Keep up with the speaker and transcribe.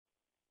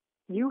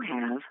You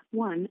have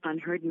one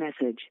unheard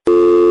message.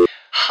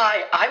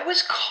 Hi, I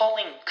was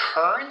calling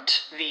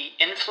Current, the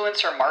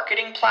influencer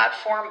marketing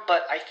platform,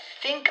 but I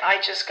think I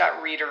just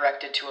got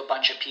redirected to a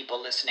bunch of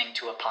people listening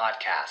to a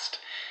podcast.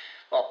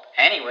 Well,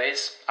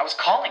 anyways, I was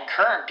calling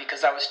Current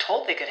because I was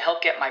told they could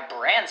help get my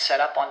brand set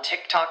up on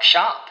TikTok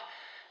Shop,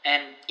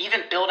 and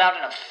even build out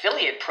an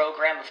affiliate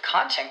program of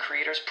content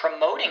creators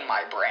promoting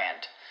my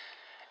brand,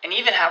 and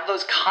even have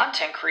those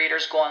content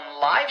creators go on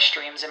live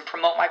streams and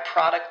promote my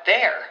product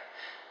there.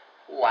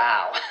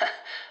 Wow,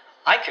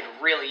 I could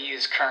really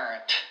use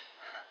Current.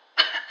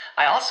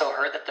 I also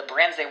heard that the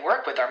brands they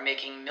work with are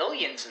making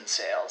millions in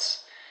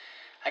sales.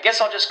 I guess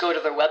I'll just go to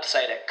their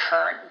website at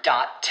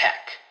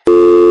current.tech.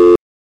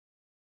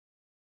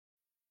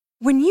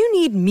 When you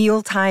need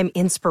mealtime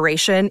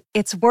inspiration,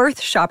 it's worth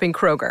shopping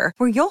Kroger,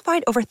 where you'll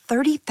find over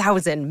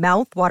 30,000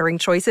 mouth-watering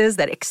choices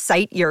that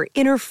excite your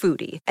inner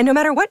foodie. And no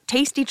matter what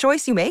tasty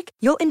choice you make,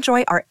 you'll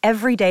enjoy our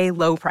everyday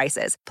low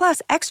prices,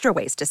 plus extra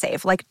ways to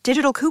save, like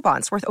digital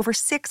coupons worth over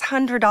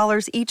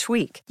 $600 each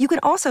week. You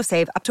can also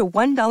save up to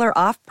 $1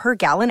 off per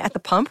gallon at the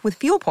pump with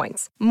fuel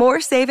points.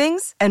 More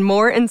savings and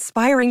more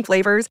inspiring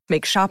flavors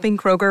make shopping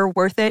Kroger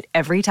worth it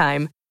every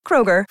time.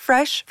 Kroger,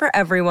 fresh for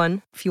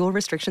everyone. Fuel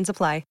restrictions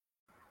apply.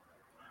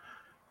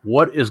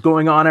 What is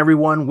going on,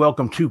 everyone?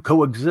 Welcome to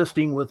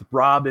Coexisting with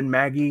Rob and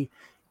Maggie.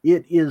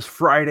 It is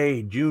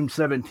Friday, June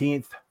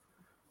 17th.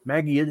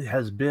 Maggie, it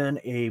has been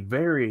a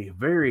very,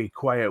 very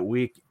quiet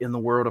week in the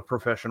world of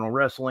professional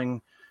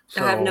wrestling.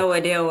 So I have no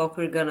idea what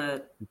we're going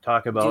to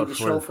talk about do the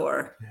show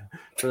for.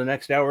 For the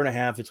next hour and a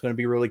half, it's going to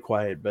be really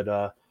quiet.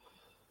 But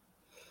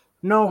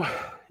no,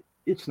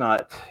 it's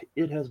not.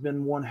 It has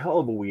been one hell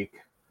of a week.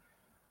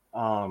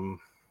 Damn.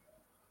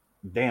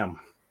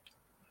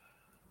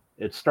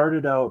 It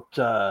started out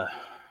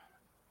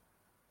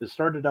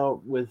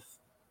with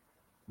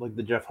like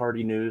the Jeff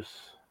Hardy news,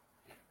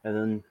 and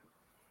then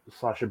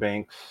Sasha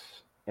Banks,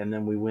 and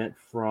then we went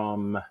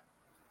from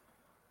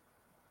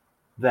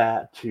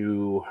that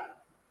to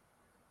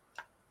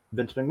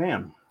Vince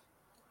McMahon,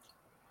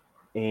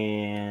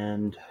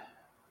 and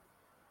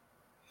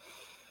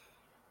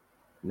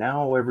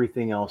now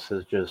everything else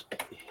has just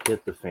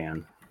hit the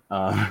fan.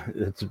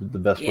 It's the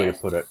best way to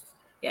put it.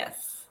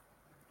 Yes.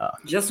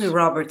 Justin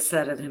Roberts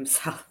said it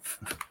himself.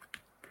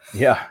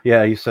 Yeah,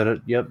 he said it.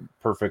 Yep,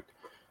 perfect.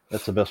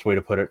 That's the best way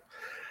to put it.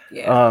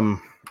 Yeah.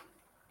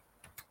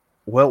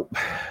 Well,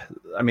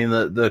 I mean,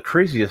 the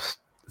craziest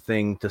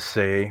thing to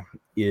say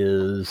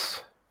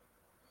is,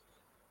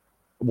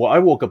 well, I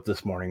woke up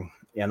this morning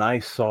and I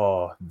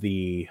saw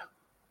that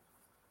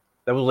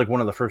was like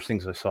one of the first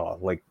things I saw,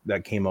 like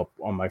that came up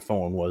on my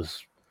phone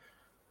was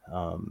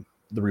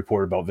the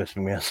report about Vince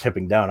McMahon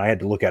stepping down. I had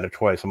to look at it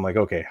twice. I'm like,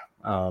 okay,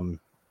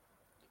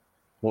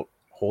 well,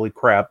 holy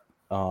crap.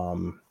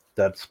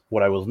 That's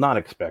what I was not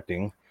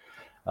expecting.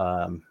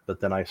 But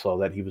then I saw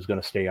that he was going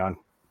to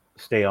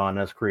stay on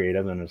as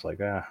creative, and it's like,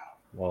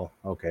 well,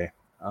 okay.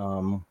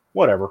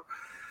 Whatever.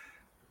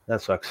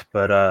 That sucks.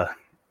 But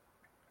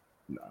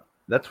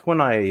that's when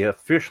I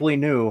officially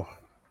knew,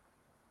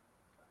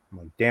 I'm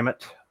like, damn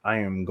it, I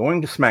am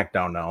going to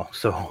SmackDown now.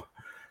 So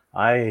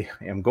I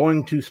am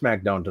going to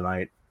SmackDown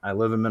tonight. I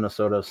live in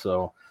Minnesota,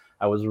 so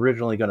I was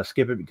originally going to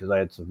skip it because I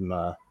had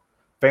some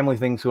family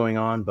things going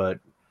on, but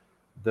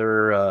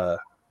they're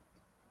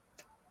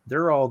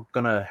all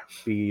gonna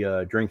be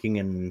drinking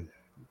and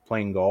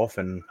playing golf,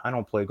 and I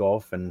don't play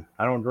golf and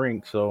I don't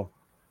drink, so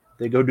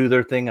they go do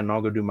their thing and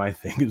I'll go do my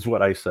thing, is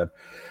what I said.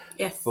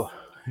 Yes.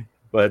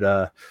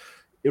 But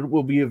it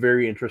will be a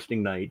very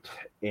interesting night,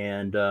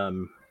 and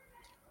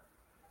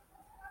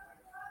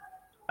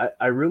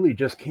I really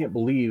just can't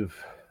believe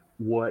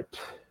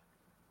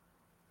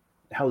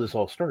how this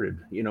all started.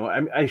 You know,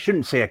 I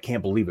shouldn't say I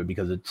can't believe it,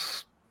 because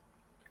it's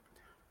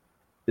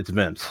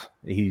Vince.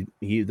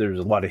 There's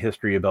a lot of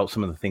history about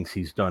some of the things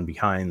he's done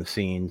behind the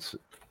scenes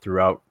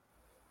throughout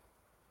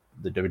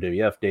the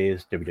WWF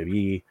days,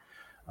 WWE.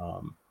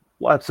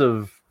 Lots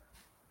of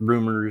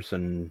rumors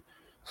and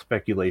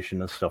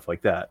speculation and stuff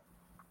like that.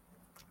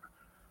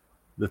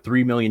 The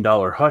 $3 million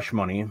hush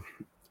money,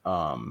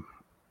 for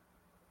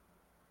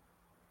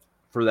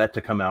that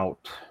to come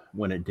out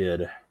when it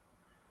did,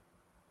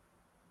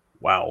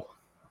 wow.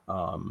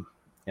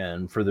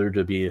 And for there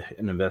to be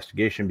an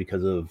investigation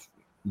because of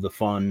the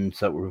funds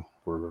that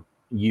were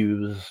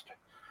used,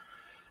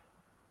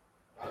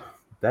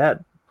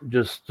 that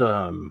just,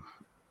 I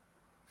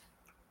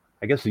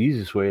guess the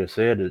easiest way to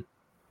say it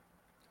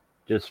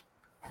just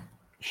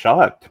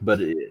shocked. But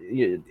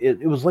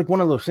it was like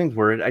one of those things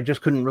where I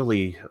just couldn't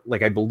really,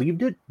 like, I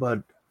believed it,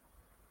 but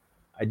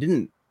I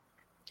didn't,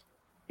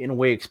 in a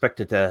way, expect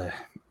it to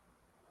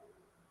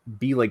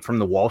be like from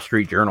the Wall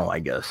Street Journal, I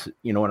guess.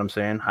 You know what I'm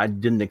saying? I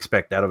didn't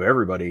expect out of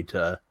everybody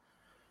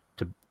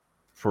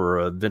for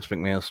a Vince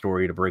McMahon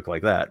story to break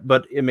like that.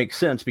 But it makes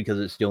sense because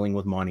it's dealing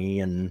with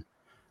money, and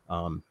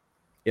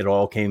it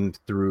all came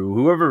through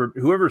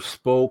whoever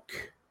spoke,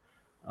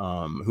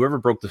 whoever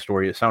broke the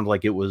story. It sounded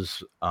like it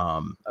was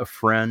a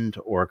friend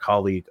or a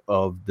colleague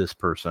of this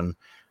person,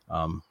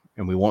 and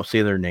we won't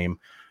say their name.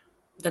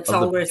 That's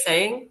all we're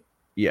saying?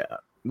 Yeah.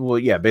 Well,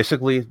 yeah,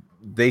 basically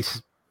they're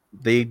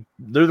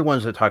the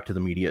ones that talk to the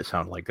media, it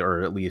sounded like,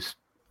 or at least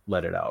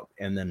let it out.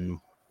 And then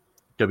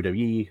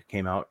WWE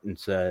came out and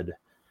said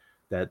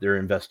that they're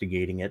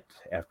investigating it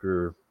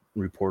after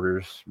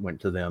reporters went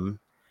to them.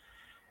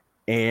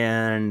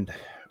 And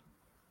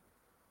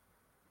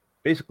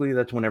basically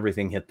that's when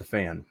everything hit the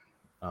fan.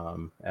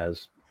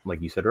 As,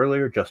 like you said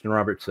earlier, Justin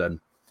Roberts said,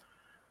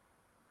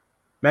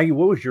 Maggie,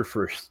 what was your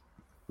first,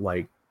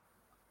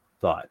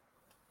 thought?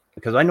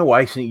 Because I know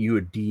I sent you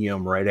a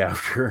DM right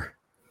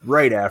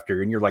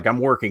after, and you're like, I'm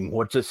working.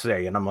 What's it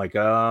say? And I'm like,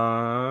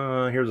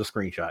 here's a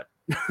screenshot.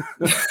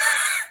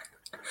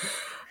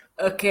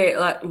 Okay,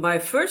 my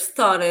first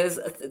thought is,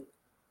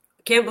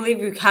 can't believe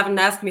you haven't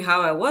asked me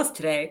how I was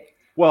today.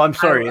 Well, I'm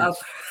sorry.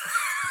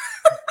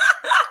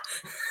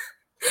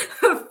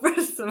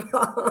 First of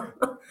all,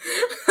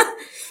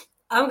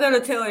 I'm gonna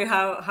tell you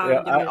how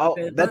I'm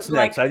doing. That's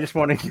next. I just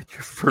want to get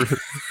your first.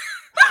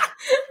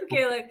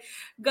 Okay,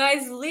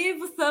 guys,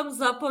 leave a thumbs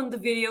up on the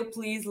video,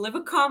 please. Leave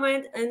a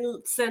comment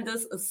and send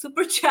us a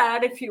super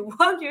chat if you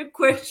want your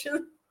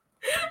question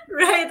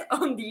right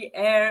on the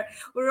air.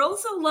 We're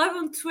also live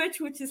on Twitch,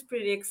 which is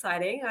pretty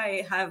exciting.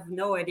 I have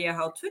no idea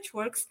how Twitch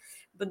works,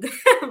 but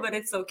but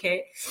it's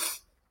okay.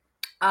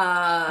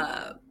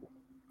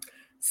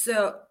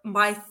 So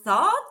my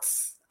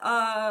thoughts.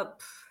 I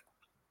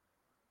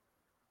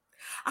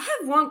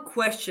have one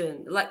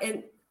question.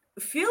 And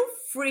feel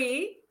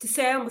free to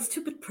say I'm a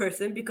stupid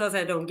person because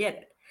I don't get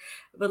it.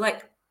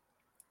 But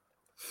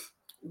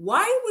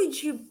why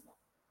would you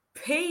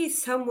pay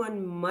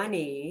someone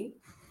money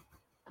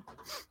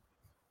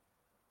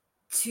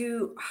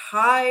to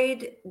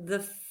hide the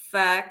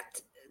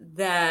fact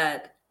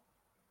that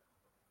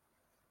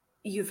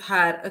you've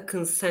had a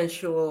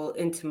consensual,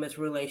 intimate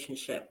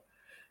relationship?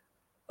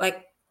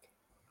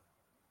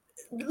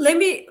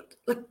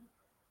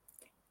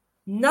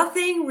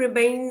 Nothing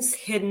remains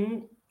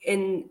hidden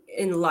in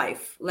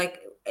life.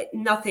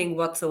 Nothing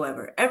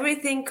whatsoever.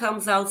 Everything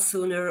comes out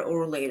sooner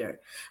or later.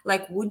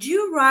 Would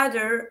you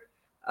rather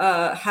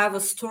have a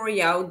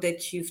story out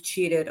that you've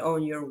cheated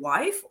on your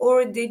wife,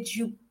 or did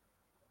you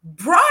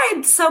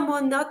bribe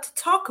someone not to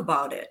talk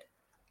about it?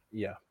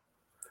 Yeah.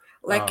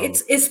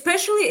 It's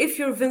especially if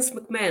you're Vince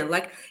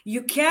McMahon.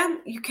 You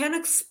can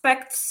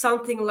expect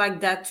something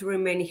like that to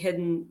remain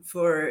hidden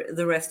for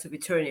the rest of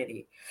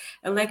eternity.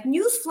 And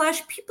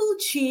newsflash, people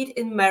cheat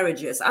in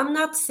marriages. I'm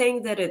not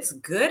saying that it's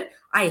good.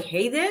 I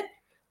hate it.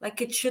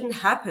 It shouldn't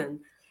happen.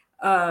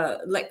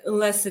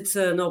 Unless it's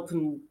an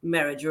open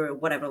marriage or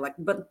whatever.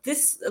 But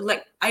this,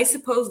 I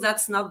suppose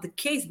that's not the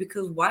case,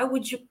 because why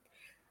would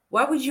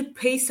you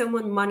pay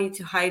someone money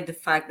to hide the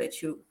fact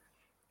that you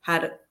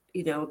had a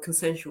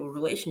consensual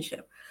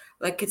relationship?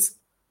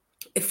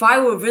 If I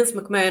were Vince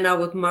McMahon, I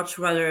would much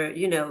rather,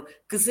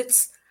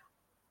 because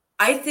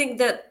I think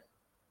that,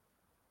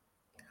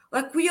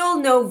 we all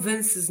know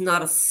Vince is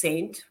not a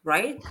saint,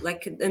 right?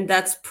 And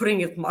that's putting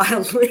it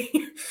mildly.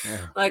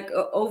 Yeah.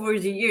 Over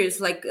the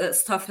years,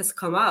 stuff has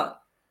come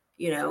out,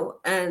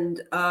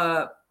 and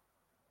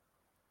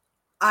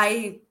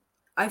I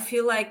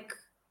feel like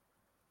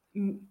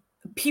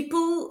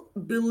people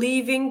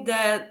believing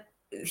that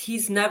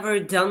he's never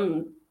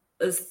done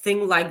a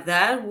thing like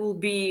that will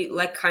be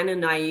kind of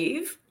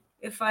naive,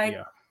 if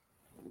I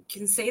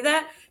can say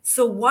that.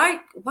 So why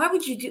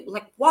would you do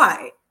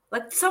why?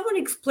 Someone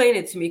explain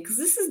it to me, because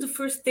this is the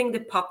first thing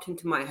that popped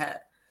into my head.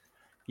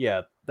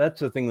 Yeah,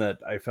 that's the thing that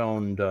I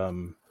found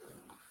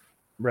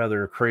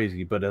rather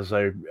crazy. But as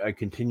I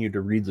continued to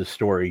read the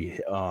story,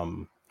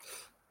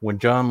 when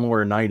John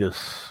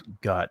Laurinaitis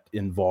got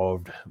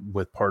involved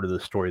with part of the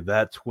story,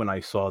 that's when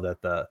I saw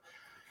that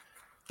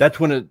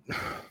that's when it.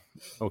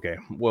 Okay,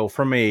 well,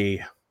 from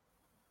a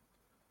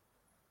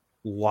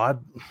lot,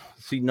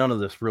 see, none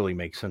of this really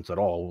makes sense at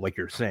all, like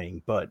you're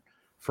saying, but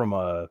from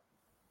a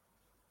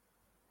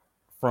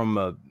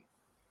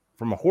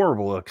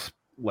horrible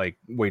way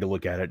to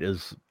look at it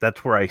is,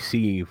 that's where I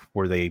see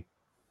where they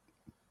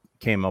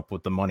came up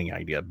with the money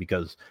idea,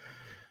 because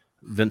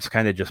Vince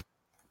kind of just,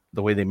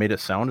 the way they made it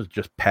sound is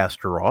just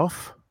passed her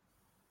off.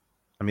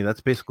 I mean,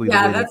 that's basically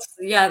that's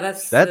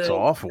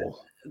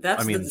awful.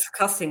 That's the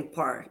disgusting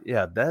part.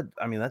 Yeah,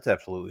 that's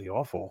absolutely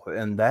awful.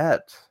 And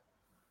that,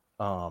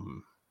 I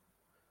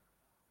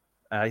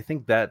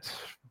think that's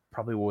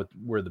probably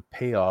where the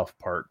payoff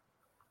part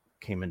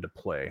came into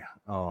play.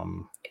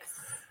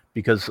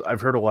 Because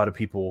I've heard a lot of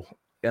people,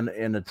 and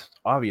it's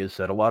obvious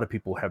that a lot of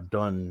people have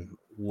done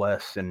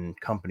less in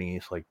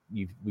companies.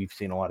 We've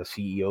seen a lot of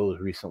CEOs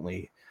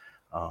recently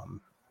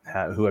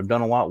who have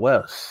done a lot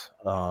less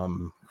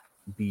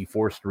be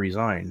forced to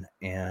resign.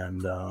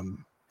 And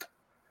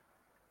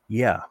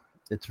yeah,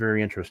 it's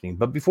very interesting.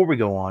 But before we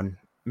go on,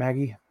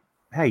 Maggie,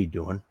 how you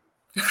doing?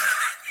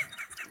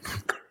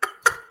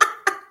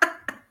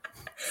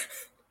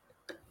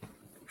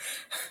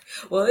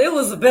 Well, it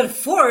was a bit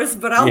forced,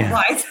 but I'll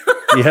bite.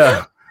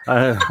 Yeah.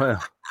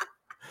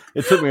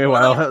 It took me a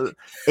while.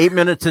 8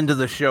 minutes into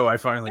the show, I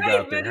finally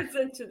got there. 8 minutes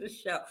into the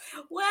show.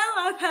 Well,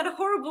 I've had a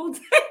horrible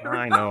day.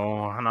 I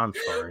know, and I'm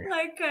sorry.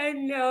 I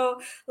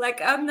know.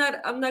 I'm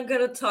not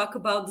gonna talk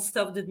about the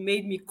stuff that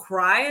made me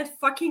cry at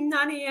fucking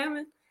 9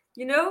 a.m.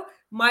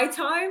 My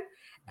time.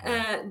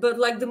 But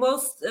the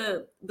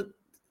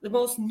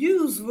most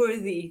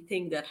newsworthy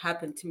thing that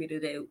happened to me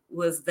today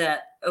was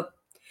that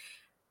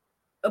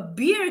a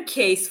beer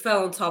case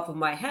fell on top of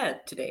my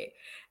head today,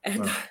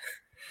 and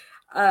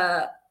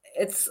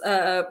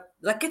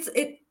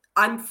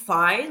I'm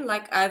fine.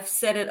 Like I've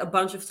said it a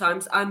bunch of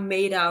times, I'm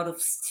made out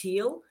of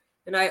steel,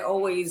 and I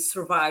always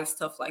survive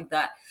stuff like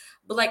that.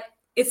 But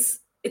it's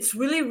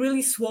really,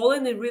 really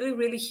swollen and really,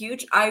 really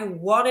huge. I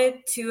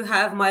wanted to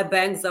have my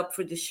bangs up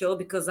for the show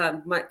because I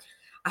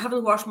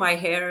haven't washed my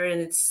hair and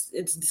it's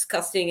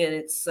disgusting and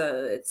it's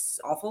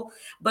awful.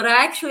 But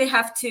I actually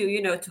have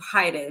to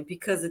hide it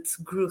because it's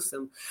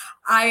gruesome.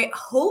 I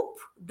hope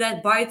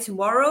that by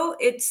tomorrow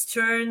it's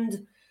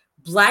turned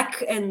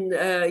black and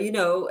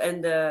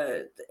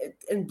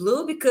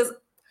blue, because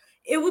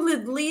it will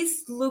at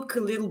least look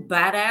a little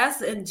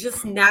badass. And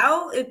just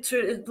now it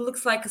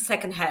looks like a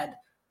second head.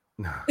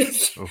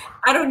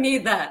 I don't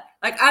need that.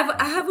 I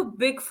have a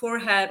big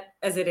forehead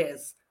as it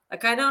is. I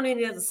don't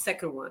need a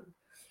second one.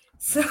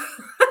 So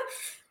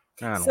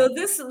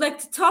this,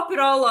 to top it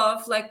all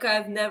off,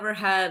 I've never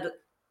had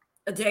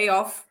a day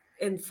off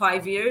in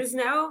 5 years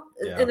now.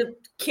 Yeah. And a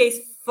case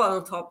fell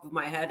on top of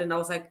my head, and I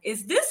was like,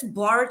 "Is this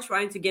bar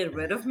trying to get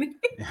rid of me?"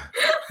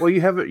 Well,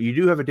 you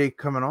do have a day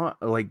coming on,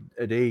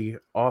 a day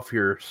off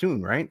here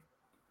soon, right?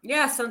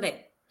 Yeah,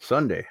 Sunday.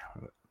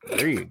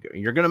 There you go.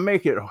 You're gonna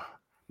make it,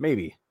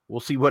 maybe. We'll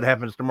see what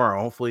happens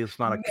tomorrow. Hopefully, it's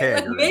not a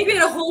keg. Maybe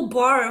the whole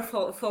bar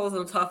falls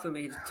on top of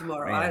me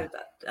tomorrow.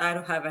 I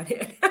don't have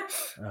any.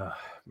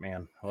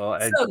 Man. Well,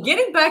 so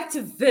getting back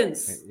to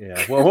Vince.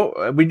 Yeah. Well,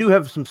 we do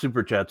have some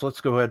super chats.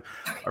 Let's go ahead.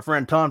 Our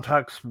friend Tom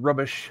Talks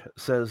Rubbish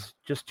says,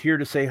 "Just here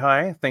to say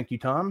hi." Thank you,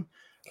 Tom.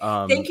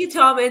 Thank you,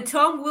 Tom. And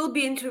Tom will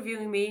be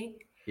interviewing me.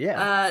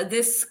 Yeah.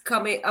 This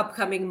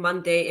upcoming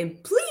Monday.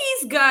 And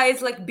please,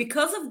 guys,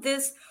 because of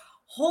this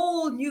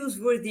whole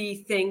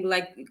newsworthy thing,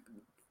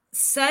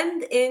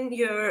 send in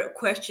your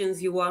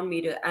questions you want me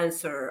to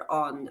answer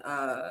on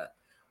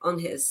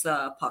his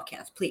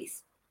podcast,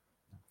 please.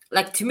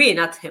 To me,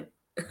 not to him.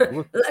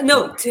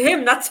 No, to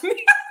him, not to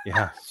me.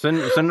 Yeah, send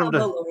them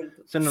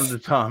to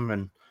Tom,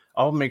 and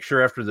I'll make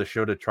sure after the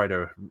show to try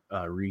to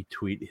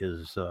retweet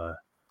his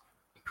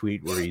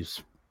tweet where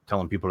he's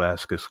telling people to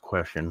ask us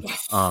questions.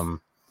 Yes.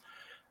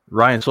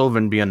 Ryan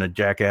Sullivan, being a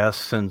jackass,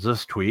 sends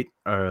this tweet,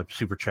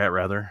 super chat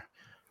rather.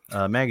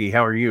 Maggie,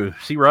 how are you?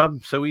 See,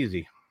 Rob, so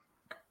easy.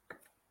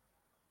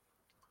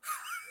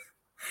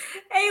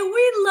 Hey,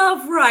 we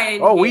love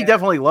Ryan. Oh, we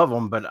definitely love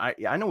him, but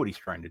I know what he's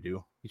trying to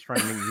do. He's trying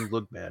to make me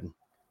look bad,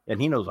 and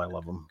he knows I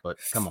love him. But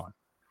come on,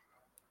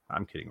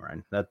 I'm kidding,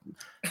 Ryan. That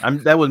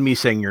was me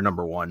saying you're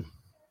number one.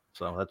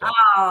 So that's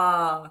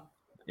all.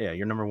 Yeah,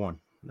 you're number one.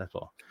 That's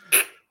all.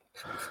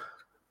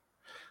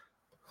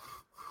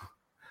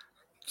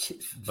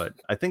 But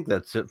I think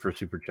that's it for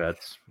super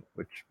chats.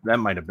 Which that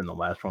might have been the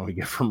last one we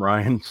get from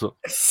Ryan. So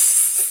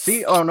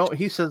see, oh no,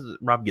 he says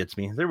Rob gets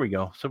me. There we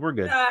go. So we're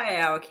good.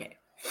 Yeah, okay.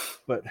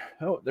 But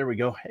there we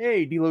go.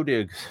 Hey, D-Lo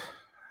Diggs.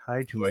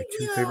 Hi to my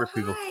two favorite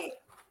people.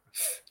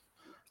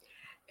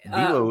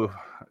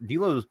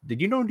 D-Lo's.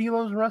 Did you know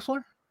D-Lo's a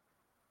wrestler?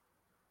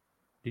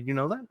 Did you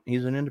know that?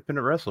 He's an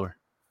independent wrestler.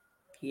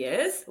 He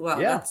is?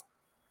 Well, yeah. That's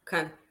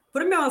kind of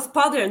putting me on the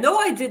spot there. No,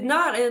 I did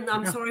not, and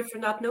I'm sorry for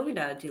not knowing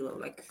that,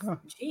 D-Lo.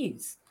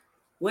 Jeez.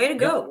 Way to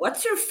go.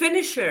 What's your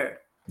finisher?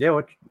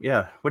 Yeah,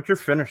 what's your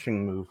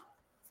finishing move?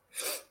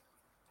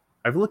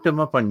 I've looked him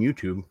up on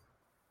YouTube.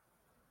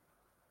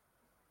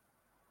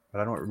 But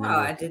I don't remember.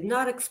 Wow, I did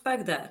not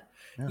expect that.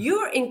 Yeah.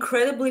 You're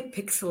incredibly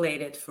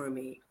pixelated for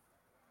me.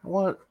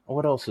 What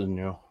else is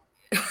new?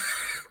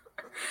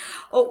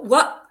 Oh,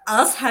 what?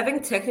 Us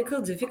having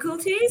technical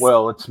difficulties?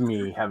 Well, it's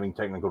me having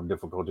technical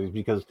difficulties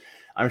because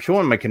I'm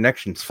showing my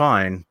connection's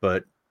fine,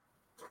 but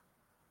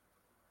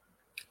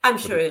I'm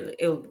sure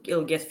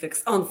it'll get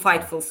fixed on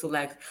Fightful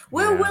Select.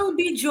 We'll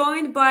be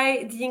joined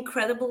by the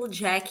incredible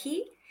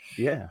Jackie.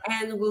 Yeah.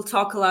 And we'll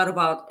talk a lot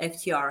about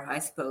FTR, I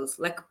suppose.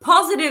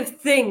 Positive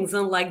things,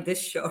 unlike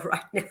this show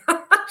right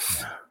now.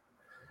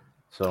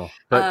 So,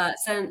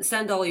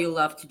 send all your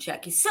love to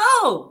Jackie.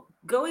 So,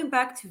 going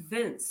back to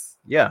Vince.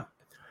 Yeah.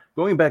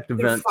 Going back to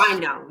Vince.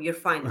 You're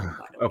fine now.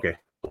 Okay.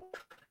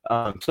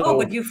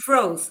 But you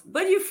froze.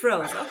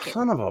 Okay.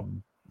 Son of a...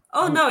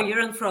 Oh, no,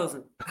 you're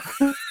unfrozen.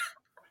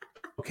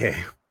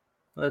 Okay.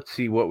 Let's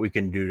see what we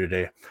can do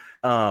today.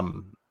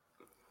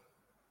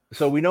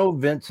 So we know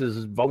Vince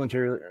is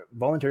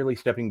voluntarily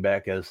stepping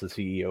back as the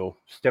CEO.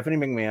 Stephanie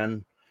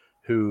McMahon,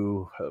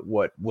 who,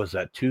 what was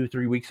that,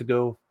 2-3 weeks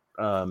ago,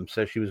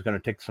 says she was going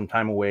to take some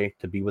time away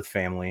to be with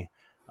family.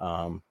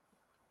 And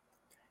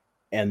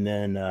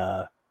then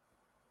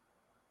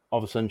all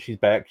of a sudden she's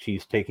back.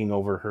 She's taking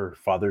over her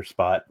father's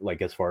spot,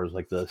 as far as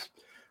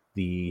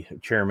the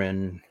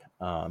chairman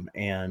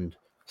and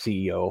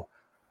CEO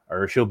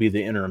or she'll be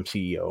the interim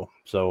CEO.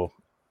 So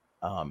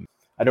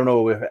I don't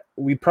know if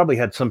we probably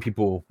had some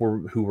people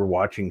who were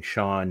watching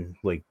Sean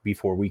like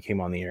before we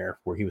came on the air,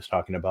 where he was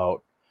talking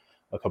about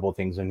a couple of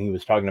things, and he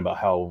was talking about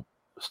how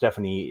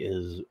Stephanie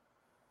is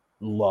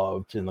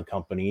loved in the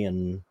company,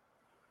 and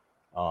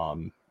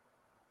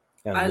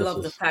I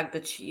love the fact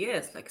that she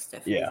is like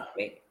Stephanie's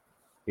great.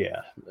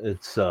 Yeah,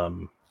 it's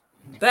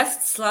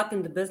best slap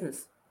in the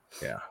business.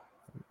 Yeah.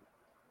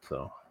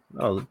 So,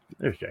 oh,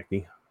 there's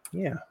Jackie.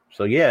 Yeah.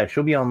 So yeah,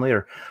 she'll be on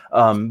later.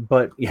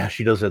 But yeah,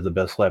 she does have the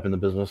best slap in the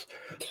business.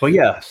 But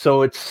yeah,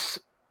 so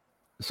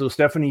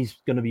Stephanie's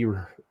going to be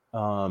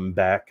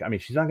back. I mean,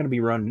 she's not going to be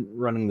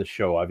running the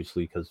show,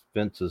 obviously, because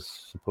Vince is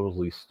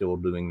supposedly still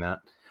doing that.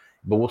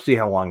 But we'll see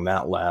how long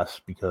that lasts,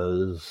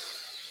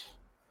 because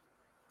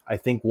I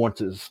think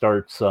once it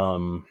starts,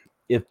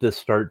 if this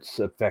starts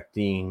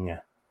affecting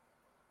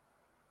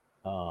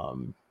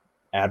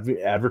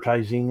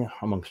advertising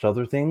amongst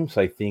other things,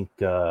 I think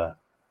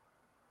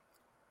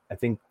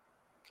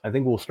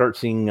we'll start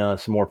seeing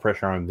some more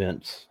pressure on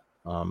Vince,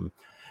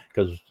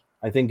 because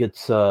I think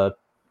it's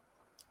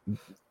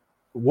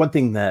one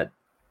thing that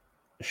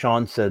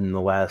Sean said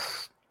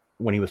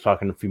when he was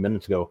talking a few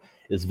minutes ago,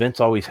 is Vince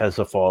always has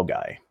a fall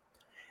guy.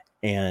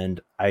 And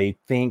I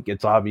think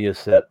it's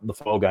obvious that the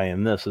fall guy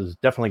in this is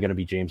definitely going to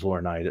be James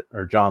Laurinaitis,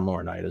 or John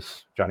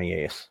Laurinaitis, Johnny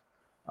Ace.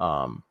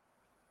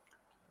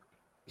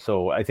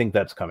 So I think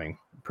that's coming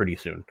pretty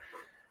soon.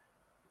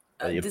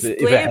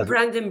 Display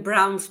Brandon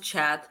Brown's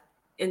chat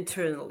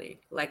internally.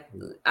 Like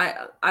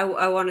I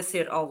want to see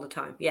it all the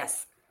time.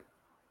 Yes.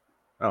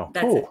 Oh,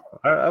 that's cool.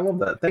 I love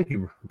that. Thank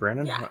you,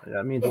 Brandon. Yeah.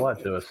 That means a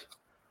lot to us.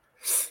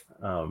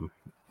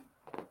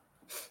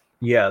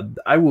 Yeah,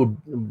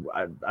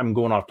 I'm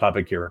going off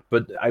topic here,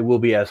 but I will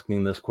be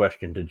asking this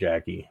question to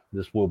Jackie.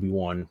 This will be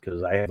one,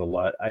 because I have a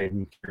lot.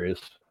 I'm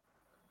curious.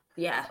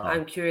 Yeah,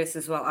 I'm curious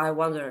as well. I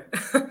wonder.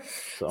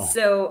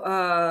 So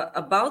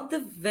about the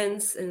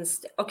Vince and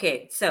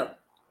so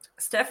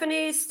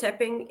Stephanie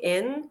stepping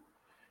in,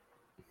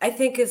 I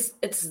think is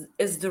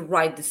the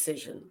right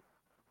decision.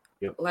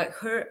 Yep. Like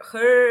her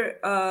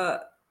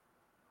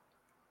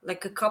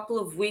like a couple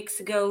of weeks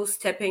ago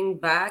stepping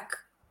back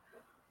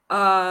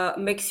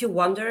makes you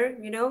wonder,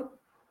 you know?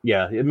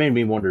 Yeah, it made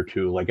me wonder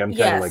too. Like I'm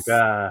kind of like,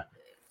 that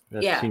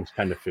seems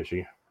kind of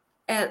fishy.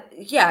 And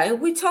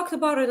we talked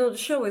about it on the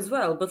show as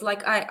well. But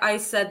like I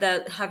said,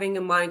 that having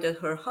in mind that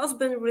her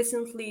husband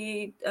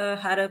recently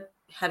had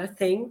a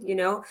thing, you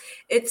know,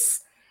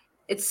 it's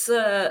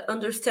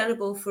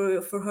understandable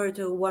for her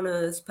to want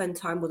to spend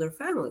time with her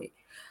family.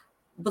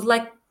 But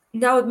like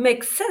now it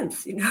makes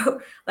sense, you know.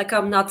 Like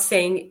I'm not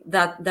saying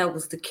that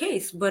was the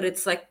case, but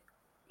it's like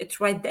it's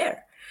right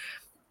there.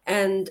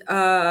 And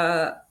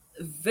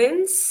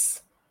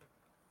Vince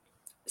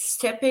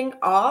stepping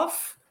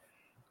off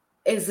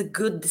is a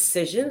good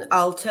decision.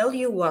 I'll tell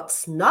you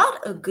what's not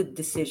a good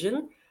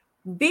decision: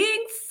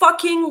 being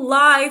fucking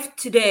live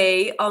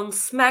today on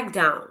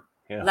SmackDown.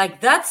 Yeah. Like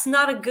that's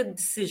not a good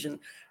decision.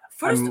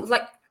 First,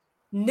 like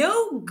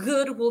no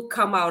good will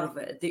come out of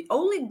it. The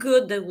only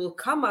good that will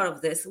come out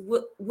of this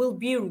will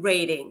be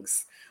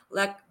ratings.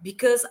 Like,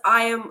 because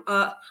I am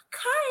Kyle,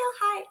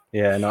 hi.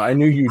 Yeah, no, I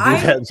knew you do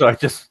that, so I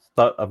just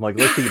thought, I'm like,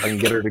 let's see if I can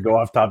get her to go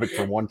off topic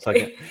for 1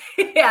 second.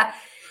 Yeah,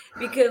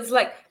 because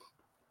like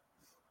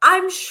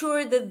I'm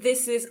sure that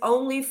this is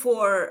only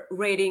for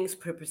ratings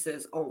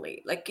purposes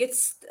only. Like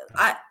it's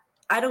I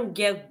don't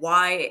get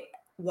why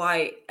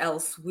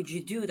else would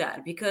you do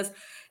that? Because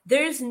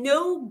there's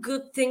no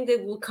good thing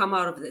that will come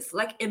out of this.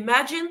 Like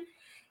imagine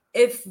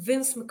if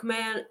Vince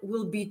McMahon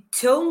will be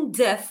tone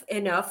deaf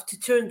enough to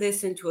turn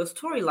this into a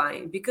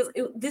storyline, because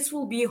this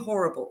will be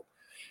horrible.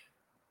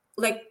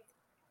 Like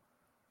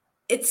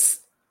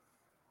it's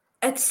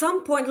at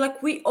some point,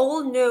 like we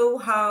all know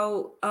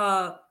how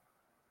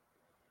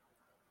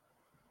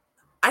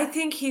I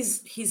think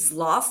he's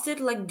lost it,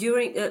 like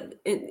during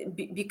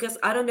because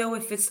I don't know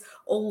if it's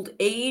old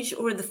age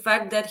or the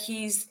fact that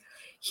he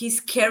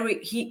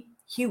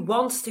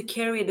wants to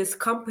carry this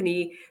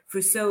company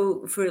for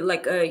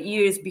like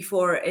years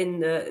before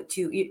and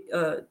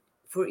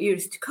for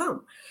years to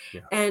come.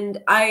 Yeah.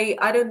 And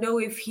I don't know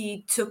if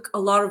he took a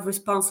lot of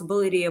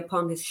responsibility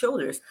upon his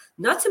shoulders,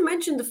 not to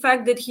mention the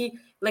fact that he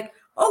like,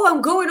 oh,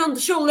 I'm going on the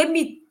show, let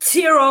me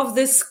tear off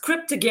this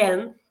script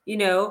again, you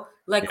know,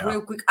 like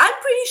real quick. I'm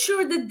pretty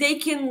sure that they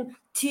can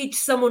teach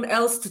someone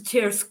else to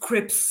tear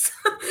scripts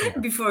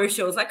before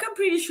shows. Like I'm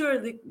pretty sure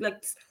that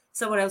like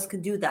someone else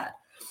can do that.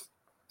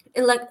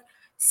 And like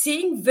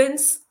seeing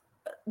Vince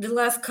the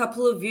last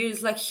couple of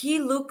years, like he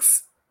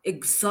looks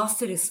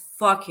exhausted as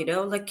fuck, you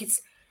know, like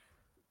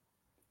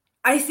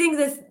I think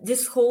that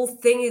this whole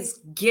thing is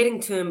getting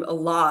to him a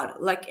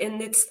lot. Like,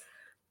 and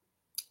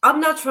I'm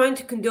not trying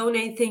to condone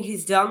anything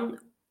he's done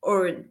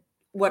or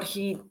what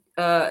he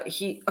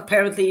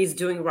apparently is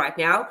doing right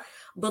now,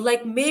 but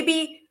like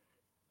maybe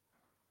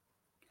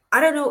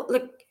I don't know,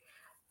 like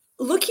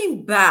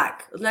looking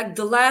back, like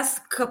the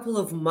last couple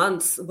of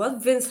months,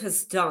 what Vince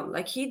has done,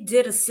 like he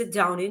did a sit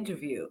down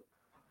interview,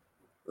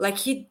 like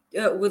he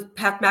with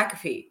Pat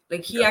McAfee.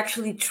 Like he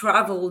actually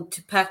traveled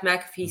to Pat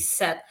McAfee's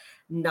set,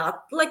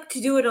 not like to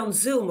do it on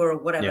Zoom or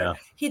whatever. Yeah.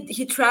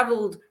 He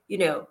traveled,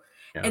 Yeah.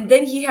 and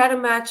then he had a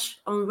match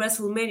on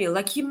WrestleMania.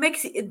 Like he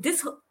makes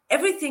this,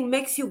 everything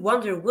makes you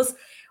wonder, was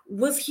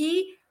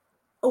he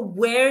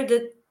aware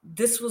that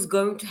this was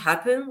going to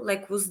happen?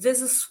 Like, was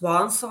this a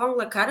swan song?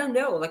 Like, I don't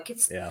know. Like,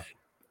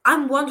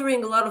 I'm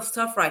wondering a lot of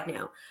stuff right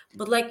now.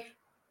 But like,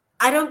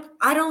 I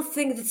don't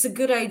think it's a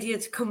good idea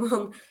to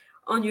come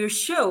on your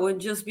show and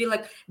just be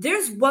like,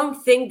 there's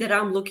one thing that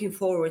I'm looking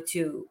forward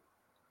to,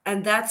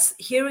 and that's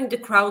hearing the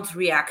crowd's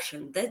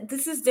reaction. That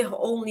this is the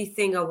only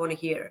thing I want to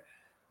hear.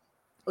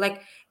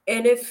 Like,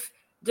 and if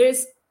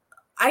there's,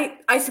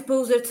 I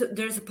suppose that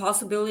there's a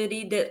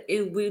possibility that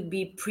it will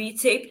be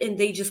pre-taped and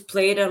they just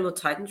play it on the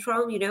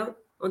Titantron,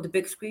 on the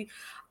big screen.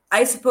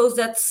 I suppose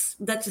that's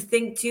a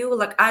thing too.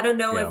 Like, I don't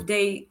know if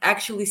they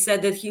actually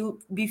said that he'll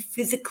be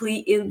physically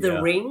in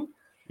the ring.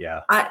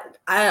 Yeah.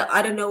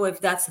 I don't know if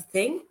that's a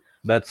thing.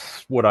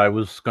 That's what I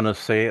was gonna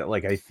say.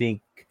 Like, I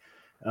think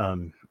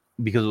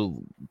because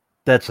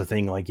that's the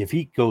thing. Like, if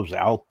he goes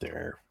out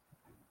there,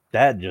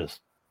 that's just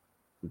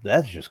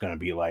gonna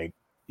be like,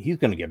 he's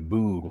gonna get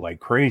booed like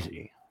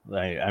crazy.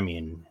 I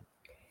mean,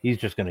 he's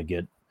just gonna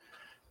get.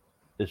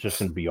 It's just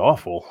gonna be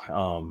awful.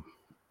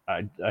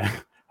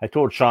 I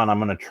told Sean I'm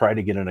gonna try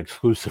to get an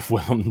exclusive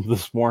with him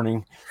this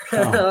morning.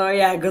 Oh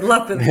yeah, good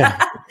luck with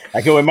that.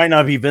 I go. It might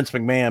not be Vince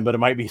McMahon, but it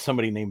might be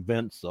somebody named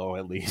Vince, though,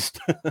 at least.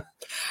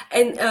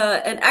 And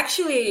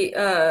actually,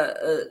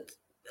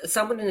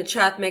 someone in the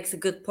chat makes a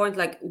good point.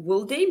 Like,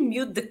 will they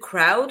mute the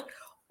crowd,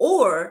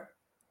 or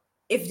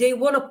if they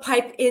want to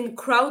pipe in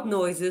crowd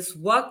noises,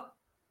 what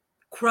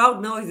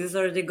crowd noises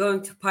are they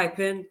going to pipe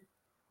in?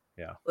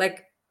 Yeah.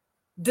 Like,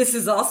 this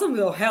is awesome.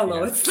 Oh, hell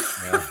no, it's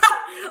not.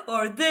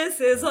 Or this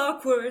is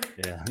awkward.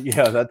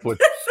 Yeah, that's what.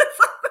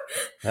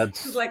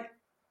 That's like.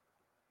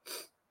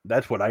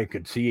 That's what I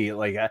could see.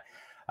 Like,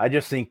 I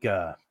just think.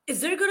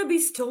 Is there going to be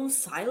stone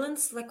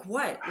silence? Like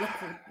what? Like,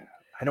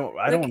 I don't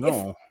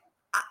know.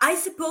 I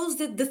suppose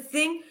that the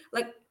thing,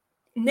 like,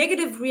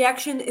 negative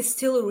reaction is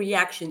still a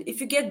reaction.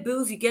 If you get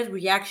boos, you get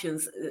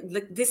reactions.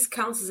 Like, this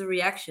counts as a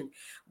reaction.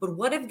 But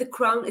what if the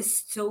crowd is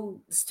still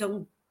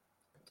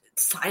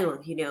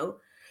silent?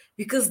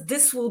 Because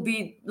this will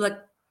be like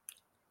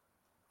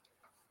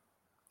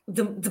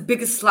the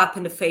biggest slap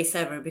in the face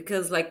ever.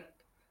 Because like.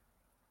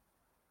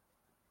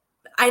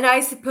 And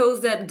I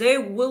suppose that there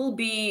will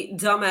be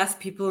dumbass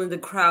people in the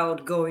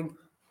crowd going.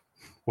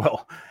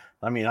 Well,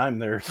 I mean, I'm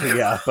there, so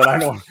yeah, but I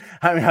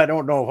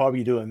don't know if I'll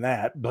be doing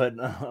that. But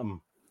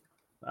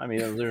I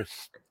mean,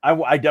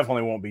 I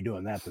definitely won't be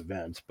doing that to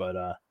Vince.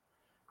 But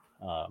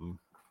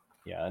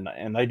yeah,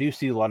 and I do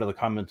see a lot of the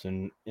comments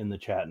in the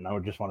chat, and I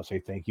would just want to say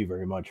thank you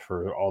very much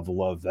for all the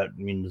love. That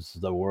means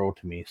the world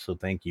to me. So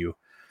thank you.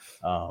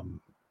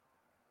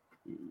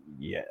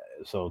 Yeah,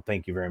 so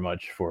thank you very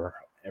much for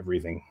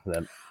everything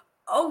that.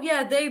 Oh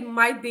yeah, they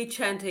might be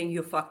chanting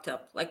 "you fucked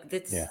up" like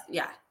this.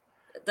 Yeah.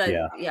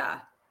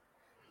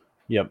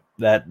 Yep,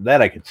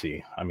 that I could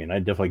see. I mean, I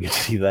definitely could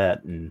see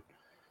that, and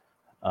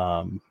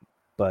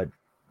but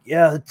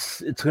yeah,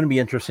 it's going to be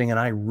interesting, and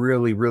I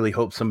really, really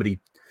hope somebody.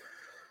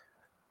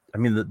 I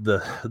mean,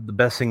 the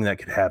best thing that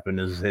could happen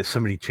is if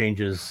somebody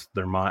changes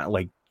their mind,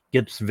 like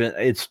it's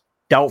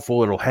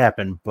doubtful it'll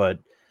happen, but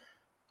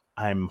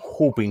I'm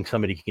hoping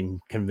somebody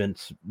can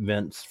convince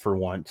Vince for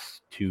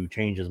once to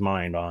change his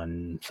mind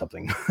on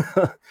something.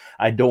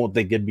 I don't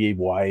think it'd be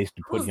wise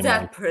to put him. Who's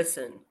that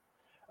person?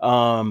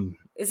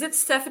 Is it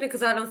Stephanie?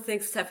 Because I don't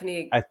think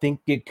Stephanie. I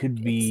think it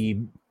could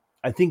be.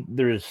 I think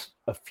there's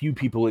a few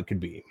people it could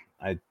be.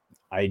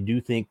 I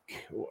do think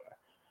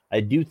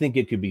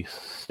it could be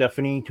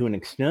Stephanie to an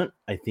extent.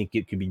 I think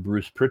it could be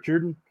Bruce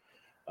Pritchard,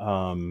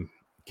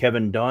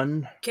 Kevin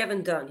Dunn.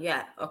 Kevin Dunn,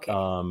 yeah, okay.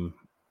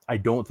 I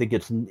don't think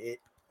it's.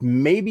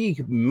 Maybe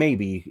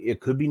it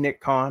could be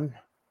Nick Khan.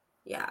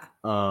 Yeah.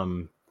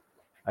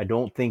 I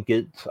don't think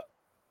it's.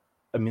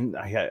 I mean,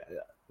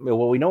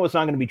 well, we know it's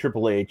not going to be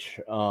Triple H.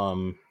 I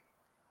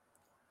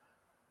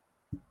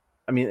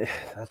mean,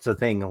 that's the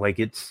thing. Like,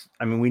 it's.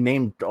 I mean, we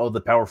named all the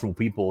powerful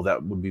people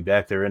that would be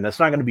back there, and that's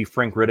not going to be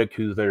Frank Riddick,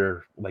 who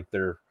their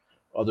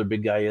other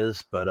big guy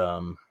is. But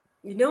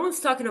no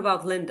one's talking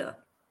about Linda.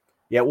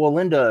 Yeah, well,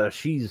 Linda,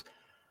 she's.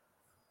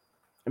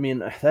 I mean,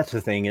 that's the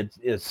thing.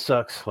 It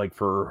sucks, like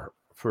for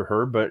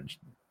her, but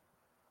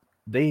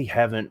they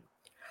haven't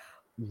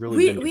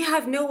really. We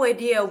have no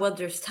idea what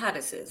their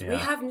status is. Yeah. We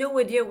have no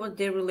idea what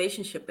their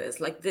relationship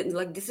is. Like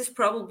this is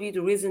probably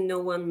the reason no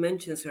one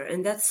mentions her,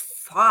 and that's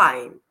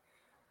fine.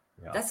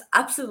 Yeah. That's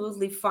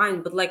absolutely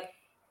fine. But like,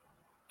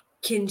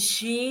 can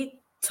she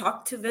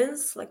talk to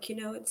Vince? Like,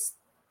 it's.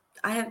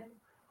 I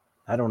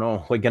don't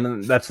know. Like,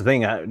 and that's the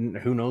thing.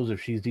 Who knows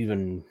if she's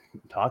even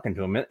talking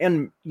to him?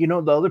 And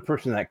the other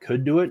person that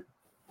could do it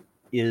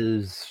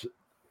is.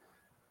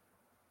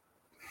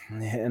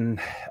 And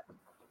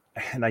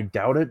I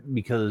doubt it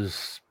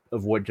because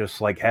of what just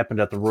like happened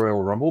at the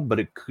Royal Rumble, but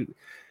it could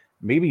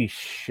maybe.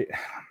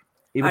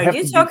 Are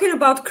you talking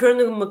about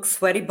Colonel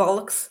McSweaty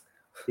Bollocks?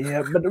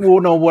 Yeah, but well,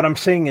 no, what I'm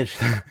saying is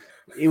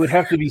it would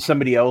have to be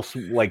somebody else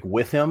like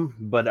with him.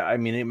 But I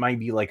mean, it might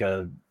be like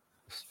a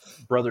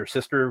brother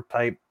sister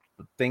type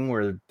thing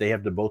where they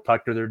have to both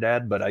talk to their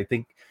dad. But I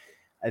think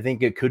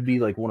it could be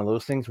like one of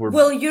those things where.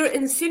 Well, you're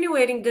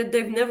insinuating that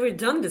they've never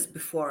done this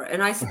before,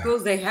 and I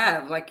suppose they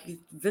have. Like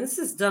Vince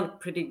has done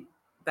pretty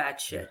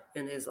bad shit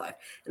in his life,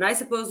 and I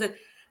suppose that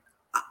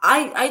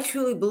I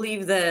truly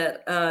believe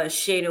that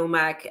Shane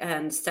O'Mac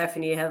and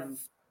Stephanie have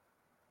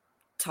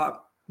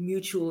talked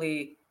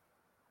mutually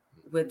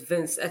with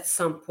Vince at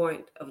some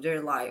point of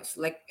their lives.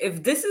 Like,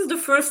 if this is the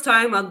first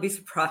time, I'd be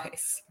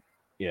surprised.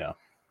 Yeah,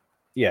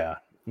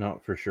 no,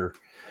 for sure.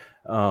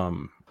 Yeah,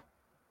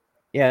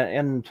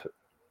 and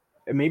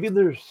maybe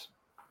there's,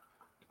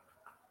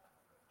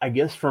 I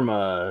guess, from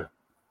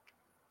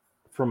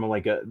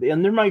like a,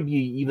 and there might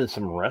be even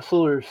some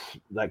wrestlers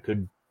that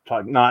could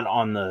talk, not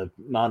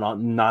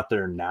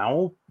there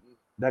now,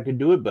 that could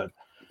do it, but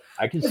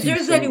I can see. If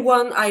there's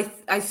anyone,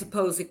 I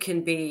suppose it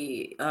can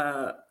be,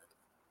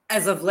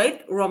 as of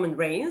late, Roman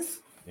Reigns,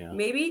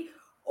 maybe.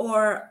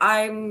 Or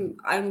I'm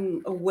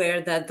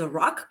aware that The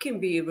Rock can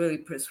be really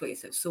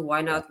persuasive. So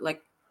why not,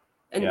 like,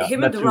 and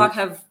him and The Rock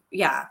have,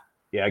 Yeah,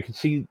 I can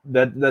see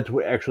that. That's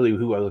actually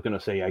who I was going to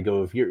say. I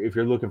go, if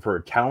you're looking for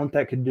a talent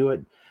that could do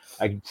it,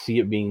 I could see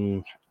it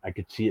being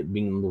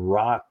The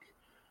Rock,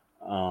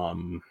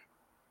 and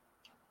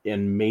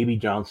maybe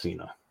John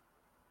Cena.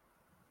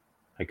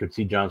 I could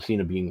see John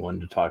Cena being one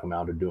to talk him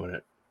out of doing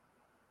it.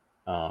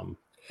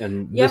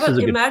 And but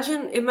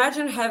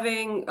imagine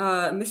having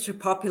Mr.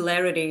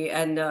 Popularity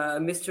and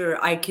Mr.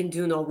 I Can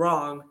Do No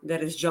Wrong,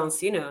 that is John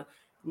Cena,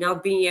 now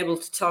being able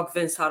to talk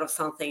Vince out of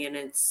something, and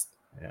it's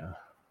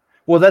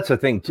well, that's the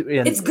thing too.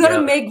 And, it's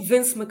gonna make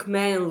Vince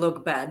McMahon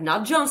look bad,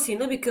 not John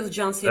Cena, because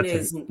John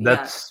Cena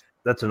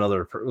that's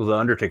another. The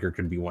Undertaker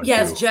could be one.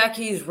 Yes, too.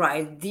 Jackie's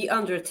right. The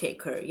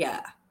Undertaker,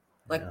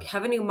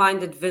 having in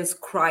mind that Vince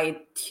cried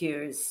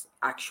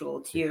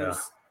actual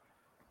tears,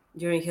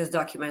 during his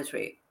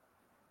documentary.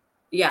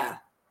 Yeah,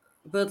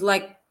 but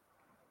like,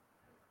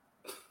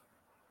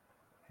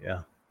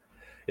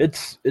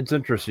 it's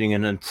interesting,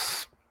 and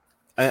it's.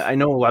 I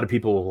know a lot of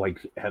people like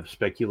have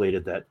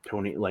speculated that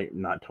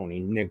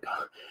Nick.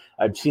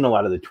 I've seen a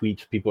lot of the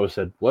tweets. People have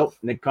said, "Well,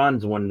 Nick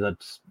Khan's the one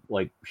that's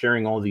like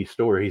sharing all these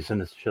stories," and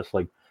it's just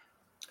like,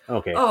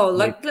 okay. Oh,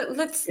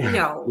 let's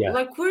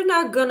like we're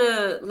not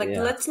gonna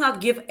let's not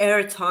give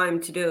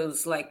airtime to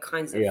those like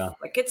kinds of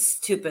like, it's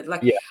stupid.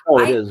 Like, it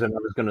is, and I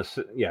was gonna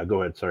say,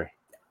 go ahead. Sorry.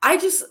 I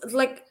just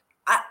like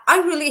I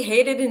really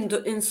hate it in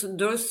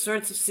those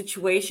sorts of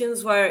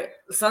situations where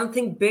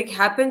something big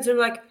happens and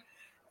like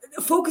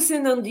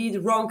focusing on the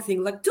wrong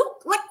thing. Like,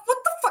 don't, like, what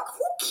the fuck?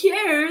 Who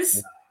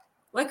cares?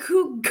 Like,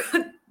 who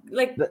got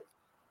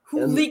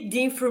who leaked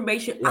the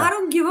information? I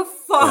don't give a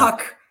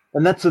fuck.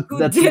 And that's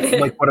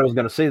like what I was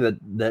gonna say,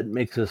 that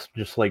makes us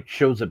just like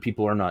shows that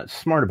people are not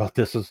smart about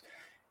this. Is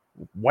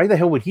why the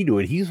hell would he do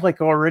it? He's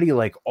like already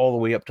like all the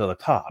way up to the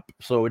top,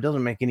 so it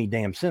doesn't make any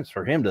damn sense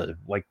for him to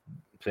like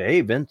say,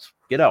 "Hey, Vince,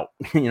 get out."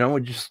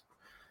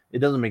 It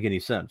doesn't make any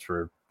sense,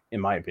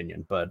 in my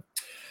opinion. But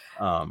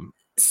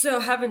so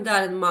having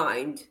that in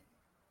mind,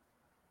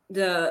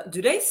 do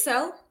they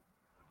sell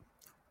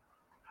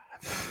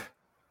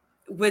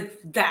with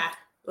that?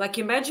 Like,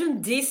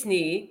 imagine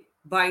Disney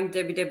buying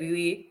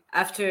WWE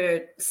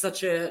after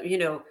such a,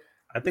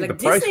 I think like,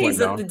 the price went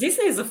down.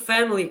 Disney is a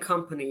family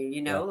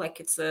company, like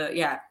it's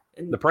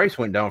and the price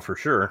went down for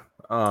sure.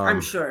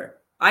 I'm sure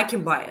I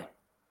can buy it.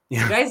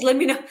 Guys, let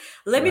me know.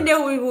 Let me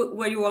know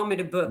where you want me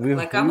to book.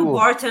 I'm a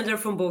bartender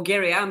from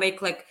Bulgaria. I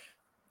make like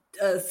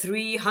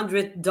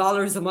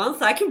 $300 a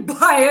month. I can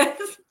buy it.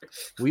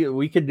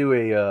 We could do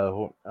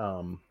a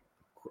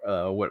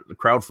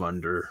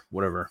crowdfund or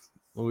whatever.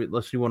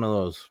 Let's do one of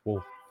those.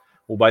 We'll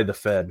buy the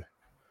Fed.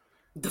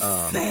 The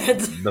Fed.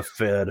 The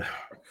Fed.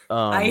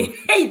 I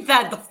hate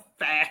that. The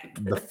Fed.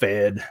 The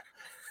Fed.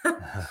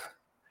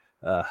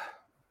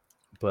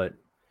 But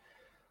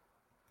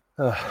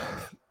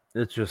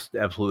it's just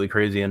absolutely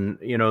crazy, and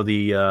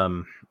the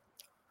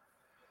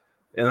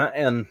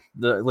and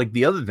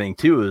the other thing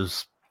too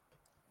is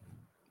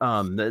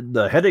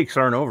the headaches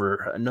aren't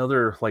over.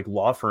 Another like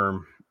law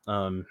firm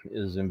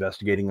is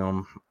investigating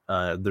them,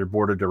 their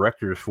board of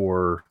directors,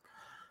 for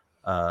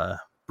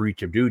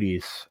breach of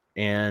duties.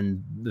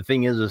 And the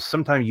thing is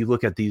sometimes you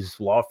look at these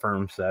law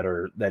firms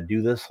that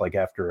do this, like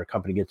after a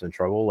company gets in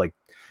trouble, like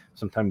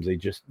sometimes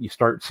you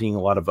start seeing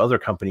a lot of other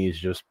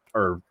companies you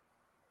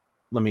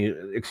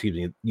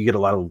get a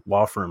lot of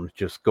law firms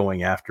just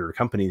going after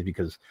companies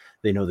because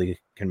they know they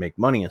can make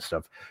money and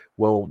stuff.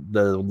 Well,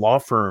 the law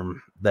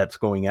firm that's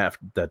talking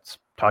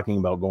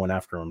about going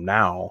after them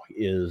now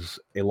is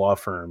a law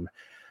firm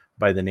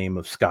by the name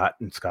of Scott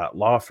 & Scott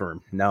Law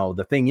Firm. Now,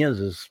 the thing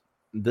is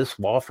this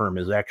law firm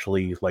is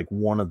actually like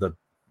one of the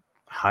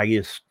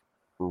highest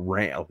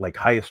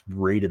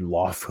rated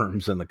law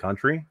firms in the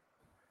country,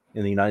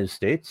 in the United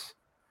States.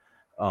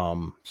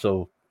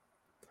 So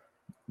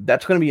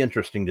that's going to be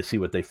interesting to see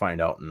what they find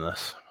out in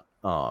this.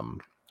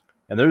 And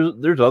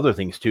there's other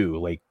things too.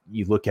 Like,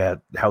 you look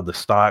at how the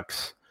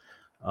stocks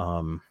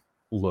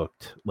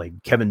looked. Like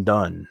Kevin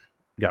Dunn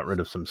got rid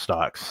of some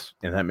stocks,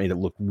 and that made it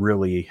look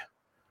really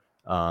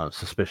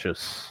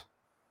suspicious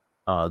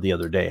the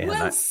other day. Who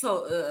else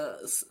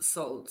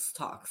sold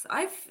stocks?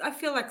 I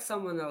feel like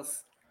someone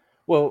else.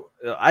 Well,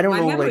 I don't My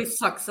know. memory Like,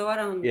 sucks, so I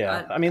don't.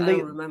 yeah, I I mean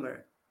don't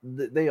remember.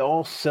 they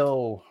all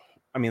sell.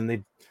 I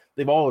mean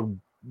they've all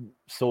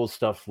sold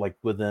stuff like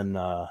within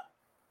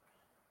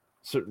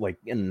like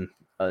in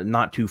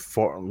not too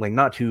far, like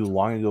not too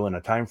long ago in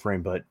a time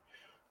frame. But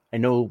I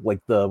know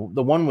like the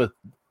one with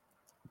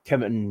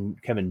Kevin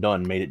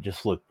Dunn made it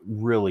just look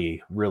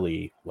really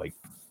like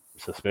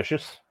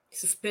suspicious.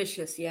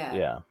 Suspicious, yeah.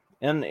 Yeah,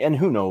 and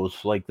who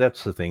knows? Like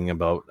that's the thing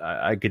about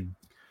I could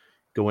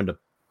go into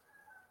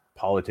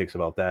politics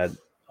about that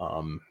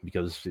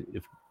because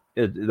if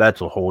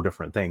that's a whole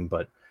different thing.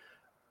 But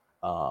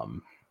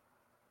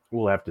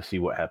we'll have to see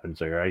what happens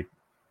there, right?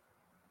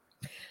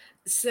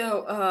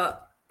 So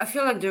I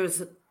feel like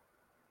there's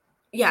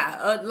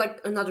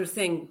like another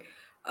thing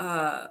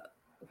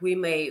we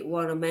may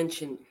want to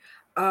mention.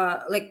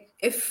 Like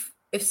if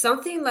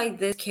something like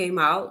this came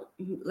out,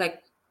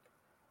 like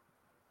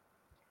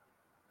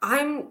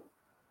I'm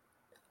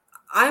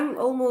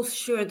almost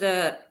sure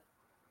that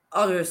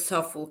other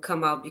stuff will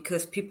come out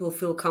because people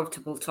feel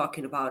comfortable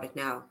talking about it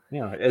now.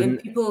 Yeah, And and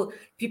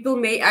people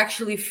may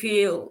actually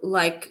feel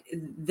like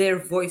their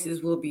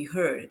voices will be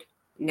heard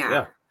now.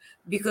 yeah,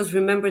 Because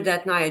remember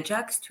that Nia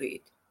Jax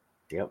tweet.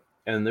 yep.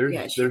 And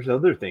Yeah, there's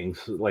other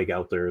things like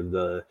out there.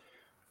 The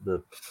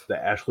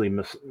Ashley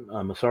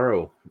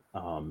Massaro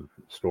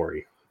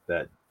story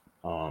that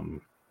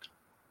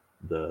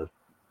the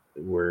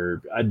where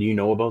do you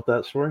know about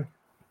that story?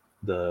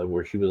 The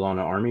where she was on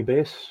an army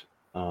base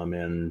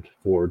and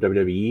for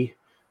WWE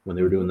when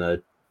they were doing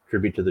the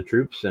tribute to the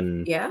troops,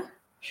 and yeah.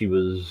 she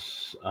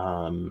was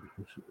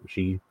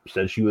she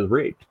said she was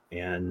raped,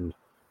 and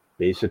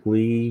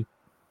basically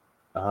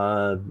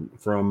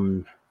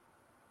from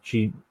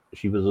she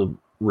was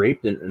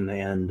raped,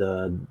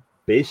 and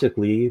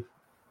basically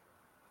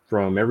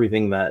from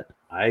everything that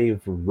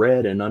I've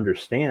read and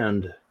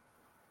understand,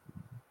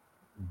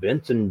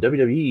 Vince and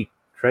WWE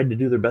tried to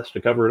do their best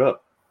to cover it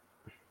up.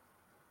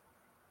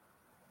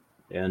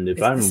 And if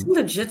Is this a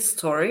legit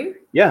story?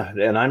 Yeah,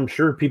 and I'm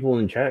sure people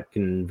in chat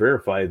can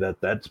verify that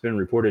that's been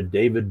reported.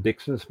 David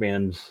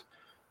Bixenspan's,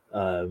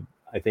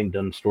 I think,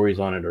 done stories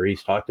on it, or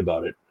he's talked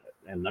about it,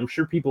 and I'm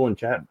sure people in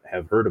chat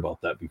have heard about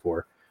that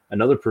before.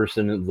 Another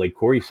person, like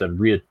Corey said,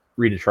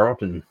 Rita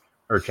Charlton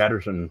or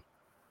Chatterton.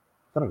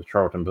 I thought it was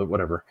Charlton, but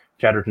whatever.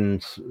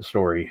 Chatterton's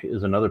story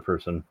is another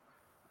person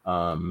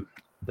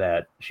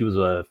that she was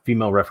a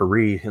female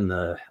referee in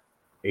the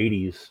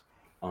 80s.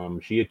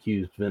 She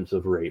accused Vince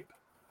of rape.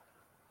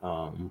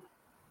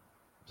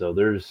 So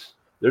there's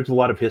a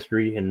lot of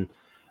history, and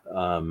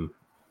I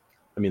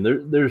mean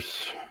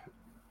there's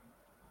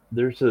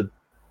a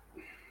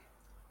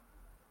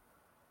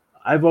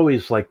I've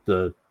always liked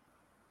the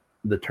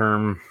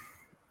term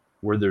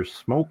where there's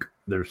smoke,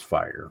 there's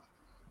fire,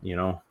 you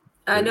know.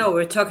 I know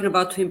we're talking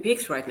about Twin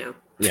Peaks right now.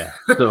 Yeah.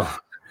 So,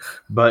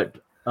 but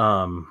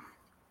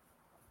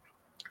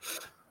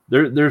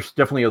there's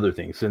definitely other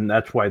things, and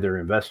that's why they're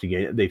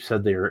investigating. They've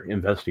said they're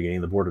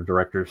investigating. The board of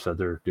directors said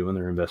they're doing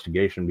their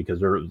investigation because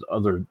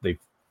they've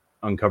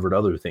uncovered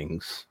other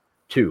things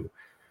too.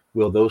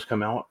 Will those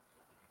come out?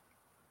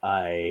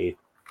 I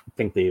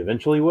think they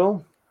eventually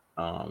will.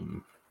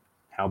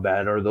 How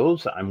bad are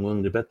those? I'm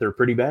willing to bet they're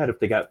pretty bad if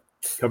they got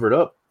covered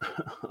up.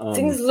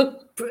 Things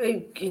look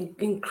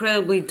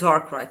incredibly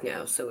dark right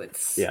now, so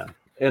it's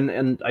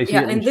and I see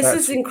and this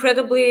is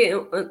incredibly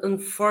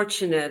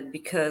unfortunate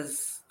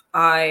because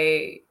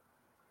I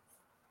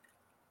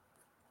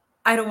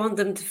don't want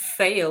them to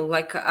fail.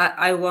 Like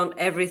I want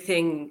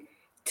everything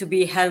to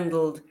be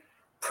handled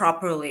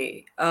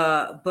properly,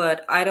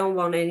 but I don't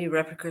want any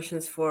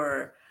repercussions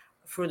for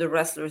the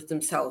wrestlers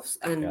themselves.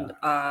 And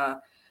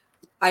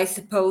I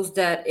suppose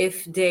that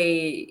if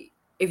they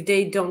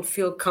don't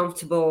feel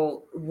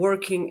comfortable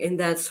working in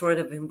that sort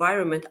of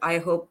environment, I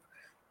hope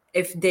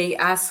if they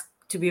ask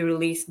to be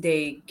released,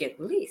 they get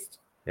released.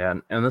 Yeah,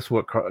 and this is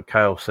what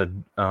Kyle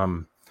said.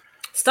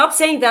 Stop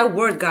saying that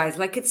word, guys.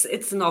 Like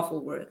it's an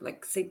awful word.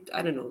 Like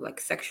I don't know, like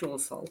sexual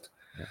assault.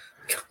 Yeah.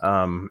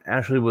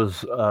 Ashley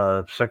was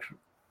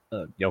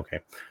okay.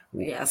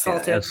 Yeah,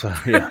 assaulted.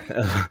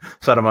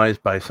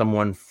 Sodomized by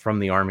someone from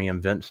the army,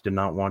 and Vince did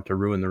not want to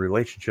ruin the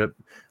relationship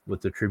with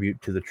the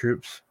tribute to the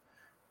troops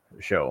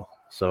show,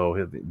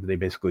 so they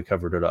basically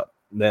covered it up.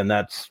 Then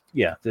that's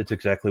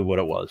exactly what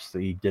it was.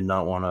 He did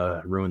not want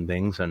to ruin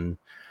things, and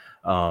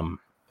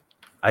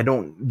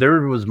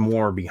there was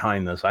more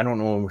behind this. I don't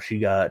know if she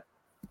got.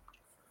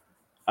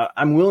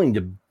 I'm willing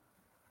to.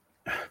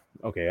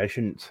 Okay, I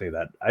shouldn't say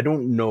that. I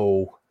don't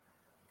know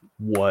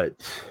what.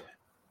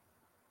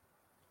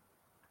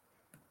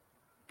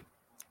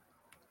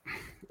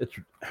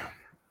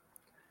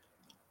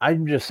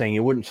 I'm just saying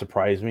it wouldn't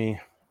surprise me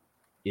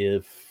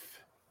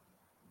if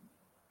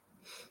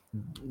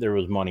there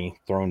was money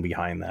thrown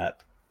behind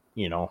that,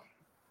 you know.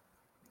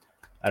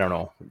 I don't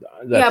know.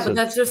 But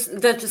that's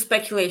just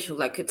speculation.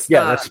 Like it's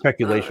that's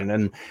speculation.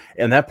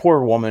 And that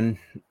poor woman,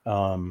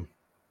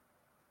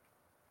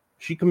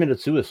 she committed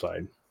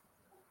suicide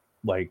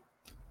like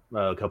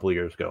a couple of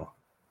years ago,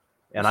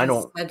 and I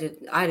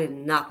did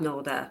not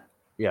know that.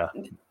 Yeah,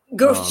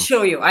 goes to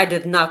show you, I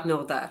did not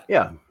know that.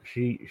 Yeah,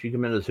 she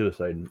committed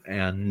suicide,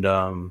 and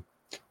I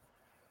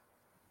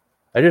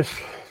just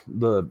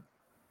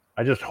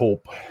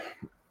hope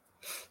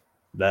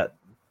that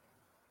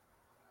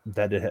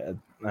it had.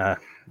 I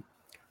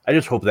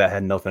just hope that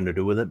had nothing to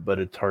do with it, but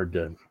it's hard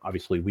to,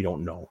 obviously we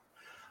don't know.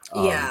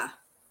 Yeah.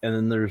 And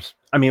then there's,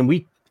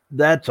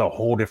 that's a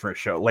whole different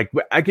show. Like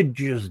I could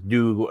just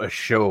do a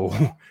show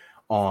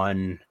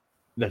on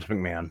Vince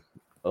McMahon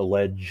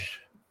alleged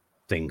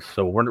things.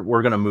 So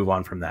we're going to move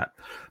on from that.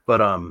 But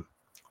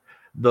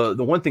the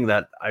one thing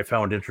that I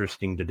found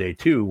interesting today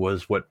too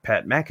was what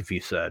Pat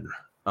McAfee said.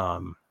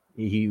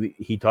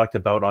 He talked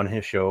about on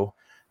his show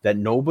that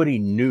nobody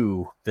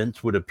knew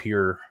Vince would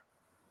appear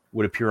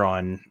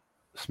on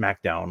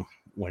SmackDown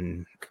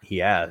when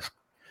he asked.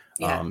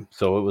 Yeah.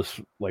 So it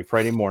was like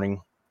Friday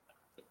morning.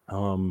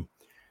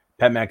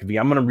 Pat McAfee,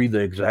 I'm going to read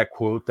the exact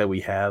quote that we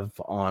have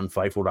on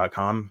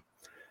Fightful.com.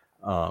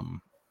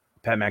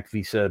 Pat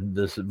McAfee said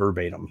this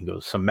verbatim. He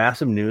goes, "Some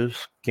massive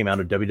news came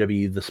out of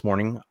WWE this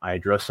morning. I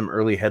addressed some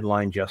early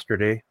headlines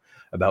yesterday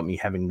about me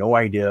having no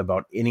idea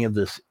about any of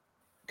this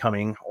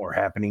coming or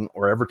happening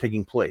or ever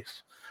taking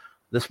place.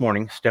 This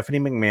morning, Stephanie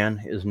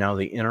McMahon is now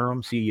the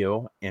interim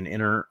CEO and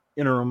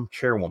interim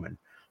chairwoman.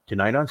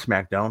 Tonight on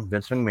SmackDown,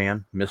 Vince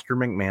McMahon, Mr.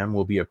 McMahon,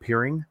 will be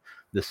appearing.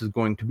 This is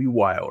going to be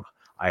wild.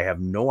 I have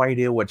no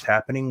idea what's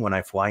happening when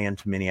I fly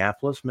into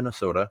Minneapolis,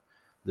 Minnesota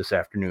this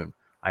afternoon.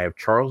 I have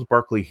Charles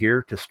Barkley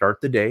here to start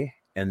the day,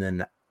 and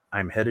then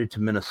I'm headed to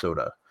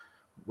Minnesota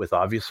with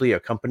obviously a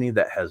company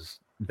that has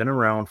been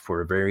around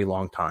for a very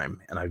long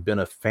time, and I've been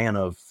a fan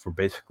of for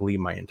basically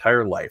my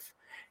entire life.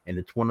 And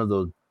it's one of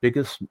the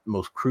biggest,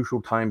 most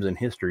crucial times in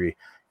history,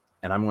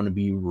 and I'm going to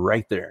be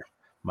right there.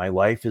 My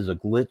life is a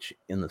glitch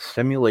in the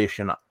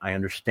simulation. I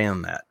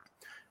understand that.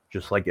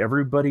 Just like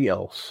everybody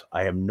else,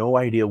 I have no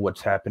idea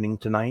what's happening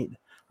tonight.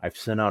 I've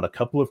sent out a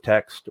couple of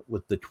texts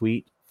with the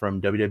tweet from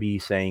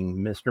WWE saying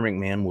Mr.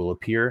 McMahon will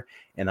appear,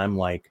 and I'm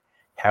like,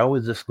 how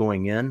is this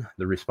going in?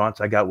 The response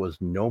I got was,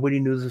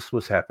 nobody knew this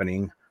was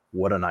happening.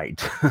 What a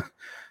night."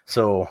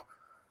 So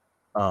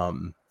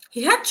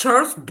he had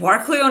Charles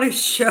Barkley on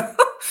his show.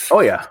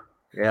 Oh yeah.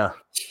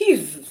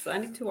 Jesus, I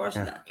need to watch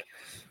that.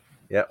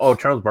 Yeah. Oh,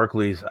 Charles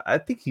Barkley's. I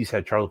think he's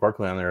had Charles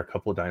Barkley on there a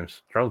couple of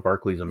times. Charles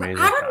Barkley's amazing.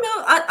 I don't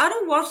know. I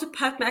don't watch the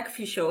Pat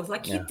McAfee shows.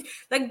 Like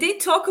they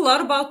talk a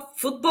lot about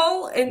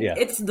football, and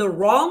it's the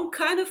wrong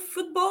kind of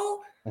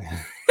football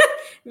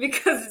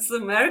because it's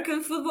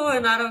American football,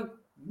 and I don't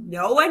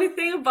know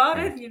anything about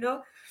it. You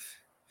know.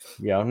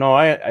 Yeah. No.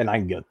 I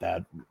get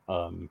that.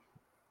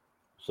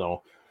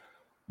 So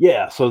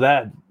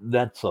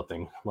that's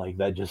something like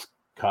that just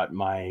caught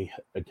my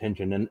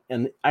attention,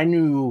 and I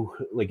knew,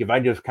 like, if I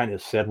just kind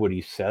of said what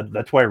he said,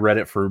 that's why I read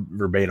it for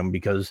verbatim,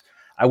 because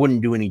I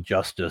wouldn't do any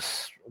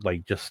justice,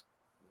 like just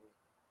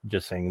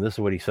saying this is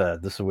what he said.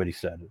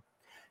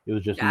 It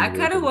was just I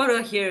kind of want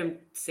to hear him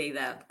say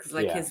that, because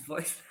his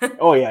voice.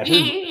 Oh yeah. I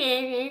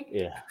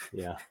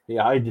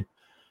did.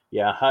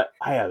 Yeah,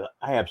 I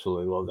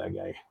absolutely love that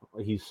guy.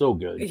 He's so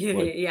good.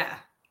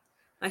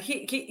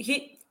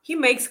 He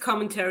makes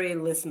commentary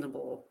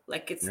listenable.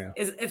 Like it's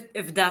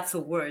if that's a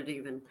word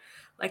even.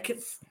 Like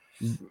it's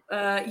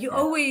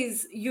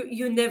always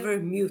you never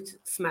mute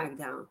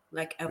SmackDown,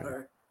 like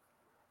ever.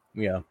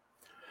 Yeah.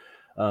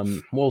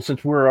 Well,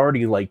 since we're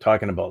already like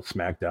talking about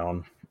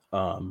SmackDown,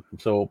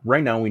 so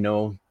right now we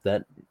know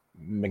that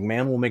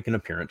McMahon will make an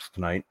appearance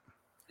tonight.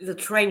 The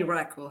train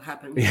wreck will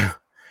happen. Yeah.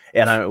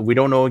 And we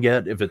don't know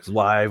yet if it's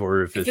live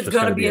or if it's just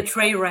going to be a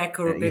train wreck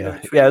or a bigger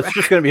train wreck. It's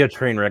just going to be a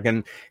train wreck.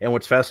 And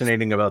what's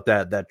fascinating about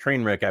that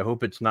train wreck, I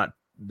hope it's not,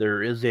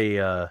 there is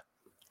a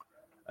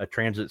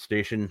transit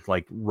station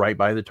like right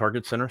by the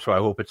Target Center, so I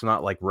hope it's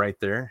not like right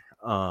there.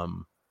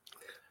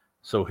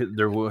 So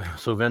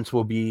Vince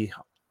will be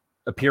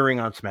appearing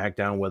on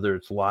SmackDown, whether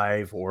it's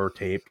live or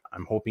taped.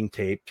 I'm hoping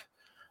taped.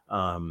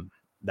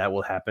 That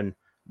will happen.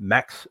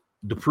 Max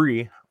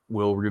Dupree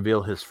will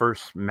reveal his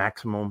first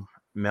Maximum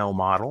male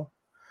model.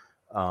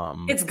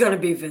 It's gonna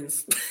be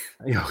Vince.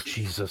 Oh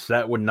Jesus,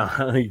 that would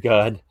not.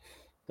 God.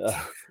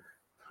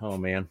 Oh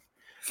man.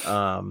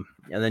 And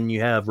then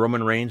you have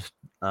Roman Reigns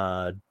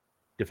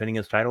defending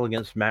his title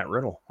against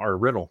Riddle.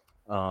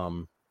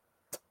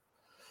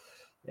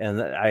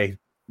 And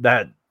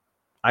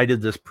I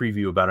did this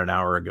preview about an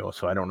hour ago,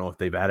 so I don't know if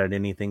they've added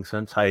anything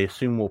since. I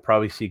assume we'll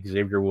probably see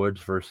Xavier Woods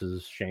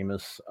versus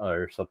Sheamus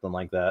or something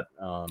like that.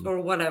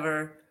 Or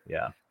whatever.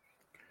 Yeah.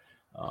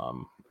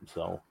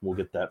 So we'll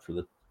get that for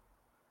the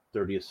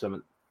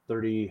 37th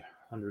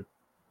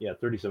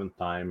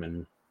time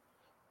in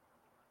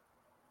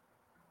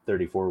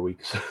 34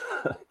 weeks.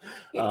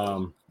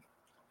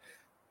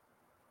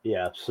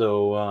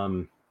 So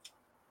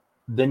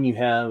then you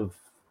have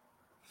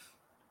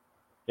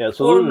Yeah,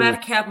 so Or those are,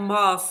 Madcap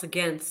Moss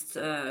against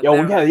we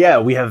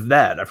have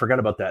that. I forgot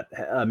about that.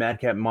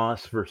 Madcap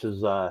Moss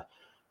versus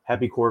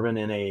Happy Corbin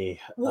in a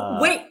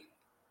Wait,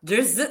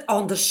 there's it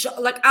on the show.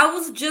 Like I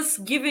was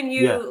just giving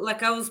yeah. you,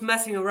 like I was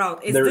messing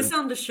around. Is There, this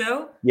on the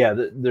show? yeah,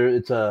 there.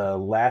 It's a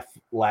laugh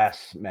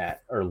last match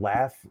or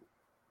laugh.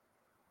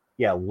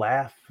 Yeah,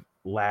 laugh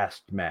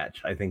last match.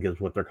 I think is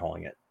what they're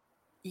calling it.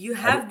 You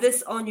have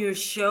this on your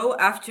show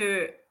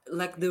after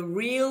like the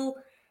real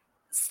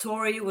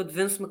story with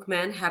Vince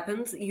McMahon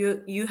happens.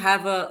 You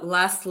have a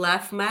last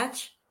laugh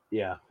match.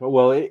 Yeah,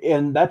 well,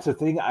 and that's the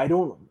thing. I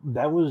don't.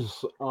 That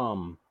was.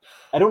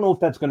 I don't know if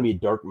that's going to be a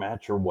dark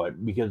match or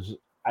what, because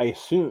I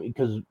assume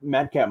because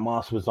Madcap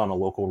Moss was on a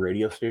local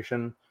radio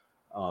station,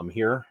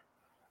 here,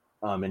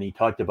 and he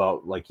talked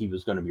about like he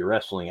was going to be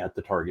wrestling at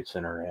the Target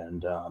Center,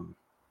 and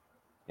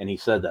he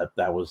said that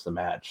that was the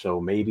match. So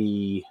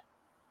maybe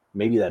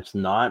that's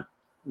not.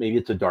 Maybe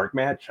it's a dark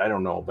match. I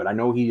don't know, but I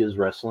know he is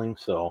wrestling.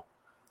 So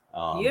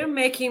You're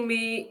making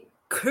me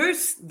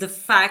curse the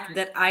fact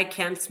that I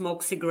can't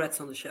smoke cigarettes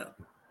on the show.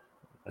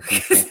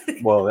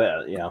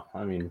 Well, yeah.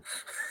 I mean,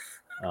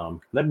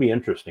 that'd be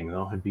interesting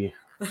though. It'd be.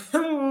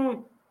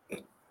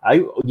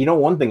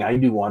 One thing I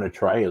do want to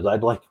try is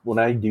I'd like when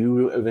I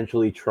do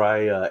eventually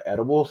try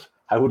edibles,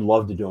 I would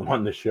love to do them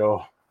on the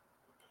show.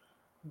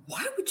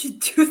 Why would you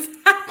do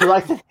that?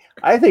 Because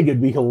I think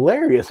it'd be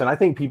hilarious, and I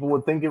think people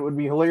would think it would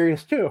be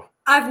hilarious too.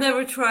 I've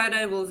never tried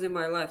edibles in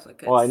my life.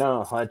 Like, well, I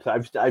know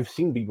I've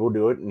seen people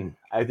do it, and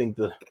I think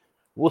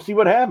we'll see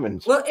what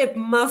happens. Well, it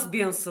must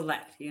be on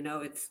select.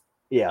 It's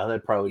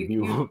that'd probably be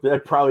wise.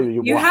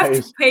 You have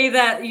to pay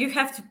that. You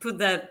have to put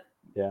that.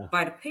 Yeah.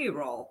 By the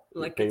payroll,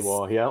 like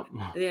paywall, yeah.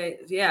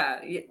 Yeah.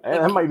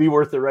 That might be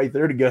worth it right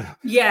there to go.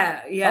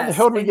 Yeah. How the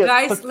hell do we get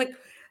guys?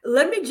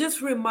 Let me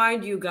just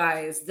remind you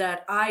guys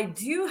that I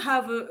do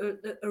have a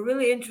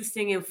really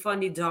interesting and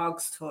funny dog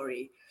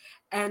story,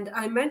 and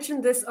I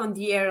mentioned this on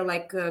the air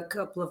like a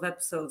couple of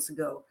episodes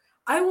ago.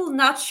 I will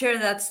not share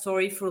that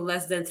story for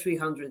less than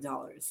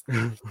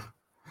 $300.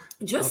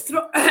 Just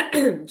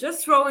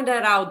throwing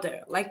that out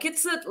there. Like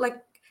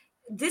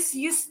this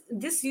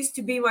used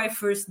to be my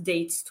first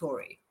date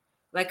story.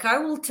 Like I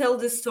will tell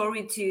this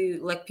story to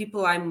like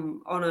people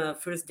I'm on a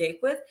first date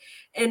with,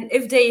 and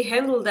if they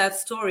handle that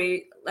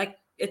story, like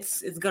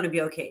it's gonna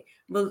be okay.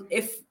 But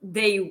if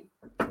they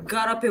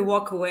got up and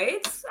walk away,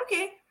 it's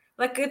okay.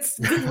 Like it's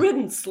good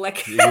riddance.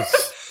 Like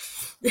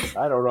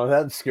I don't know.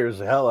 That scares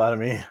the hell out of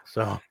me.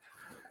 So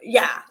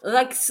yeah,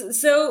 like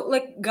so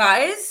like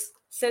guys,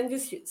 send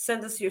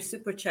us your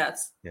super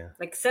chats. Yeah.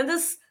 Like send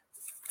us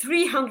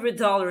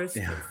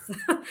 $300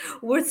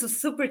 worth of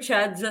super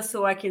chat just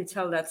so I can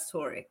tell that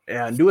story.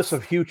 Yeah, and do us a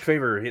huge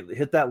favor.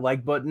 Hit that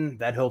like button.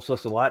 That helps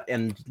us a lot.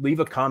 And leave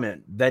a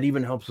comment. That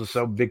even helps us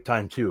out big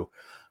time too.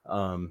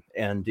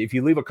 And if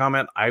you leave a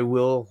comment, I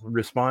will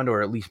respond,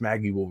 or at least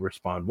Maggie will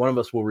respond. One of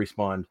us will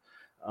respond.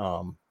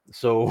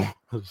 So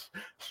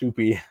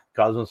Soupy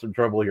causing some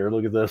trouble here.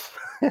 Look at this.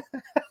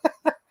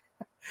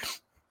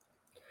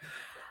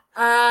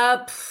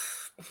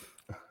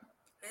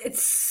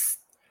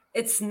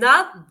 It's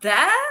not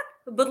that,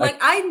 but like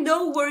I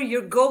know where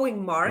you're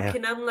going, Mark,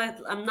 and I'm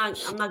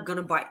not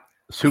gonna bite.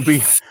 Soupy,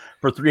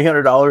 for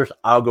 $300,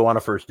 I'll go on a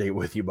first date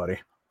with you, buddy.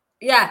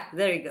 Yeah,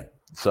 there you go.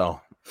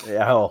 So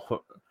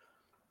hell.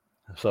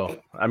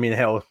 So I mean,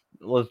 hell,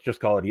 let's just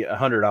call it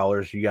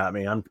 $100. You got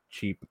me. I'm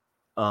cheap.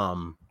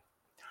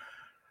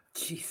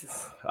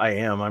 Jesus. I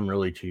am. I'm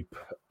really cheap.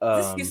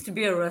 This used to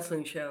be a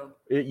wrestling show.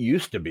 It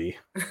used to be.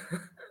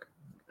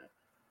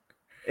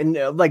 And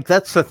like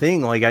that's the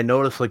thing. Like I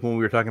noticed, like when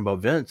we were talking about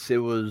Vince, it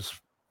was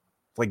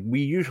like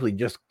we usually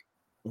just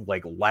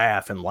like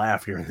laugh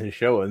during the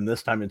show, and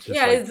this time it's just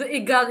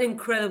it got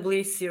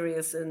incredibly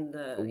serious and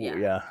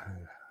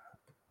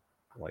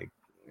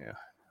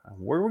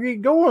where are we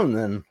going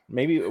then?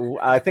 Maybe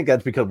I think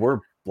that's because we're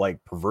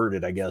like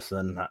perverted, I guess.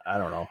 Then I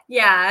don't know.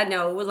 Yeah, I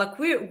know. Like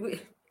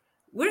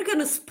we're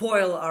gonna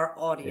spoil our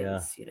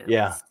audience.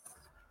 Yeah.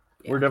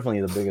 We're definitely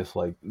the biggest,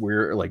 like,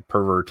 we're like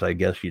perverts, I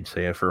guess you'd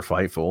say, for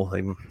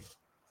Fightful.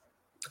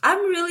 I'm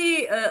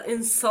really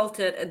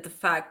insulted at the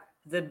fact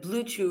that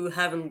Blue Chew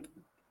haven't,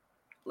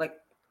 like,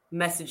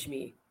 messaged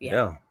me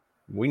yet.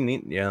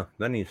 Yeah,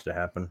 that needs to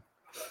happen.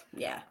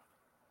 Yeah.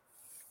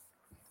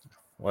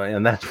 Well,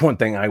 and that's one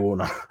thing I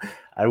won't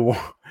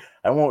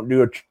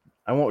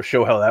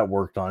show how that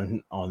worked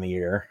on the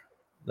air.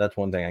 That's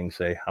one thing I can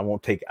say. I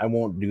won't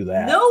do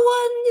that. No one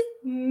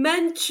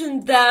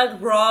mentioned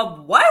that,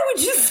 Rob. Why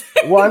would you say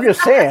Well, I'm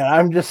just saying.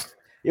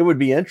 It would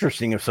be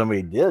interesting if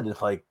somebody did.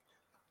 It's like,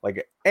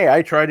 hey,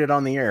 I tried it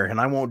on the air, and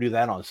I won't do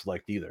that on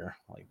Select either.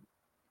 Like,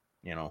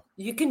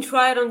 You can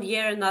try it on the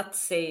air and not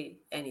say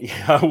anything.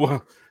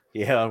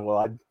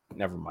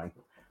 Never mind.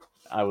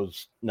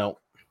 No.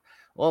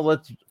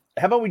 Well,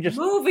 how about we just...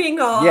 Moving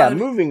on. Yeah,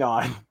 moving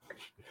on.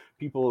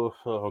 People,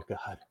 oh,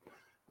 God.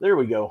 There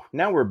we go.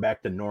 Now we're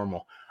back to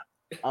normal.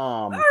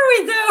 Are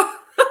we though?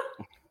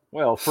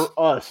 Well, for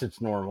us, it's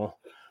normal.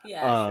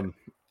 Yeah.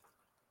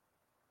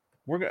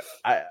 Sure.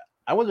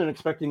 I wasn't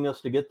expecting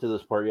us to get to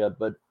this part yet,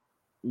 but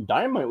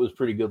Dynamite was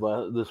pretty good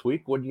this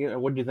week. What do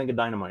you think of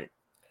Dynamite?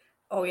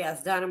 Oh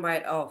yes,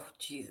 Dynamite. Oh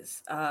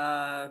Jesus.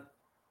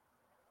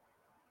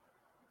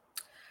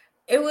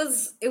 It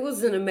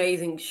was an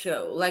amazing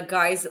show. Like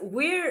guys,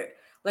 we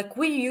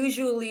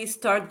usually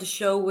start the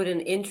show with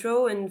an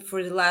intro, and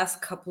for the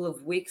last couple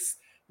of weeks,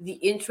 the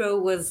intro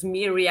was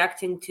me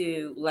reacting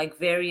to like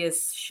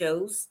various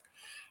shows,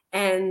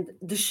 and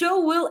the show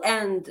will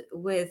end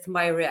with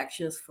my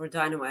reactions for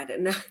Dynamite.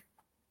 And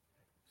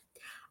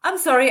I'm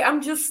sorry,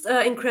 I'm just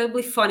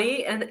incredibly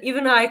funny, and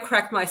even I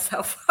cracked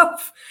myself up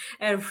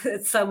and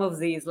with some of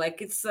these.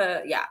 Like it's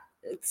Yeah,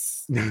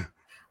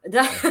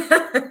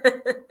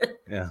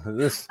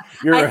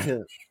 you're I right.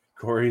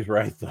 Corey's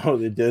right though.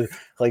 They did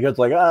like it's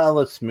like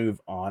let's move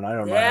on. I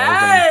don't know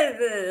how we're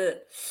gonna.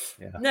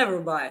 yeah, Yeah,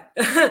 never mind.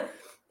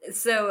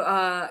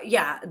 So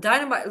yeah,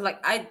 Dynamite.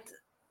 Like I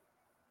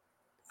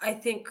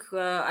think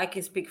I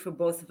can speak for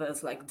both of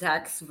us. Like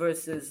Dax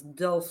versus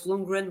Dolph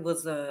Lundgren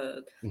was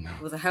a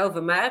hell of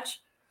a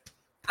match.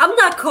 I'm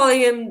not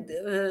calling him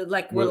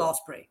like Will well,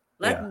 Ospreay.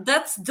 yeah,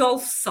 That's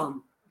Dolph's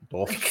son.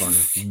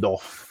 Dolph's son,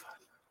 Dolph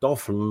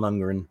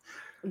Lundgren.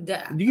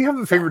 Yeah, Do you have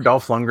a favorite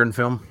Dolph Lundgren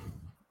film?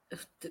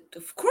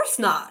 of course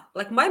not.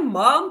 Like my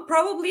mom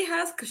probably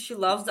has because she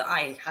loves the.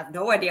 I have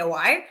no idea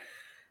why,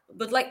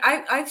 but like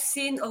I've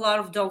seen a lot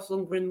of Dolph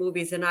Lundgren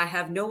movies, and I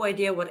have no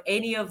idea what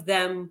any of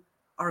them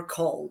are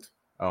called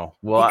Oh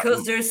well,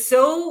 because they're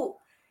so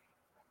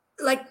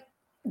like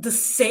the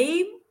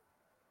same.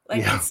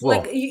 Like yeah, it's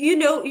like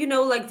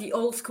well, like the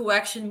old school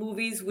action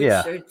movies, which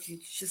yeah. are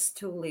just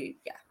totally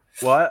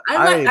Well,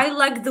 I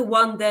like the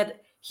one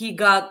that he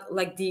got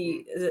like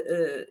the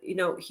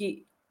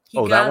he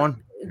that got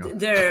one. No.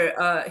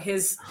 their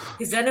his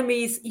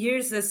enemies'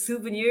 ears as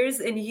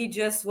souvenirs, and he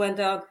just went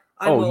out.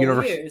 I'm Oh,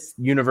 all ears.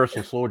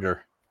 Universal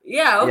Soldier.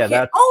 Yeah. Yeah,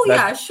 Okay. Oh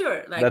yeah.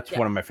 Sure. Like that's yeah.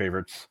 one of my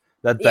favorites.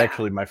 That's Yeah.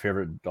 actually my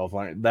favorite Dolph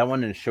Lundgren. That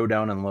one and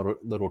Showdown and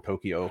Little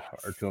Tokyo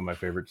are two of my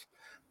favorites.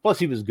 Plus,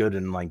 he was good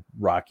in like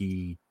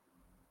Rocky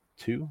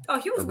 2 Oh,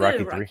 he or was good Rocky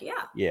in 3. Rocky.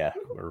 Yeah. Yeah,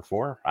 or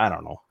 4. I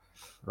don't know.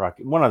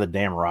 Rocky, one of the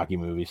damn Rocky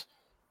movies.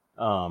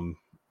 There's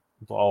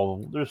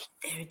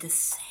They're the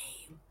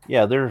same.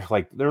 yeah, they're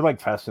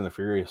like Fast and the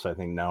Furious. I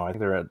think now. I think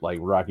they're at like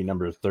Rocky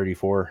number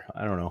 34.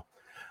 I don't know.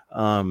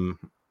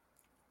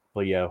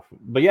 But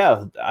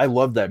yeah, I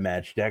love that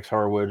match, Dax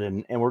Harwood,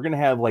 and we're gonna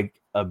have like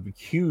a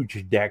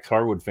huge Dax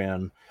Harwood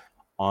fan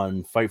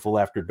on Fightful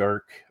After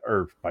Dark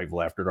or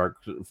Fightful After Dark,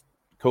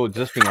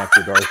 Coexisting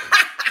After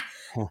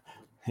Dark.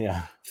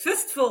 Yeah,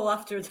 Fistful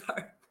After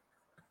Dark.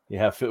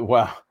 yeah.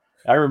 Wow,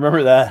 I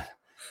remember that.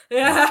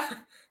 Yeah.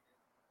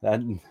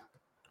 That,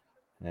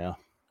 yeah.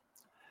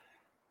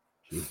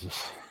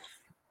 Jesus.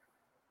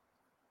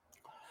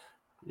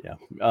 Yeah.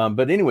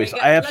 But anyways,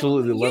 I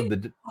absolutely love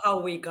the how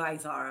we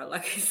guys are.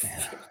 Like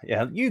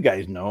yeah, you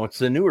guys know it's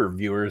the newer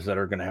viewers that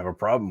are going to have a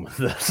problem with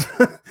this.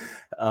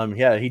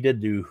 Yeah, he did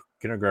do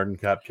Kindergarten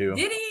Cop too.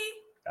 Did he?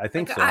 I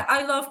think like, so.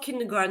 I love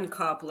Kindergarten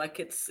Cop. Like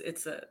it's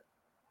a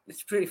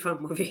pretty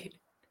fun movie.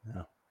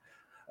 Yeah.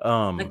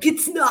 Like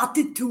it's not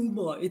the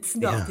tumor. It's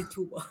not the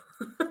tumor.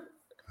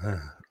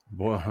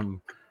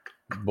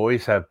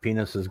 Boys have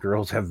penises,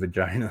 girls have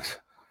vaginas.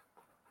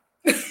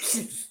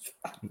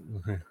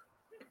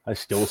 I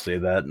still say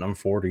that, and I'm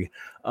 40.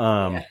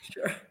 Yeah,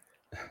 sure.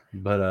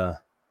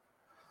 But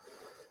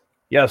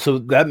yeah, so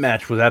that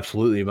match was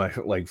absolutely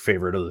my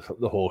favorite of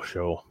the whole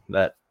show.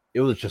 That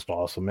it was just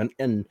awesome,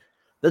 and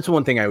that's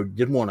one thing I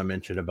did want to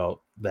mention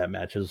about that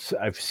match is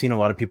I've seen a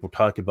lot of people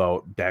talk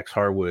about Dax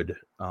Harwood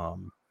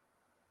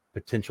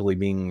potentially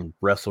being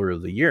Wrestler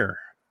of the Year,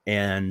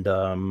 and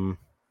I'm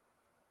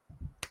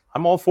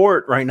all for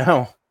it right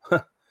now.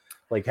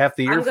 Like half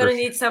the year. I'm gonna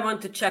need someone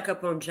to check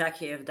up on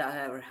Jackie if that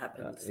ever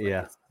happens.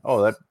 Yeah.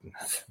 Oh,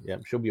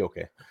 she'll be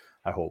okay.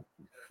 I hope.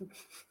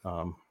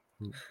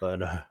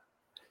 But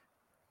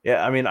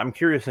yeah, I mean, I'm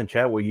curious in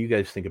chat what you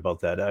guys think about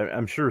that.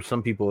 I'm sure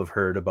some people have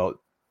heard about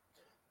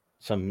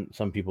some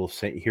people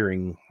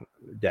hearing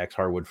Dax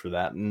Harwood for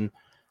that, and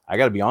I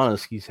got to be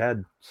honest, he's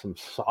had some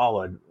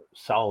solid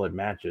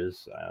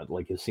matches,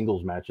 like his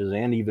singles matches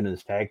and even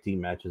his tag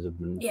team matches have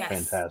been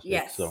fantastic.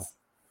 Yes. So.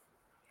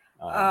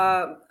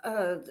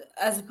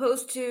 As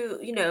opposed to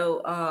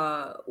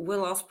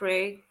Will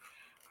Ospreay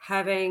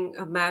having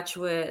a match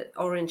with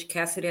Orange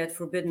Cassidy at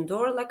Forbidden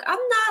Door, like I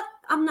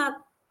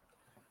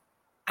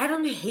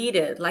don't hate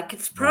it. Like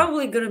it's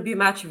probably gonna be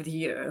match of the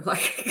year.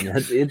 Like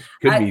it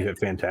could be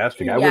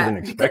fantastic. I wasn't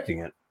expecting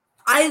it.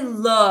 I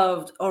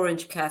loved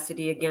Orange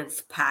Cassidy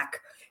against Pac,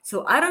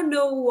 so I don't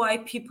know why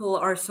people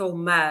are so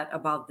mad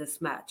about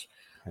this match.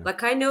 Yeah.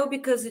 Like I know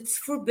because it's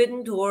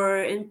Forbidden Door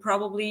and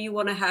probably you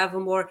want to have a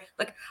more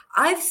like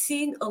I've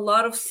seen a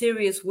lot of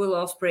serious Will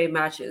Ospreay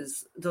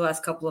matches the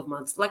last couple of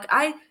months. Like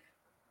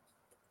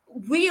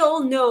we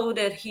all know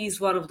that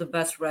he's one of the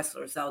best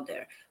wrestlers out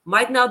there.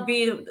 Might not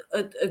be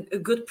a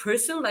good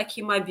person, like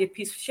he might be a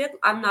piece of shit.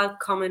 I'm not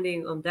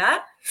commenting on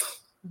that.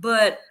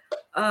 But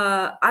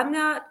I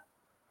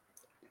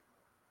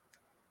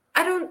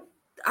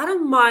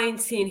don't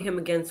mind seeing him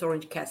against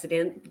Orange Cassidy.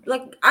 And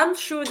like I'm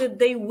sure that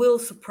they will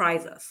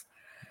surprise us.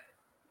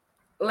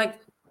 like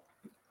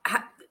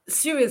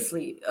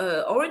seriously,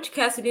 Orange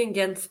Cassidy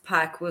against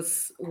Pac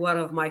was one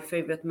of my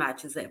favorite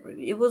matches ever.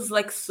 It was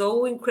like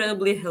so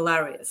incredibly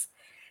hilarious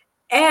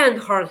and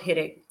hard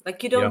hitting.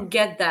 Like you don't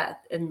get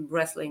that in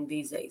wrestling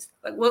these days.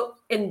 Like, well,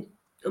 in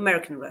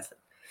American wrestling.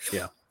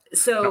 Yeah.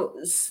 So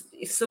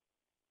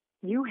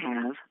You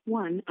have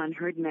one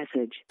unheard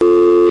message.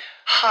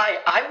 Hi,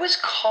 I was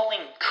calling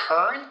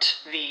Current,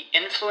 the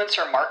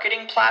influencer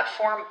marketing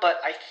platform,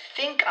 but I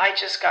think I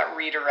just got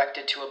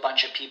redirected to a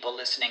bunch of people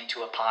listening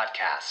to a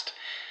podcast.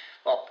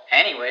 Well,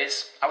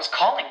 anyways, I was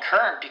calling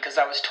Current because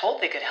I was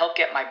told they could help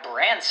get my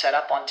brand set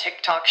up on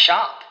TikTok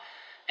Shop,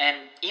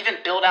 and even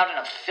build out an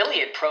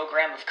affiliate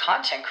program of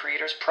content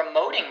creators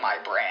promoting my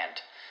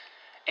brand,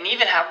 and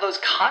even have those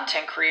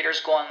content creators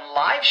go on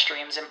live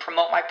streams and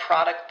promote my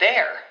product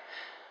there.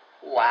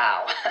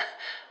 Wow,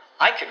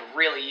 I could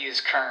really use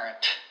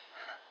Current.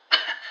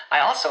 I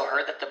also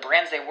heard that the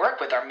brands they work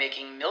with are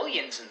making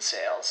millions in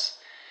sales.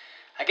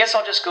 I guess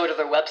I'll just go to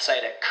their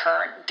website at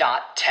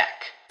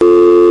current.tech.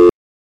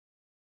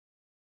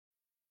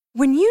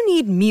 When you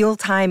need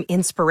mealtime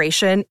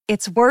inspiration,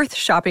 it's worth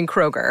shopping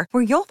Kroger,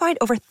 where you'll find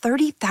over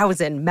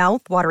 30,000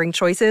 mouth-watering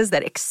choices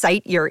that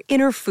excite your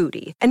inner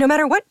foodie. And no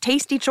matter what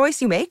tasty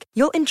choice you make,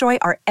 you'll enjoy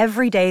our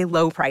everyday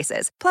low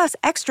prices, plus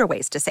extra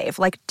ways to save,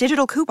 like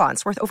digital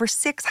coupons worth over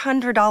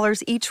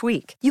 $600 each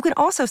week. You can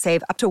also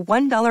save up to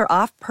 $1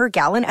 off per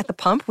gallon at the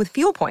pump with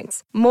fuel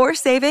points. More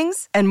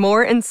savings and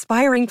more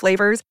inspiring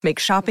flavors make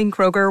shopping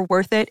Kroger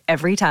worth it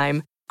every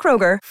time.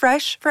 Kroger,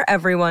 fresh for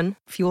everyone.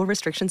 Fuel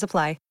restrictions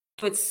apply.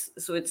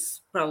 So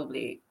it's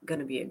probably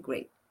gonna be a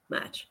great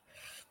match.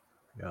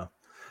 Yeah.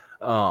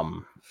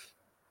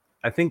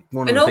 I think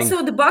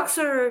the Bucks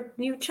are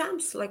new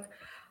champs. Like,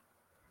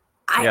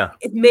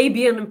 it may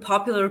be an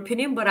unpopular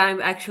opinion, but I'm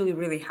actually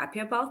really happy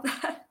about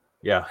that.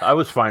 Yeah, I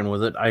was fine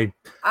with it.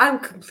 I'm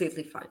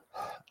completely fine.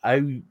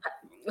 I'm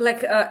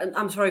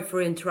sorry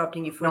for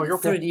interrupting you for the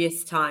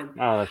 30th time.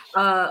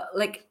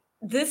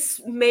 This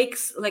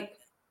makes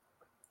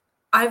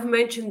I've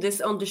mentioned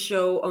this on the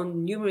show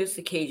on numerous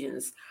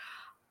occasions.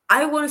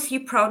 I want to see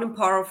Proud and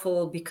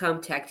Powerful become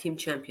tag team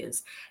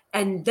champions.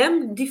 And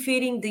them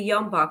defeating the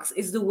Young Bucks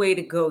is the way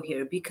to go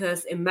here,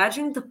 because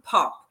imagine the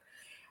pop.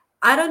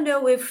 I don't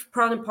know if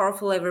Proud and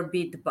Powerful ever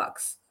beat the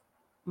Bucks.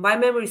 My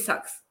memory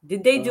sucks.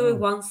 Did they do it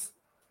once?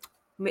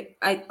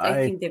 I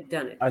think they've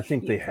done it. I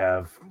think they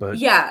have, but...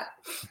 Yeah.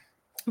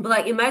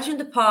 But imagine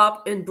the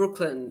pop in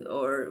Brooklyn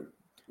or...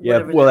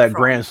 Yeah, well, at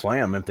Grand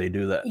Slam, if they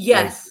do that.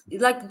 Yes,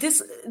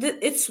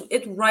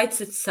 it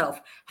writes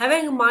itself.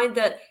 Having in mind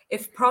that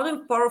if Proud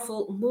and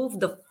Powerful move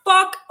the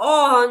fuck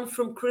on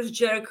from Chris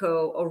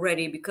Jericho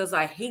already, because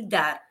I hate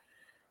that.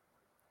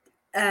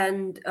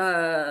 And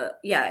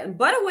and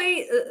by the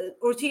way,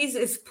 Ortiz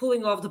is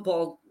pulling off the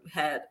bald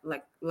head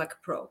like a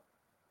pro.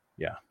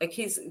 Yeah,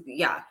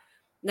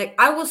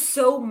 I was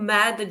so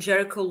mad that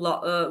Jericho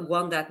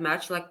won that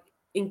match.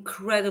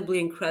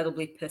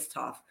 Incredibly pissed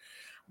off.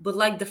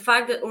 But the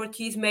fact that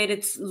Ortiz made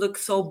it look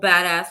so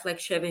badass,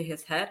 shaving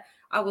his head,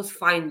 I was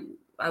fine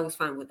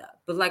with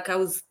that. But I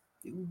was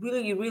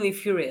really, really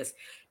furious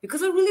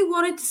because I really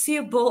wanted to see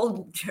a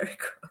bald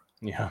Jericho.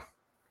 Yeah.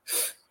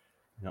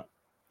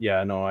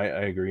 No, I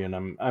agree, and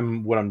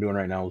I'm what I'm doing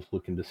right now is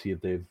looking to see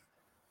if they've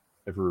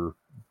ever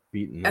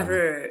beaten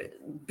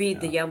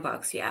the Young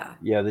Bucks. Yeah,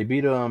 they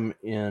beat them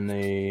in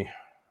a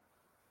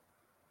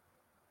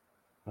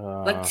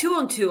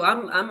 2-on-2.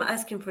 I'm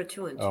asking for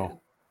 2-on-2. Oh.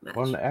 Match.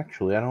 Well,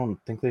 actually, I don't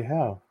think they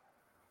have.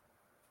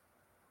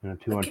 In a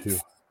 2-on-2.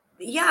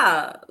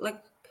 Yeah,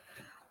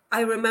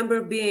 I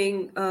remember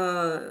being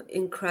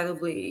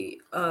incredibly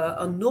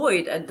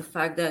annoyed at the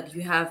fact that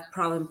you have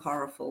Proud and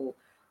Powerful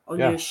on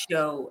your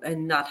show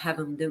and not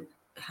having them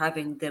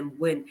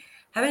win.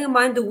 Having in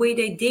mind the way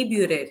they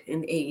debuted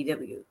in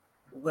AEW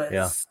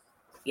was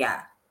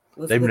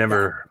they've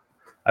never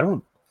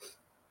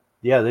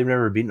they've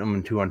never beaten them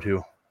in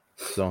 2-on-2.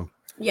 So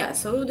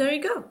so there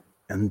you go.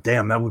 And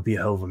damn, that would be a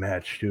hell of a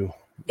match too.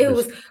 It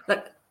was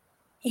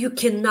you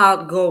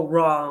cannot go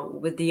wrong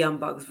with the Young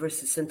Bucks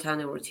versus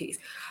Santana Ortiz.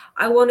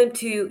 I wanted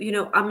to,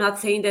 I'm not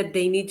saying that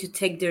they need to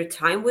take their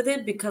time with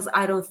it, because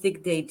I don't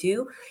think they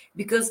do,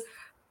 because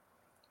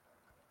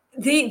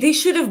they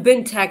should have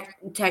been tag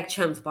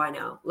champs by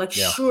now.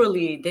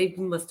 Surely they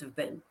must have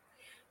been.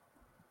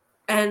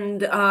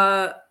 And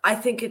I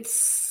think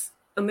it's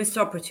a missed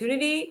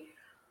opportunity,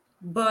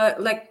 but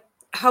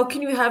how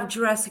can you have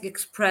Jurassic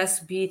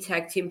Express be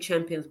tag team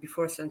champions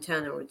before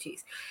Santana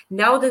Ortiz?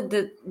 Now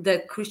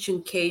that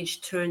Christian Cage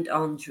turned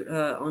on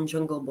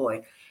Jungle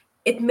Boy,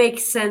 it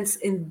makes sense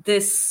in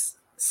this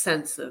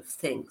sense of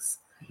things.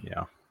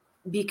 Yeah,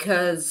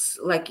 because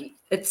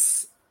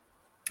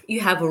you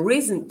have a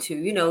reason to.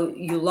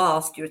 You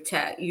lost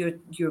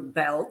your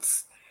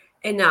belts,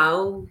 and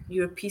now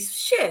you're a piece of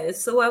shit.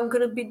 So I'm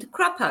gonna beat the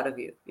crap out of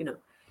you.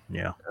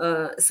 Yeah.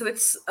 So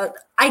it's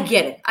I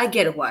get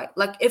it why.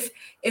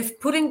 If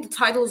putting the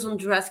titles on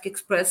Jurassic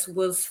Express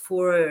was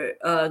for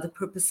the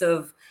purpose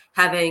of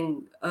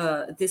having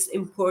this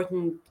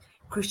important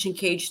Christian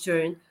Cage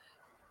turn,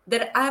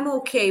 that I'm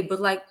okay, but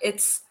like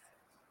it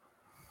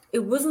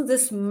wasn't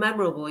this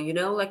memorable,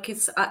 like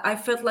I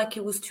felt like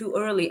it was too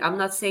early. I'm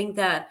not saying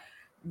that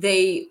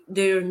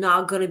they're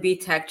not gonna be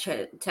tag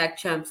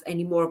champs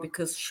anymore,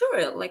 because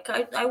sure, like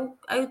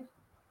I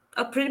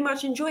pretty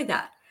much enjoy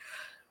that,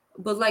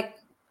 but like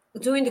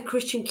doing the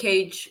Christian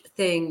Cage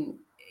thing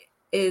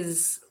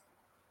was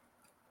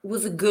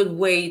a good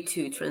way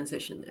to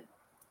transition it.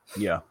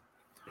 Yeah.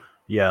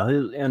 Yeah,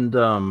 and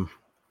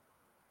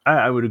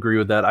I would agree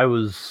with that.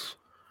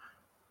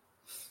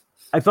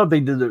 I thought they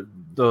did it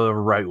the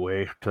right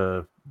way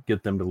to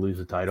get them to lose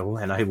the title,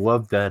 and I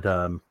love that.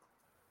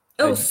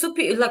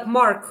 Super, like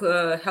Mark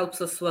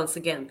helps us once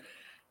again.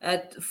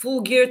 At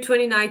Full Gear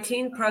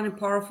 2019, Proud and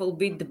Powerful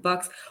beat the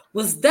Bucks.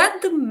 Was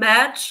that the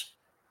match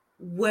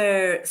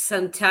where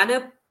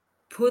Santana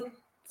put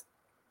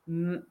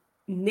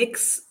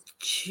Nick's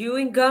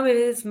chewing gum in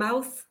his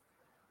mouth?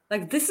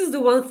 Like, this is the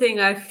one thing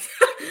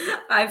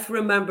I've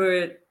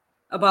remembered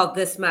about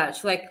this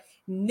match. Like,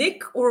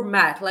 Nick or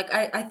Matt? Like,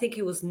 I think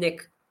it was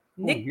Nick.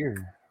 Nick,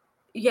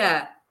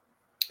 yeah.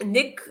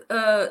 Nick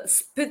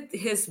spit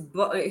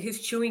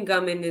his chewing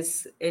gum in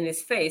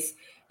his face,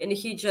 and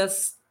he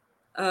just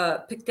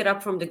picked it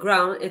up from the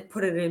ground and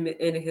put it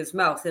in his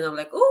mouth. And I'm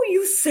like, oh,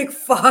 you sick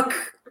fuck!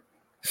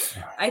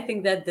 I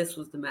think that this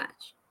was the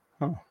match.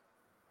 Huh.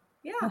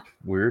 Yeah. That's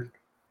weird.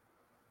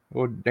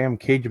 Well, damn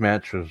cage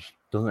match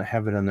doesn't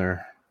have it in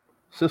their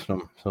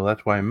system, so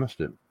that's why I missed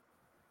it.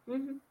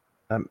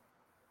 Mm-hmm.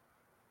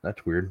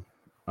 That's weird.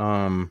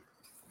 That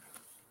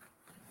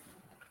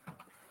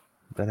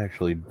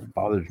actually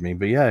bothers me.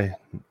 But yeah,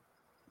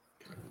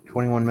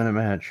 21-minute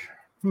match.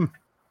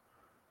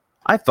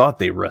 I thought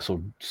they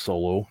wrestled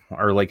solo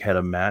or like had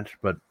a match,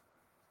 but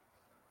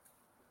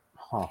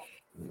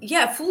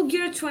yeah, Full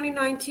Gear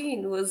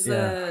 2019 was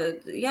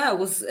it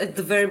was at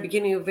the very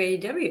beginning of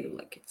AEW.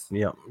 Like it's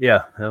yeah,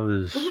 that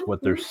was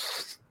what their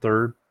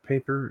third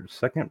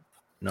second.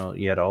 No,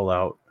 you had All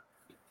Out.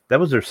 That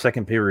was their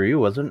second pay-per-view,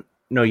 wasn't?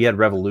 No, you had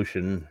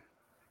Revolution.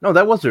 No,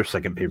 that was their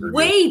second pay-per-view.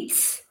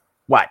 Wait,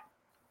 what?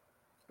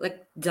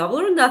 Like Double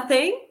or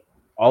Nothing.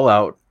 All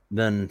Out,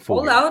 then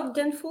Full Gear. All Out,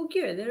 then Full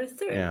Gear. They're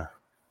third. Yeah.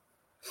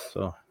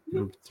 So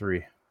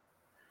 3.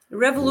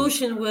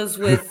 Revolution was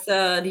with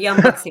the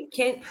Young Bucks and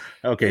Kane.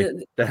 Okay,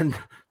 then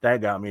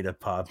that got me to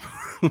pop.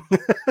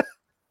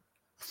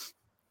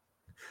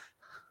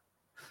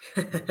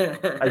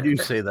 I do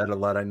say that a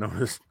lot. I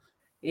noticed.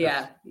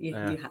 Yeah,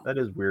 that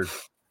is weird.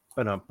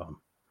 But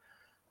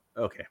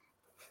okay.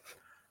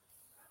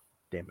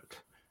 Damn it!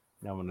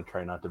 Now I'm gonna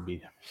try not to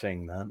be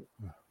saying that.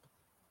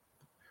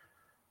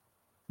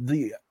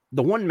 The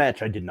one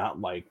match I did not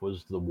like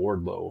was the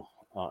Wardlow,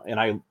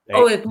 and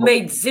it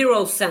made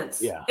zero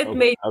sense. Yeah, it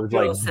made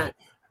zero sense.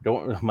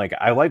 I'm like,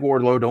 I like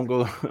Wardlow. Don't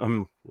go.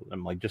 I'm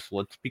like, just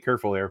let's be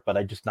careful there. But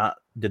I just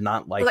did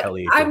not like how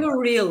he. I'm a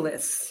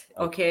realist,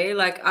 okay?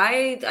 Like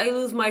I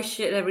lose my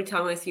shit every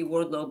time I see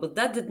Wardlow, but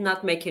that did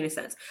not make any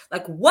sense.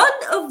 Like one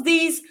of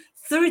these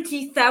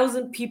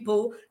 30,000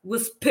 people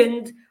was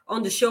pinned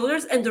on the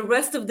shoulders, and the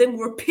rest of them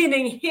were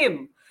pinning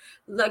him.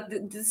 Like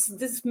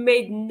this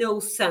made no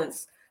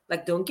sense.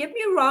 Like, don't get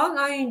me wrong,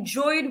 I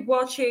enjoyed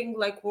watching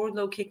like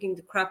Wardlow kicking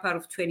the crap out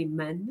of 20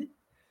 men.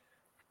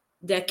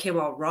 That came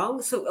out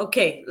wrong. So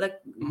okay, like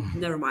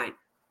never mind.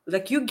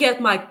 Like you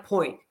get my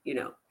point,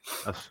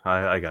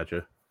 I got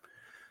you.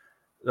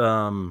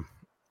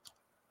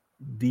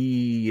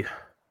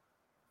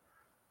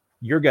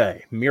 Your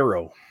guy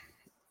Miro,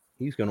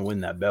 he's gonna win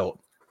that belt.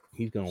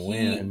 He's gonna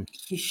win.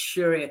 He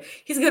sure is.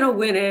 He's gonna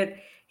win it.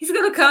 He's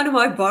gonna come to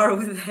my bar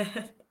with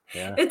that.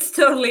 Yeah. It's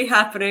totally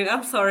happening.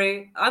 I'm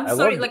sorry.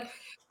 Like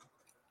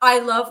I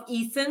love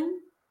Ethan,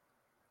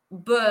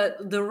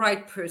 but the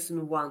right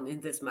person won in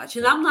this match.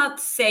 And I'm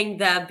not saying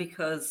that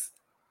because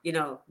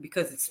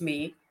it's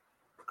me.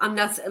 I'm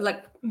not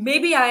like,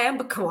 maybe I am,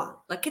 but come on.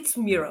 Like, it's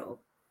Miro.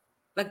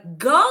 Like,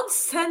 God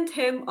sent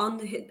him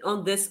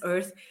on this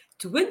earth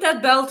to win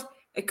that belt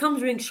and come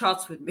drink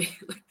shots with me.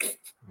 Like,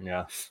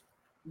 yeah.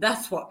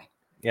 That's why.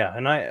 Yeah,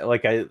 and I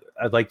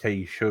liked how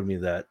you showed me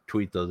that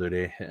tweet the other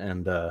day,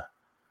 and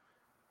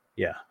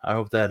yeah, I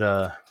hope that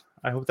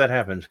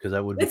happens, because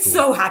that would be cool.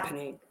 So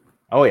happening.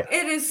 Oh yeah,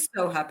 it is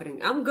so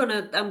happening. I'm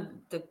gonna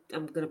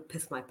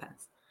piss my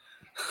pants.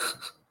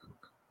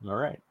 All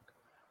right.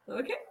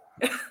 Okay.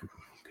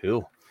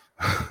 Cool.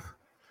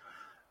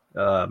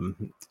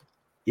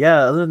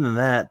 Yeah. Other than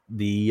that,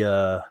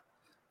 the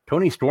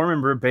Tony Storm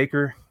and Britt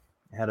Baker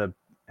had a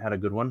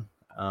good one.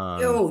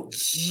 Oh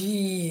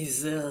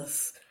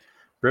Jesus.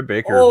 Britt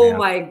Baker. Oh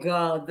my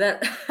God,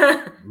 that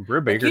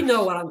Britt Baker. You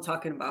know what I'm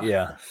talking about.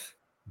 Yeah,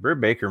 Britt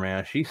Baker,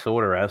 man, she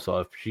sold her ass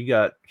off. She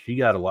got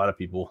a lot of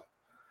people.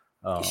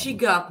 She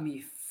got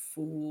me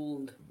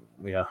fooled.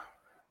 Yeah,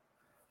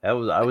 I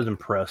was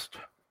impressed.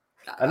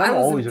 And I'm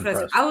always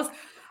impressed.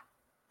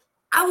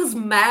 I was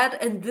mad,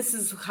 and this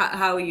is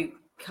how you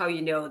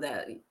know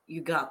that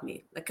you got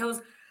me. Like I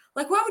was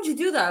like, why would you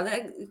do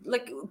that?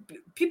 Like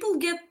people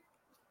get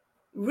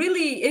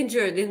really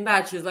injured in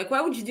matches. Like,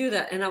 why would you do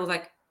that? And I was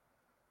like,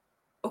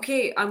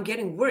 okay, I'm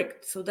getting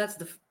worked, so that's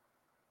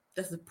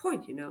That's the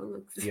point, you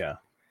know. Yeah.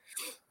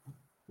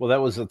 Well,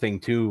 that was the thing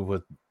too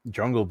with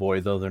Jungle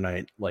Boy the other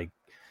night. Like,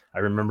 I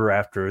remember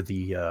after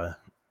the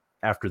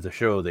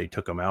show, they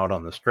took him out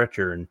on the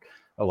stretcher, and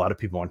a lot of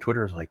people on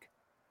Twitter was like,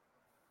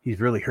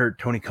 "He's really hurt.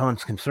 Tony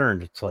Khan's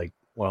concerned." It's like,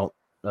 well,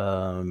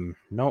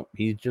 no,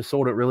 he just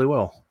sold it really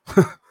well.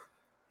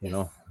 You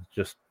know,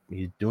 just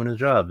he's doing his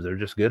job. They're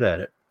just good at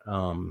it.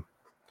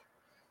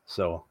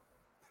 So,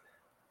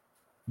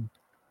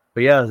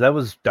 but yeah, that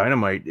was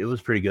Dynamite. It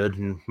was pretty good,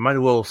 and might as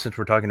well, since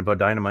we're talking about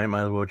Dynamite,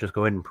 might as well just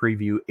go ahead and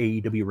preview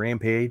AEW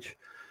Rampage.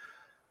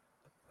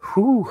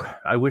 Whew,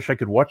 I wish I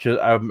could watch it.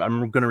 I'm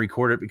going to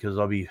record it because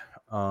I'll be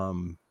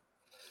on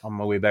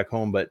my way back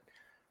home. But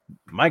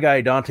my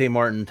guy Dante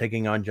Martin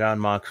taking on John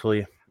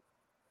Moxley.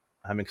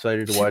 I'm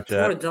excited to watch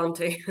that. Poor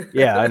Dante.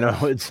 Yeah, I know.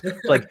 It's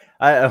like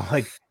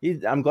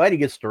I'm glad he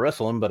gets to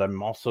wrestle him, but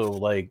I'm also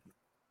like,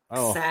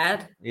 oh,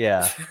 sad.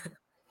 Yeah,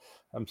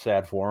 I'm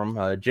sad for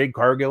him. Jade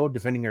Cargill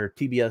defending her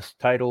TBS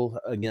title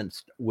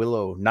against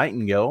Willow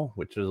Nightingale,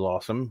 which is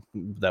awesome.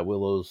 That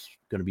Willow's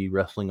going to be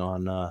wrestling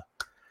on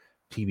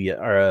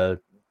TBS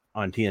or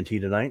on TNT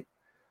tonight.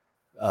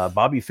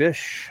 Bobby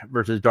Fish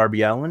versus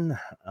Darby Allin.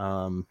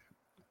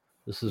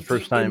 This is the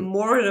first time.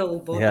 Immortal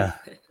Bobby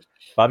Fish.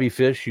 Bobby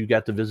Fish, you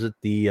got to visit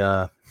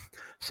the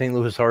St.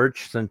 Louis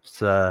Arch since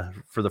for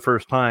the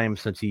first time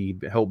since he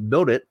helped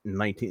build it in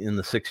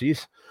the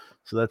 60s.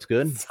 So that's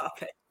good.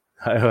 Stop it.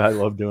 I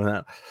love doing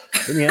that.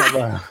 Then you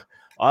have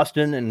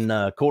Austin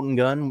and Colton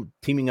Gunn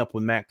teaming up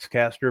with Max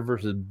Caster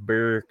versus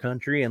Bear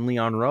Country and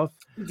Leon Ruff.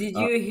 Did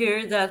you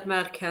hear that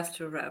Matt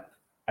Caster rap?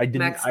 I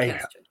didn't.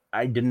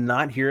 I did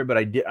not hear it, but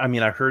I did. I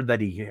mean, I heard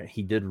that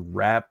he did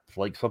rap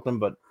like something,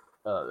 but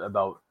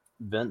about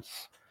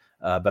Vince.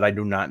 But I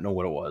do not know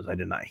what it was. I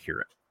did not hear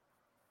it.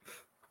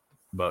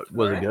 But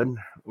was it good?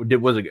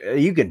 Was it?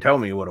 You can tell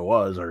me what it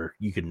was, or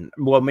you can.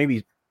 Well,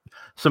 maybe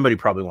somebody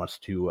probably wants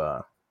to.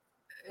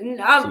 I'm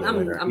not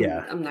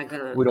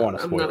gonna. We don't want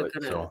to spoil it.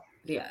 So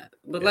yeah,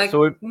 but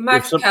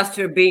Max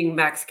Caster being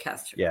Max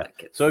Caster. Yeah.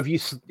 So if you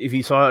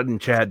saw it in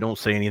chat, don't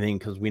say anything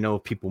because we know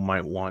people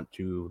might want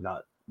to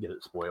not get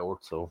it spoiled.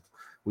 So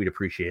we'd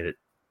appreciate it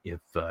if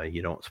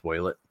you don't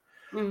spoil it.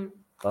 Mm.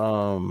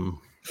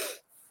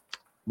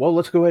 Well,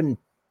 let's go ahead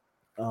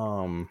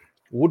and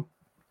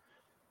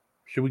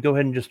should we go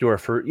ahead and just do our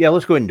first? Yeah,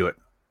 let's go ahead and do it.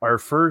 Our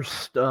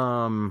first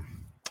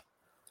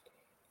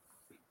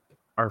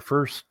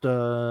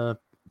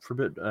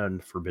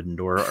forbidden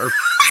door.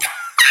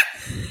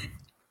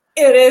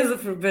 It is a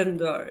forbidden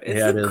door.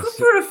 It's it a is.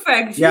 Cooper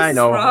effect. Jesus, Yeah, I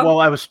know. Rob. Well,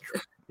 I was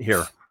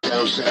here.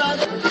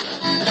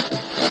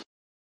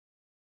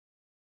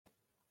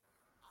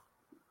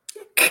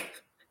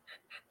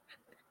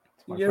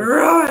 You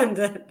ruined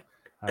it.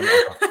 I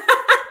know.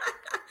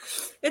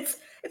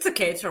 It's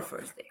okay. It's our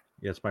first day.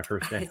 Yeah, it's my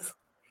first day.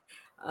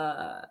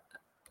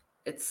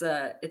 It's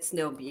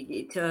no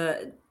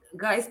biggie.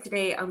 Guys,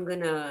 today I'm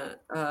gonna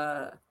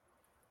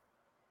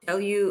tell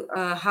you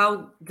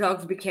how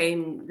dogs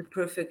became the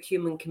perfect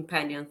human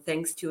companion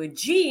thanks to a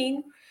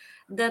gene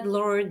that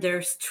lowered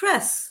their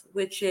stress,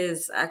 which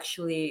is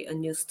actually a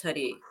new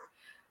study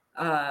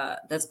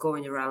that's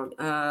going around.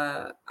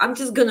 I'm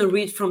just gonna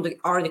read from the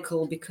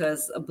article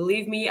because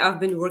believe me, I've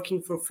been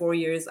working for 4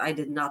 years. I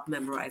did not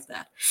memorize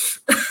that.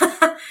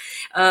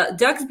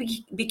 Dogs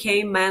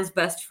became man's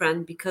best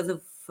friend because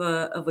of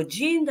a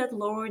gene that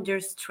lowered their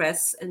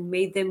stress and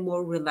made them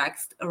more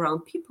relaxed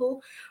around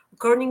people,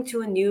 according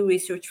to a new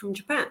research from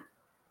Japan.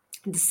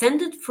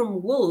 Descended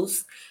from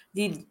wolves,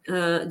 the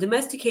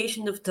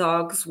domestication of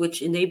dogs,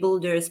 which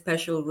enabled their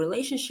special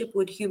relationship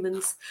with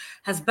humans,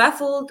 has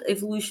baffled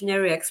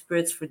evolutionary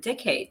experts for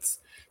decades.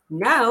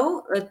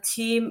 Now, a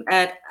team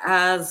at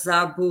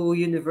Azabu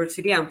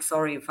University, I'm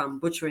sorry if I'm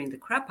butchering the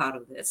crap out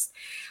of this,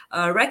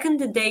 reckon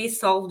that they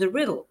solved the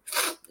riddle.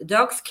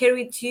 Dogs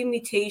carry two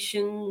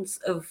mutations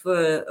of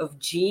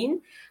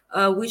gene,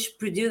 which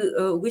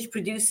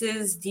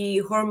produces the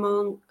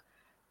hormone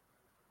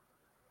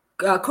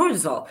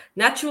cortisol,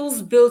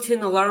 natural's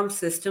built-in alarm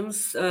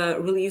systems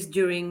released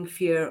during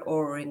fear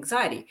or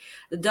anxiety.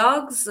 The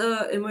dog's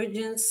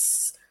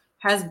emergence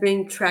has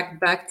been tracked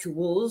back to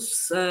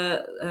wolves,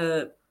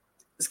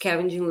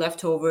 scavenging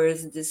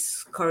leftovers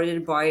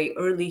discarded by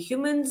early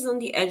humans on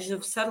the edge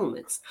of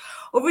settlements.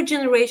 Over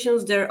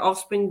generations, their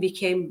offspring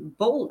became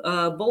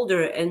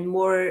bolder and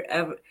more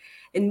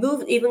and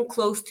moved even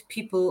close to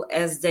people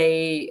as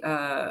they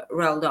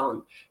railed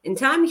on. In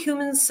time,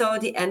 humans saw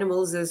the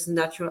animals as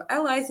natural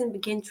allies and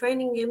began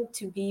training them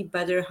to be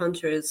better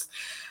hunters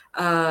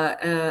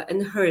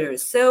and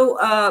herders.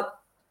 So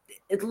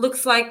it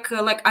looks like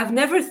I've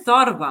never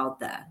thought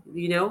about that,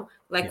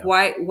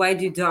 why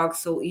do dogs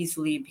so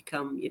easily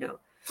become,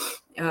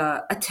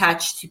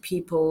 attached to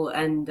people?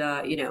 And,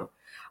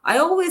 I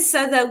always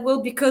said that,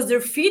 well, because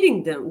we're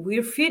feeding them.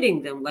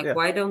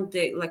 Why don't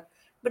they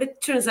but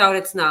it turns out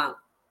it's not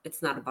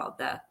about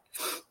that.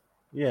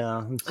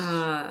 Yeah.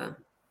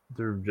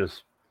 They're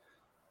just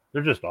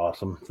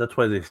awesome. That's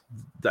why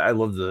I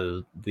love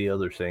the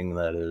other saying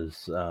that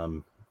is,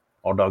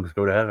 all dogs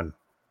go to heaven.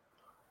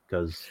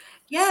 because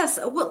Yes,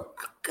 well,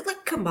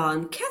 like, come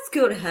on, cats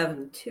go to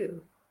heaven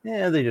too.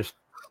 yeah, they just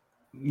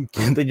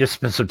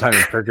spend some time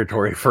in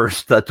purgatory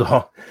first. That's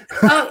all.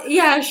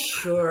 Yeah,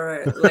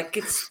 sure. Like,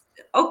 it's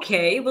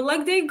okay, but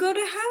like they go to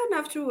heaven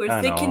afterwards.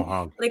 I They can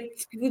know.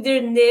 like with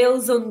their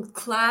nails on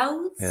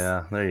clouds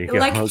Yeah, there you and go.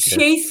 like Okay.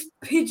 chase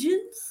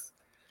pigeons.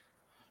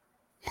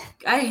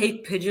 I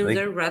hate pigeons. They-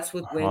 They're rats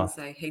with wings.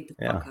 I hate the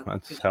Yeah, fuck out of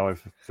that's pigeons. how I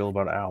feel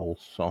about owls.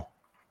 So.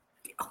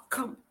 Oh,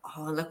 come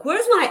on. Like,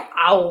 where's my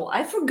owl?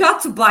 I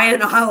forgot to buy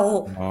an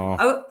owl.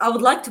 Oh. I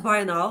would like to buy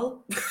an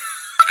owl.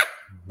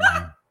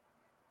 Mhm.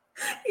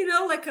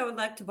 Like I would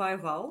like to buy a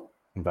vowel.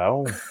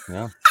 Vowel,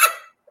 yeah.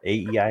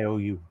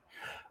 AEIOU.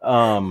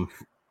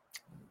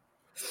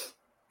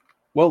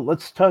 Well,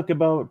 let's talk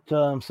about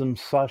some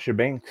Sasha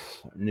Banks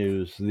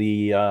news.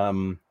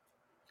 That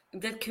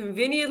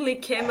conveniently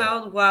came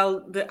out while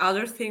the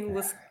other thing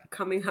was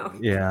coming out.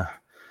 Yeah.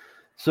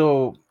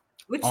 So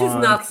Which is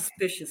not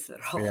suspicious at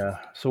all. Yeah.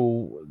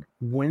 So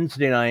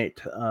Wednesday night,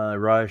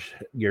 Raj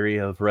Giri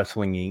of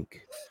Wrestling Inc.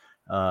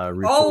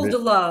 Reported. All the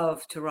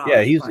love to Raj.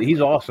 Yeah,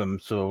 he's awesome.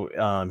 So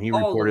he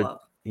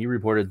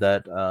reported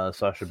that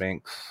Sasha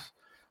Banks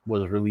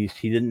was released.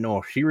 He didn't know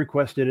if she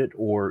requested it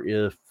or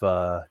if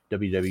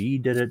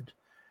WWE did it.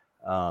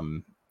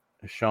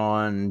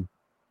 Sean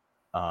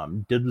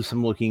did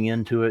some looking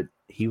into it.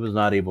 He was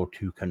not able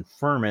to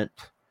confirm it,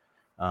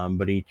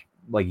 but he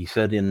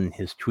said in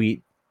his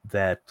tweet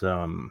that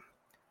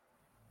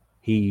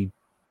he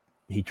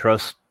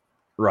trusts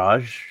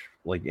Raj,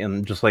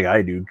 and just like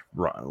I do,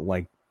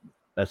 like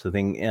that's the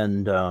thing.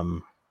 And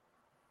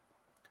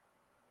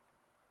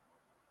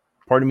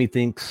part of me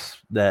thinks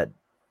that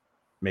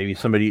maybe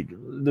somebody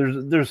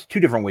there's two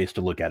different ways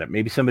to look at it.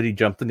 Maybe somebody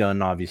jumped the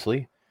gun,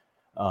 obviously.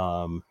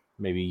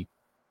 Maybe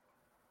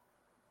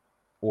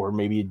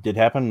it did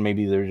happen.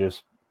 Maybe they're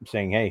just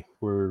saying, "Hey,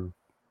 we're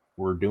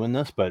doing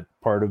this," but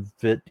part of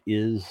it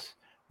is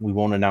we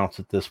won't announce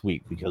it this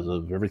week because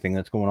of everything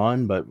that's going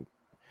on. But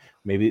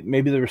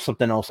maybe there's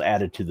something else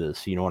added to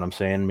this. You know what I'm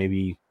saying?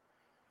 Maybe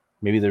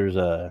there's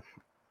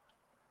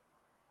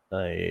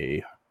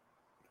I'm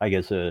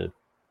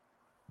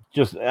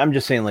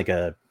just saying like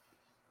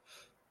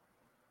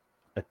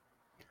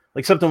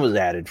something was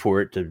added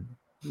for it to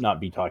not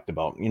be talked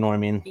about. You know what I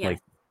mean? Yeah.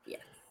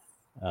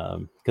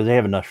 Because they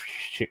have enough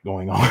shit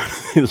going on.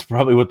 Is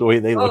probably the way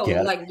they look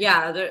at it.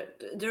 Yeah,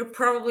 they're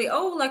probably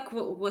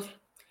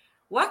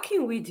what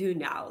can we do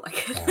now?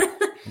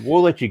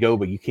 We'll let you go,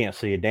 but you can't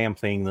say a damn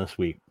thing this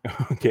week.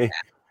 Okay,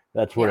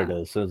 that's what it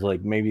is. So it's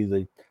like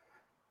maybe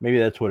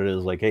that's what it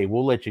is. Like, hey,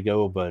 we'll let you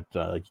go, but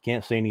you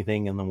can't say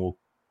anything, and then we'll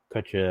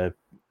cut you.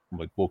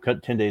 We'll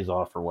cut 10 days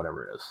off or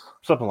whatever it is,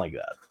 something like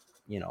that.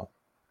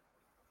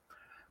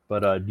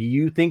 But do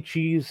you think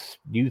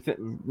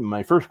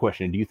my first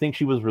question, do you think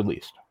she was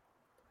released?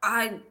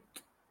 I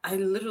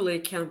literally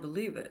can't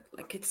believe it.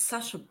 Like, it's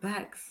Sasha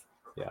Banks.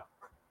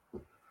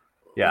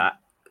 Yeah.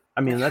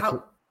 I mean, that's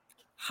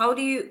how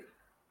do you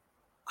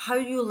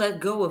let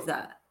go of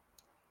that?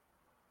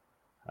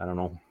 I don't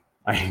know.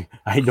 I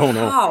don't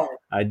know. How?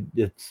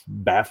 It's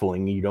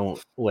baffling. You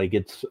don't like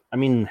it's. I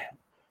mean,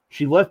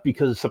 she left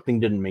because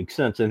something didn't make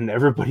sense, and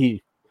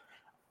everybody.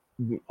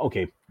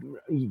 Okay,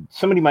 you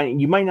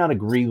might not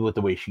agree with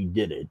the way she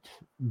did it,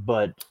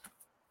 but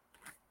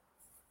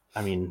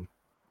I mean,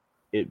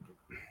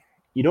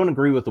 you don't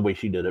agree with the way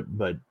she did it,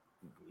 but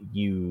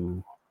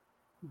you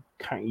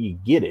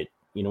get it.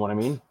 You know what I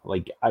mean?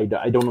 Like I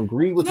don't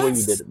agree with the way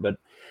you did it, but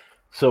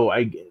so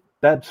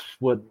that's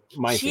what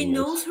my she thing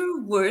knows is.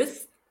 her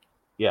worth.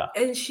 Yeah,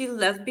 and she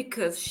left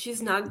because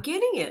she's not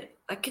getting it.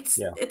 Like it's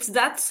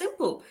that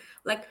simple.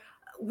 Like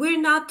we're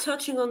not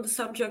touching on the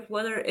subject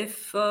whether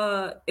if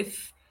it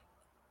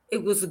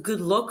was a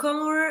good look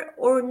on her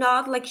or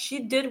not. Like she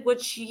did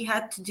what she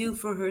had to do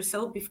for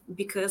herself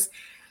because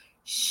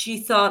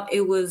she thought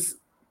it was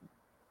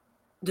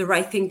the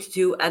right thing to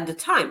do at the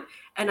time,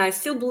 and I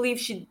still believe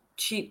she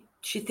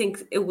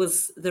thinks it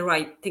was the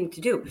right thing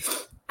to do.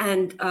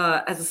 And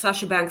as a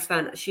Sasha Banks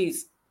fan,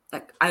 she's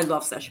like, I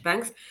love Sasha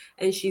Banks,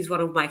 and she's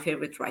one of my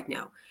favorites right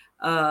now,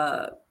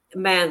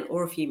 man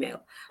or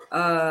female.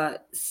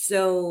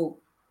 So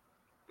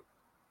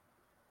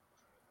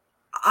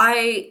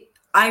I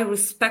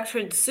respect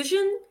her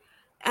decision,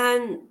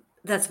 and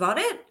that's about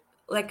it.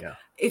 Like,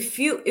 if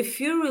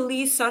you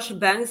release Sasha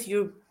Banks,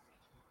 you're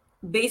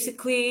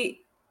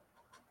basically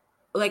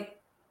like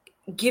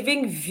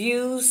giving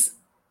views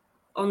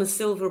on a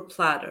silver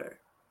platter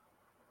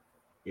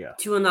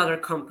to another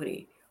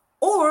company.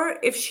 Or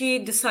if she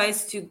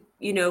decides to,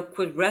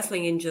 quit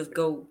wrestling and just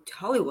go to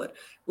Hollywood,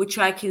 which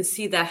I can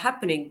see that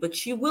happening, but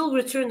she will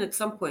return at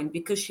some point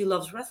because she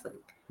loves wrestling.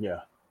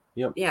 Yeah.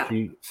 Yep.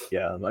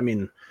 Yeah. I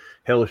mean,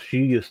 hell,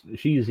 she's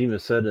even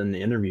said in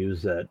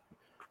interviews that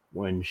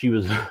when she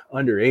was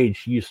underage,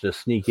 she used to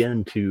sneak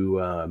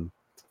into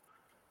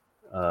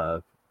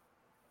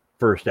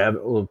First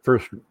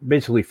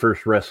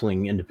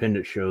Wrestling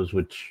independent shows,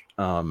 which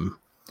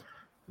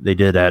they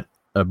did at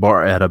a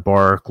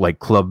bar like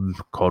club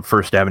called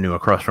First Avenue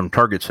across from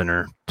Target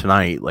Center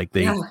tonight. Like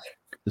they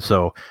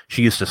So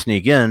she used to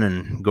sneak in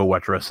and go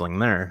watch wrestling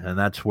there. And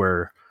that's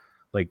where,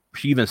 like,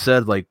 she even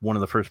said, like, one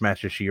of the first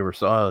matches she ever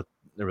saw,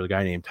 there was a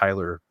guy named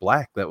Tyler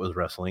Black that was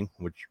wrestling,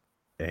 which,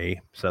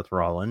 Seth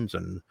Rollins.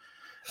 And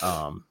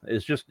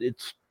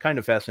it's kind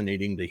of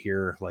fascinating to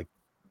hear, like,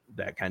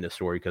 that kind of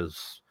story,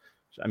 because,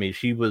 I mean,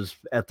 she was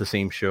at the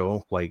same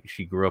show. Like,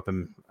 she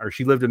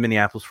she lived in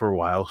Minneapolis for a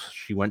while.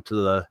 She went to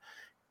the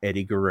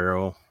Eddie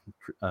Guerrero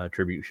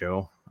tribute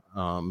show.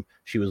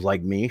 She was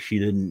like me. She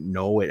didn't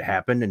know it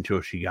happened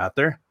until she got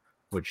there,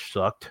 which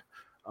sucked.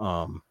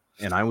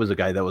 And I was a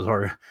guy that was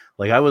hard.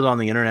 Like, I was on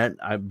the internet,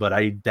 but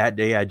that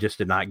day I just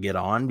did not get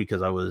on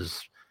because I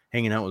was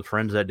hanging out with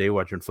friends that day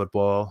watching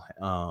football.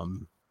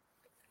 And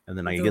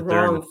then I get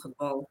there and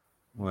football.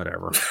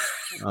 Whatever.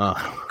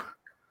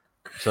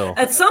 So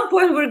at some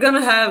point we're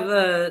gonna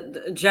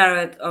have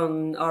Jared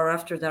on our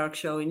After Dark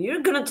show, and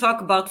you're gonna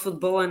talk about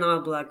football, and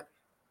I'll be like,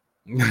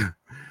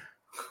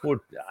 well,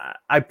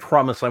 I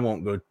promise I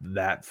won't go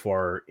that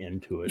far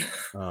into it.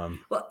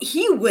 Well,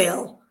 he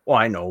will. Well,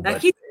 I know,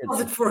 but he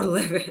does it for a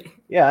living.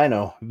 Yeah, I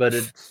know, but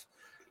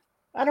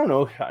I don't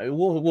know.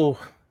 We'll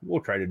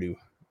try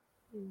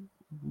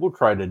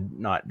to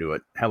not do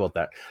it. How about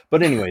that?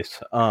 But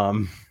anyways,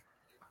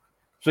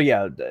 so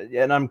yeah,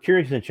 and I'm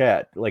curious in the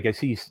chat. Like, I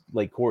see,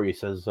 like, Corey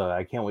says,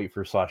 I can't wait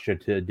for Sasha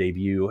to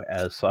debut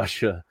as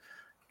Sasha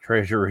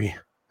Treasury.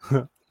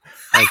 I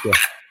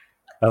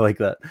like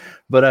that.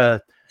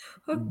 But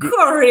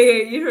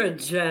Corey, you're a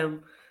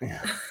gem.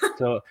 Yeah.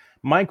 So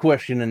my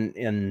question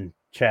in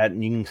chat,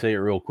 and you can say it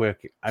real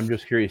quick. I'm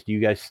just curious. Do you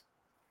guys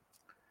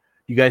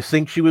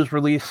think she was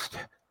released,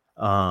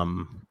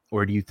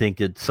 or do you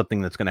think it's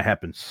something that's going to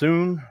happen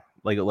soon,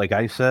 like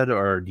I said,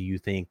 or do you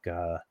think?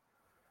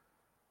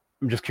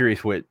 I'm just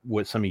curious what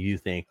some of you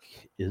think.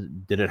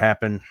 Did it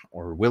happen,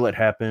 or will it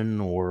happen,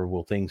 or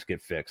will things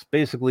get fixed?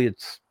 Basically,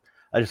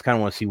 I just kind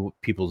of want to see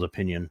people's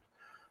opinion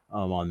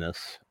on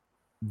this.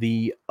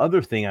 The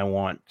other thing I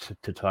want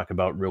to talk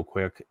about real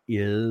quick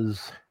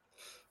is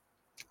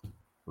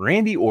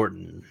Randy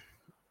Orton,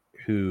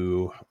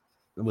 who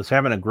was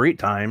having a great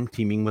time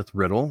teaming with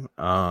Riddle.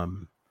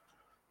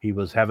 He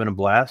was having a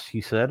blast,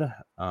 he said.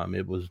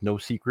 It was no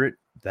secret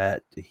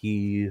that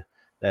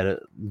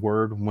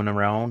word went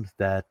around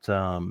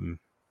and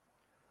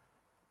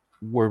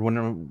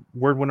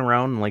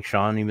like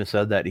Sean even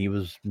said that he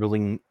was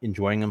really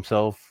enjoying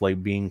himself,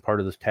 like being part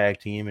of this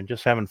tag team and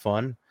just having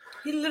fun.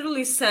 He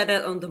literally said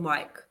it on the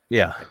mic.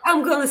 Yeah.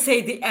 I'm gonna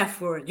say the F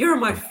word. You're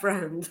my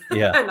friend.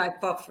 Yeah. And I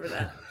popped for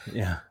that.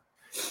 Yeah.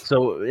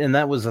 So, and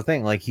that was the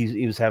thing, like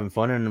he was having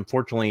fun, and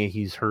unfortunately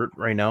he's hurt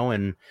right now,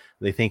 and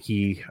they think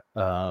he,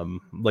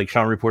 like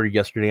Sean reported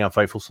yesterday on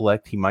Fightful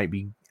Select, he might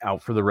be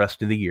out for the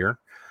rest of the year.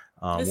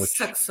 This which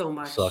sucks so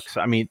much. Sucks.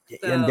 I mean,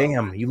 and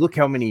damn, you look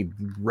how many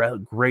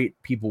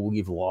great people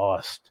we've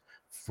lost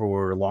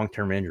for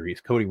long-term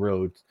injuries. Cody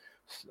Rhodes,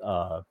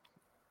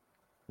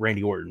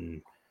 Randy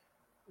Orton,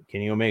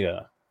 Kenny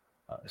Omega,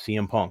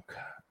 CM Punk.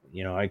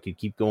 You know, I could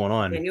keep going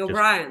on. Kenny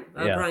O'Brien,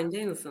 Bryan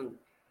Danielson.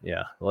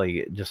 Yeah,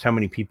 like just how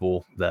many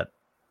people that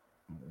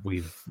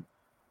we've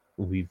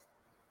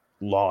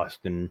lost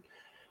and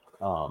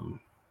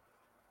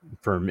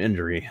from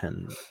injury,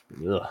 and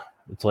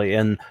it's like,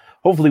 and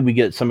hopefully we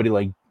get somebody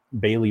like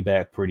Bailey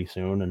back pretty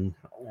soon, and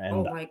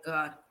oh my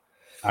god,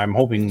 I'm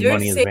hoping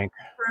Money in the Bank.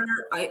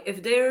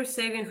 If they're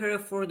saving her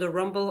for the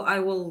Rumble, I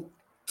will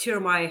tear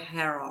my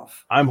hair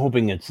off. I'm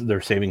hoping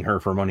they're saving her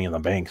for Money in the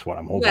Bank's what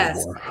I'm hoping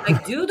for.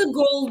 Like, do the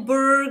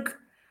Goldberg,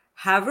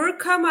 have her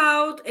come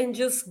out and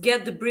just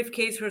get the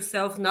briefcase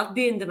herself, not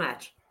be in the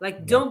match.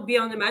 Like, don't be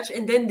on the match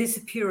and then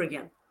disappear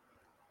again.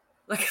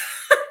 Like,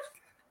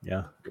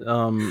 yeah.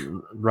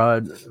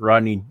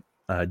 Rodney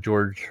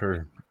George,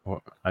 or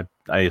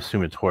I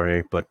assume it's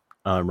Jorge, but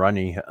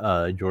Rodney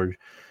George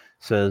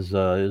says,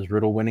 is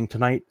Riddle winning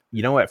tonight?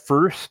 You know, at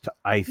first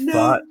I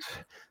thought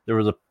there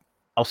was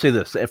I'll say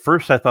this. At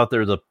first I thought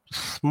there was a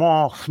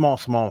small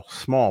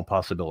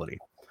possibility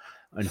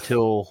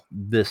until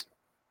this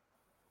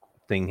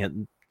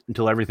thing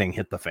until everything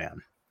hit the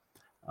fan.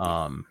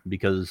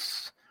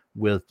 Because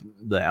with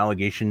the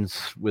allegations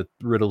with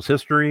Riddle's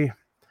history,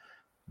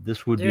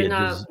 this would be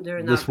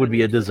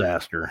a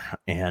disaster,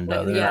 and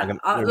they're not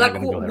going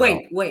to go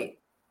there. Wait,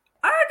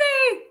 are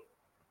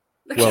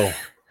they? Well,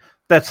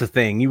 that's the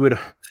thing.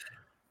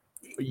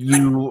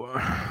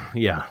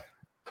 Yeah.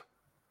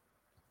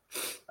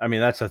 I mean,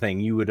 that's the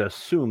thing. You would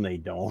assume they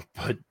don't,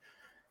 but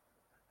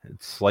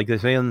it's like they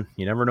say, you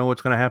never know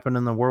what's going to happen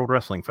in the World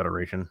Wrestling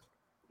Federation.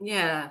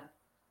 Yeah.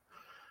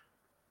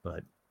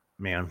 But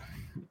man,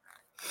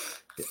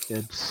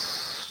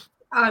 it's.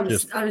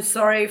 I'm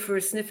sorry for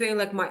sniffing.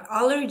 Like, my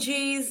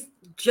allergies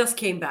just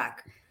came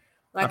back.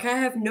 Like, I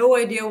have no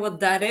idea what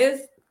that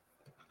is,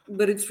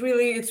 but it's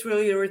really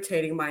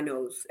irritating my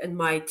nose and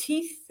my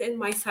teeth and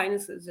my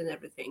sinuses and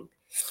everything.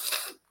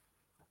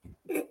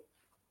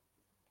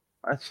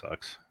 That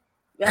sucks.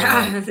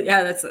 Yeah,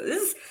 this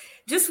is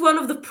just one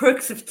of the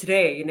perks of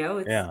today, you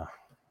know? Yeah.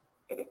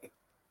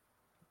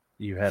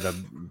 You had a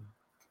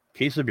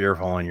case of beer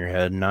fall on your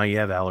head, and now you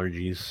have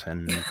allergies,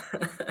 and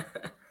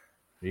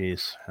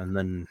Jeez. And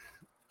then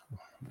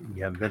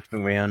you have Vince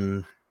McMahon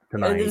And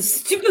tonight. the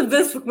stupid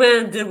Vince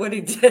McMahon did what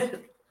he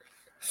did.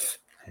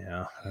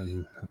 Yeah.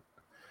 And,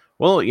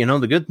 well,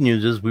 the good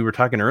news is we were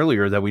talking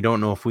earlier that we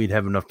don't know if we'd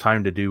have enough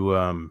time to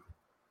do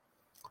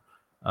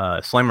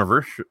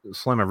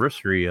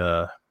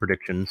Slammiversary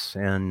predictions,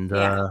 and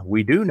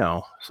we do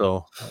now.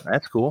 So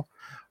that's cool.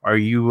 Are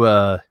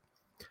you...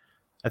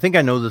 I think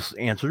I know this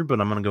answer, but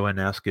I'm going to go ahead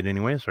and ask it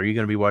anyways. Are you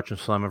going to be watching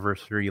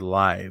Slammiversary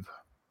live?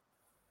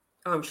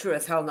 I'm sure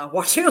as hell not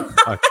watching.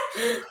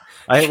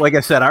 Like I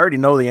said, I already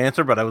know the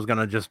answer, but I was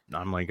going to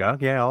I'm like,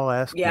 okay, I'll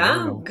ask. Yeah,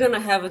 I'm going to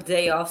have a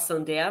day off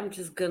Sunday. I'm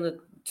just going to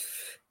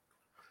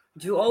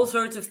do all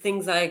sorts of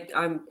things I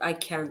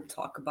can't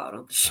talk about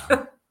on the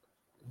show.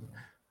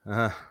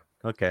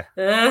 Okay.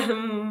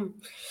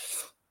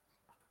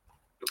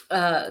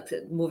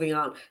 Moving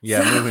on.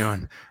 Yeah, moving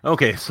on.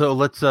 Okay, so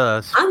let's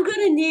I'm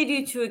gonna need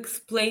you to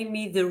explain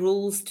me the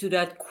rules to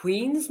that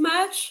Queens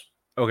match.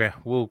 Okay,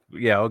 I'll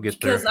get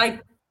because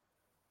there.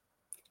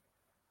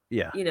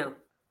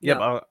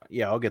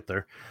 I'll get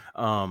there.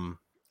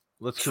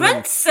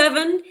 Trent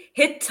Seven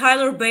hit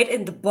Tyler Bate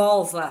in the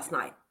balls last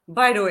night.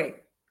 By the way,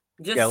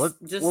 let's go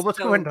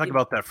ahead and talk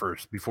about that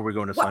first before we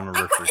go into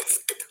Slammiversary.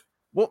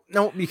 Well,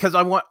 no, because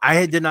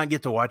I did not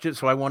get to watch it,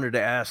 so I wanted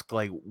to ask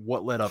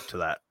what led up to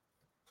that.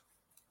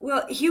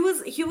 Well, he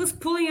was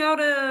pulling out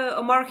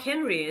a Mark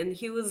Henry, and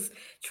he was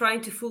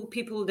trying to fool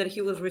people that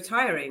he was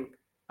retiring.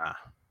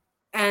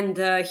 And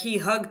he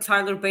hugged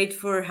Tyler Bate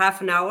for half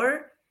an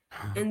hour,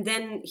 and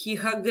then he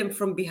hugged him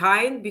from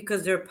behind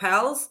because they're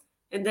pals,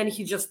 and then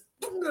he just...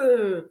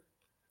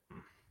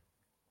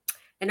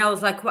 And I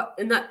was like, what?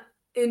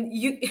 And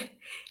you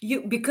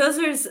because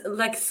there's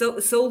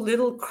so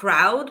little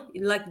crowd,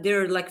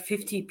 there are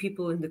 50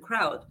 people in the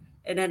crowd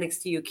at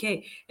NXT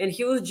UK, and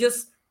he was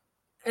just...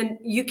 And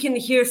you can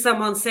hear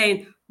someone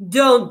saying,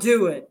 don't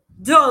do it.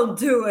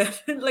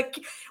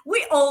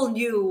 We all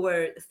knew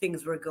where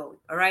things were going.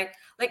 All right.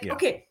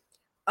 Okay.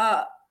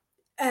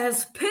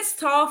 As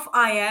pissed off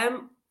I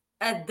am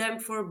at them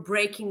for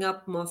breaking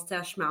up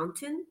Mustache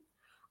Mountain,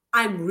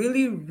 I'm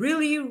really,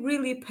 really,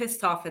 really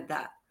pissed off at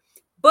that.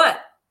 But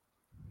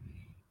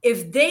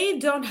if they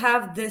don't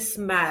have this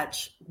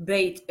match,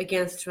 Bate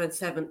against Trent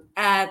Seven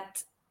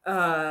at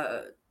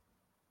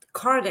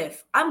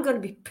Cardiff, I'm going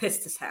to be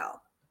pissed as hell.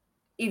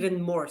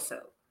 Even more so,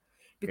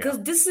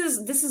 because this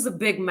is a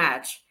big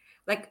match.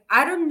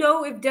 I don't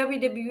know if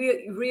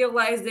WWE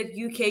realized that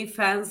UK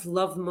fans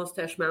love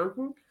Mustache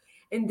Mountain,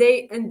 and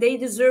they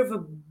deserve a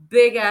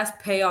big ass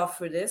payoff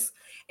for this.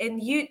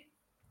 And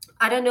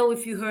I don't know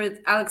if you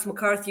heard Alex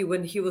McCarthy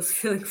when he was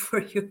filling for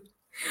you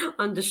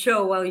on the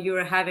show while you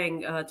were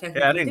having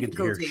technical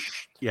difficulty.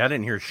 I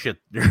didn't hear shit.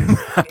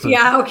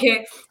 Yeah,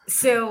 okay.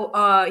 So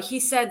he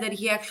said that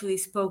he actually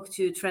spoke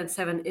to Trent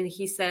Seven, and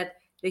he said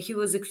that he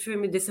was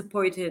extremely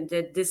disappointed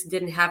that this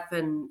didn't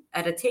happen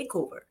at a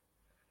takeover.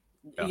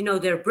 Yeah.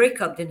 Their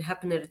breakup didn't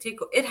happen at a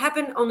takeover. It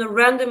happened on a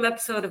random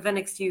episode of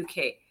NXT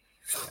UK.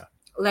 Yeah.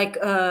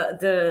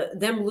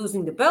 Them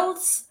losing the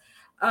belts,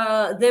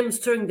 them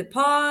stirring the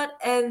pot,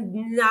 and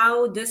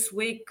now this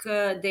week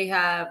they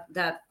have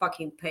that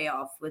fucking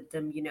payoff with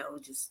them,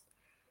 just...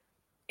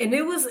 And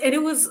it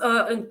was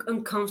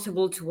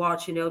uncomfortable to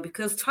watch,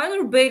 because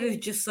Tyler Bate is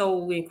just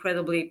so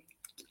incredibly...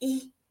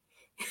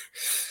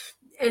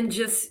 And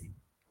just,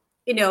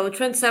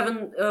 Trent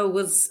Seven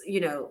was,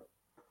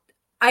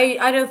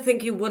 I don't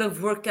think it would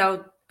have worked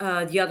out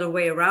the other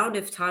way around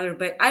if Tyler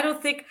Bate... I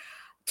don't think...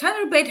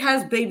 Tyler Bate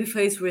has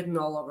babyface written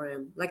all over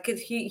him.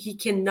 He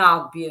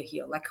cannot be a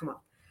heel. Come on.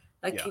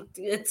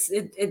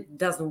 It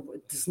does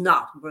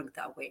not work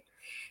that way.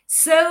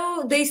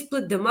 So they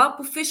split them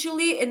up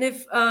officially. And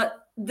if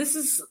this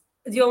is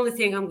the only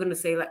thing I'm going to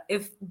say,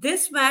 if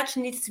this match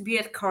needs to be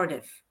at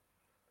Cardiff,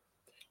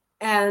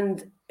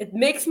 and it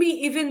makes me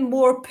even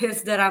more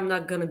pissed that I'm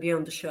not going to be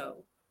on the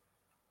show,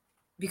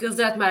 because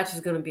that match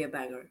is going to be a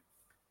banger.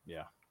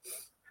 Yeah,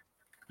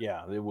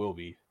 it will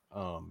be.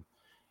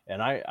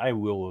 And I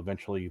will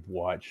eventually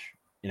watch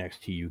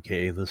NXT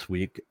UK this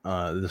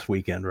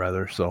weekend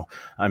rather. So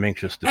I'm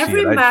anxious to see it.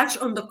 Every match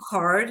on the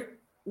card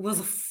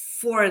was a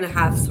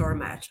 4.5-star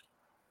match.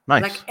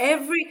 Nice.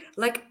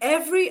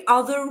 Every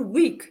other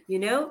week,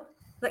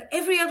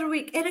 every other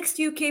week,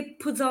 NXT UK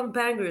puts on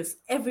bangers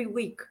every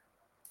week.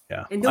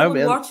 Yeah, and no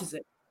one watches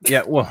it.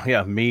 Yeah, well,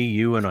 yeah, me,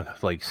 you, and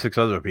 6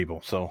 other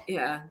people. So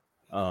yeah,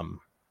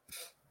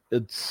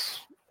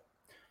 it's...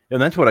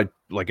 And that's what I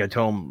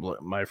tell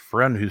my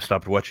friend who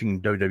stopped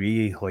watching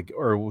WWE,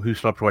 or who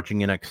stopped watching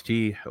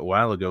NXT a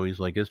while ago. He's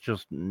like, it's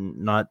just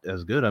not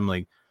as good. I'm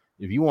like,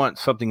 if you want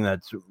something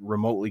that's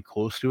remotely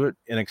close to it,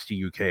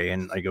 NXT UK.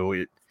 And I go,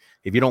 if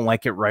you don't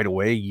like it right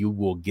away, you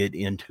will get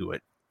into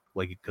it,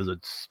 because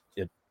it's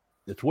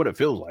what it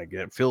feels like.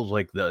 It feels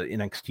like the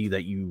NXT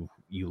that you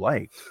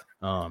liked.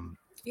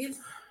 Yes.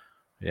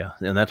 Yeah,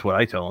 and that's what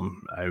I tell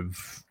them.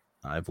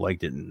 I've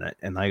liked it,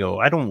 and I go,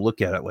 I don't look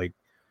at it like...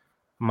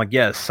 I'm like,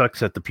 yeah, it sucks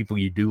that the people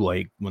you do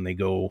like, when they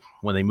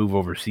move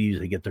overseas,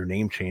 they get their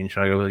name changed.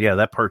 I go, yeah,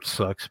 that part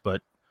sucks,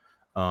 but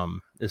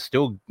is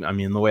still, I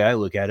mean, the way I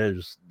look at it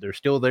is they're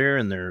still there,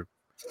 and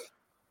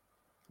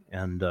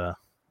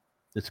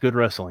it's good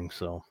wrestling.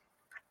 So,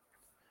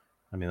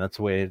 I mean, that's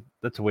a way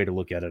to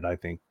look at it, I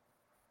think.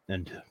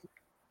 And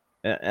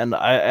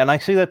I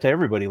say that to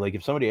everybody. Like,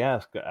 if somebody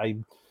asks,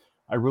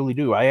 I really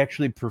do. I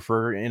actually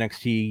prefer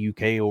NXT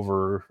UK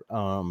over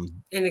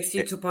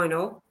NXT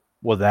 2.0.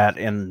 Well, that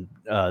and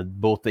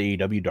both the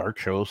AEW Dark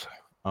shows.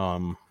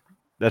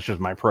 That's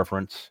just my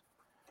preference.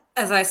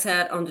 As I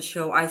said on the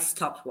show, I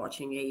stopped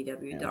watching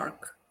AEW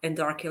Dark and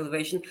Dark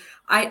Elevation.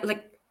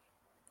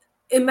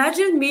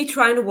 Imagine me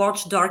trying to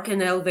watch Dark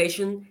and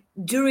Elevation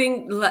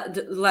during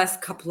the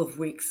last couple of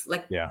weeks.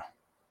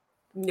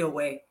 No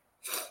way.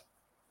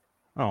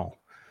 Oh,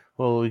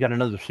 well, we got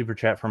another super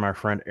chat from our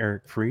friend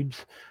Eric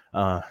Freeds.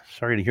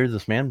 Sorry to hear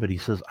this, man, but he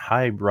says,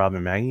 "Hi, Rob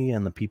and Maggie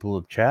and the people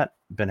of chat.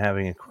 Been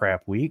having a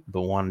crap week,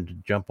 but wanted to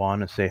jump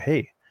on and say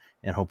hey,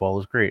 and hope all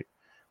is great."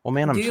 Well,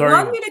 man, I'm sorry. Do you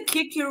want me to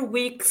kick your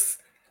week's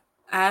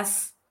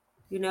ass?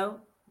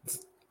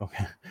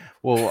 Okay.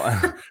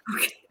 Well,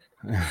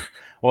 Okay.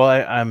 Well,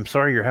 I'm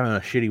sorry you're having a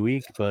shitty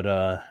week, but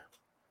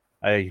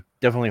I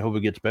definitely hope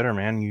it gets better,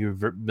 man. You've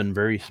been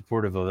very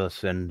supportive of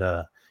us, and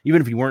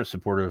even if you weren't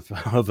supportive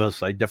of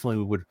us, I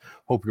definitely would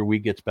hope your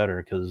week gets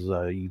better, because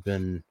you've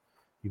been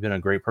a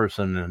great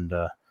person, and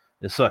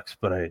it sucks,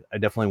 but I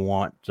definitely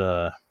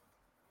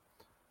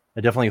I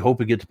definitely hope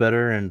it gets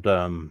better,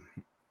 and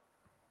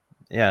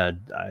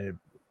it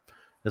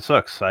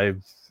sucks.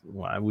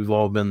 We've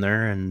all been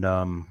there,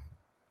 and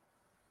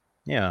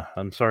yeah,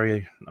 I'm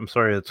sorry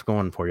it's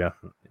going for you,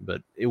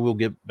 but it will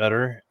get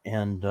better.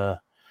 And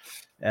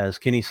as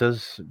Kenny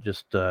says,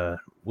 just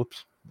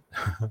whoops,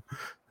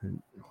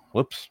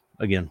 whoops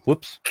again,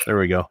 whoops. There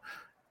we go.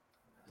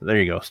 There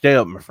you go. Stay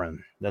up, my friend.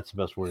 That's the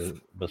best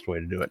way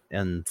to do it.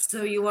 And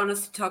so you want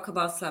us to talk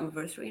about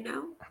Slammiversary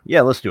now?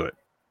 Yeah, let's do it.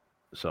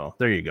 So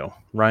there you go.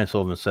 Ryan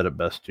Sullivan said it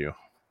best too.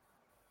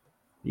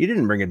 You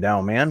didn't bring it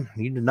down, man.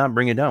 You did not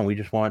bring it down. We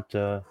just want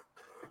we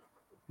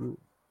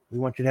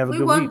want you to have a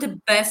good week. We want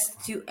the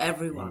best to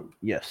everyone.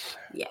 Yes.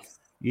 Yes.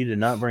 You did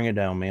not bring it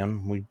down,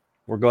 man.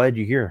 We're glad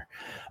you're here.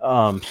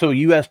 So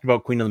you asked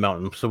about Queen of the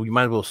Mountain, so we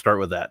might as well start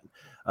with that.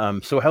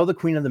 So how the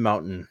Queen of the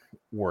Mountain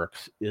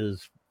works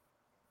is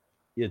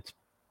it's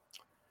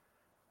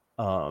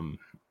kind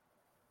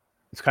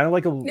of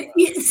like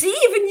See,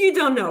 even you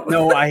don't know.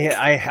 No,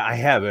 I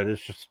have it.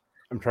 It's just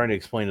I'm trying to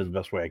explain it the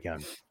best way I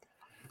can.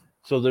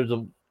 So there's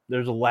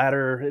a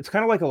ladder. It's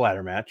kind of like a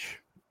ladder match.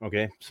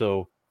 Okay,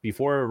 so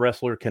before a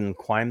wrestler can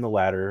climb the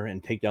ladder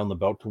and take down the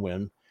belt to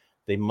win,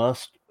 they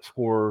must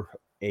get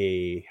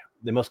a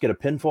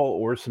pinfall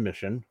or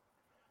submission.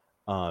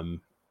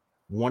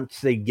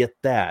 Once they get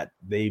that,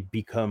 they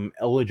become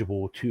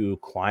eligible to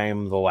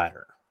climb the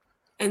ladder.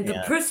 And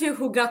the person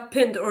who got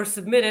pinned or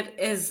submitted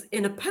is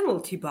in a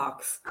penalty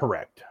box.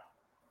 Correct.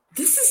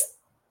 This is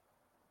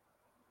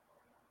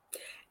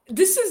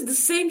the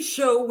same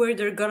show where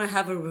they're gonna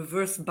have a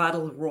reverse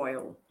battle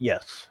royal.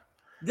 Yes.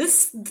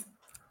 This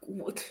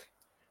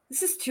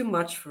is too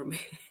much for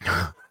me.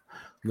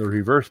 The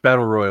reverse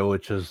battle royal,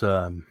 which is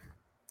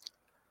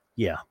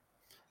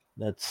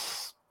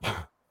that's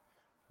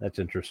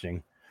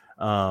interesting.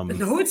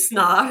 No, it's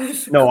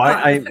not. No,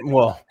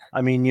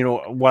 I mean, you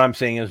know, what I'm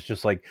saying is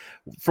just like,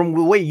 from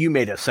the way you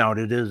made it sound,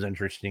 it is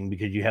interesting,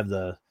 because you have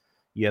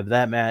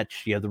that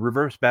match, you have the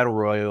reverse battle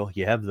royal,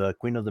 you have the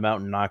Queen of the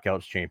Mountain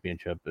Knockouts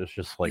Championship. It's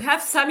just like, you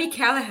have Sami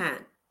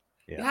Callihan.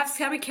 Yeah. You have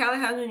Sami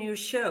Callihan on your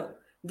show.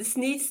 This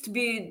needs to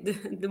be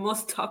the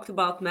most talked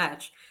about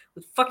match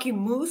with fucking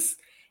Moose.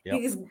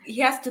 Yep. He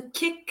has to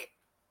kick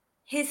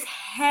his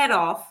head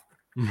off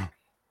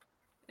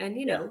and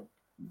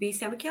be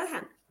Sami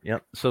Callihan.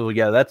 Yep. So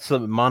yeah, that's the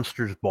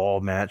Monsters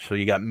Ball match. So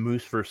you got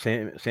Moose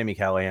versus Sami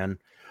Callihan.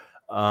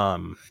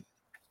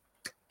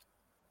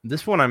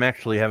 This one I'm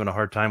actually having a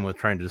hard time with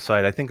trying to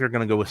decide. I think they're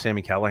going to go with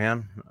Sami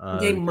Callihan.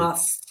 They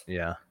must.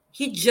 Yeah.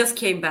 He just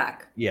came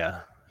back.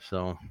 Yeah.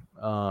 So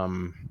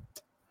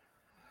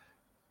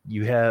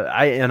you have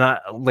I'm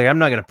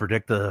not going to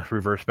predict the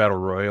reverse battle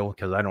royal,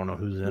 because I don't know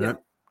who's in it.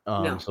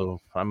 No. So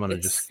I'm going to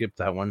just skip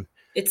that one.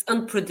 It's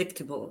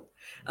unpredictable.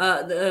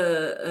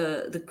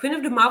 The Queen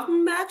of the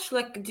Mountain match,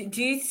 like,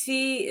 do you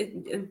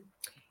see?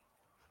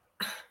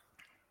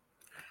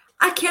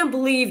 I can't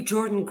believe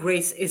Jordynne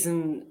Grace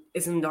isn't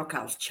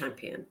Knockouts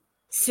champion.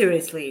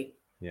 Seriously.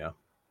 Yeah.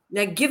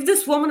 Like, give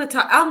this woman a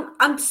title.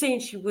 I'm saying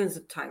she wins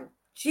the title.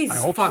 Jesus, I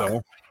hope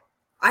so.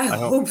 I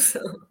hope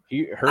so.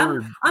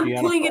 I'm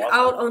pulling it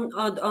out on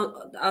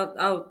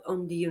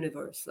the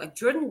universe. Like,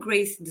 Jordynne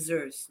Grace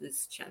deserves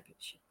this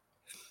championship.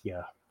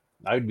 Yeah.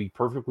 I would be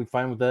perfectly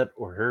fine with that,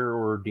 or her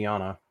or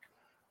Deanna.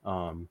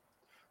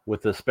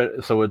 With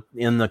the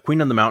in the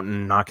Queen of the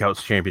Mountain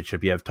Knockouts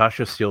Championship, you have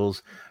Tasha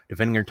Steelz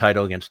defending her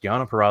title against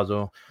Deanna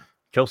Purrazzo,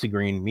 Chelsea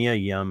Green, Mia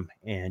Yim,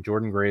 and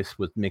Jordynne Grace,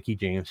 with Mickie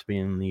James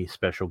being the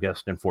special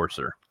guest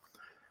enforcer.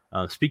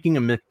 Speaking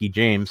of Mickie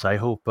James, I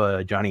hope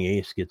Johnny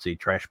Ace gets a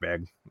trash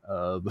bag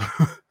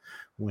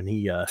when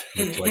he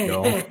gets let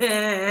go.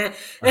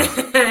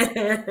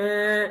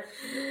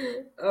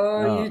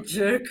 You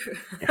jerk.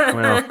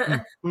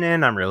 Well, nah,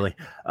 not really.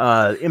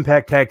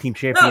 Impact Tag Team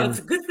Champion. No, it's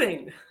a good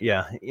thing.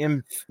 Yeah,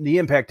 in the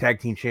Impact Tag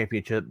Team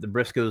Championship, the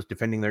Briscoes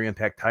defending their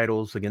Impact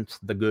titles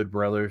against the Good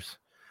Brothers.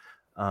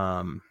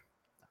 I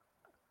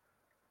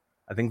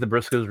think the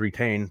Briscoes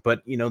retain,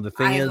 but the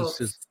thing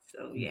hope is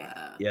so,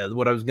 yeah. Yeah,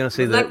 what I was gonna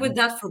say, But that like with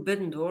that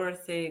Forbidden Door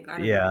thing, I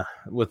don't know.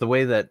 with the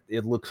way that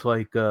it looks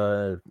like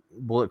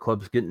Bullet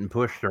Club's getting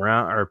pushed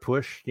around or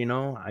pushed,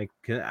 I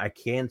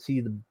can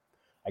see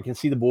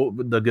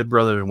the Good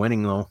Brothers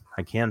winning though.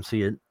 I can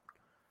see it,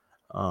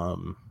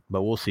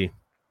 but we'll see.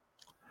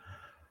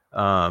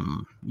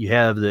 You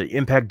have the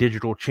Impact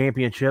Digital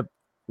Championship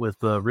with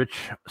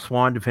Rich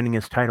Swann defending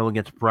his title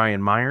against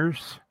Brian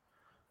Myers.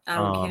 I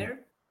don't care.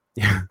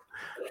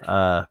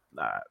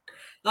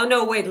 Oh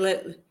no! Wait,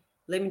 let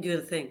me do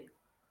the thing.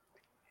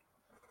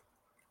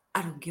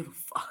 I don't give a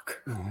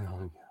fuck.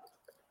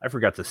 I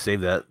forgot to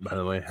save that, by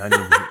the way.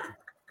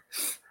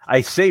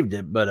 I saved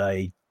it, but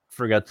I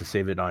forgot to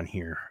save it on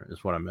here,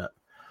 is what I meant.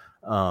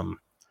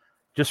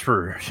 Just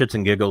for shits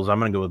and giggles, I'm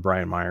going to go with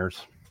Brian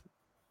Myers.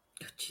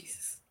 Oh,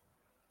 Jesus.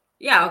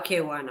 Yeah, okay,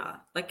 why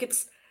not? Like,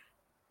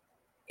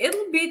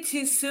 it'll be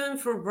too soon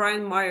for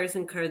Brian Myers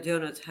and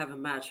Cardona to have a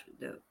match,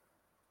 though.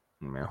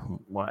 Yeah,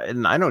 well,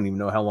 and I don't even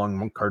know how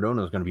long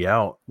Cardona is going to be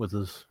out with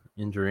his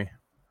injury.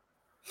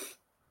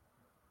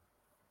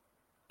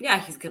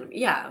 Yeah, he's going to be.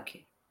 Yeah,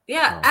 okay.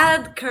 Yeah,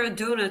 add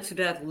Cardona to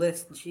that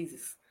list.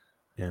 Jesus.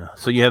 Yeah,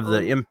 so you have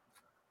the...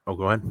 Oh,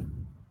 go ahead.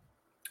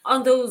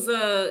 On those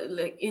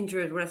like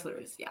injured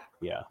wrestlers, yeah.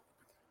 Yeah.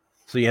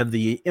 So you have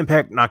the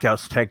Impact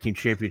Knockouts Tag Team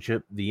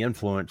Championship, The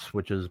Influence,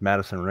 which is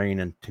Madison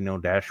Rayne and Tino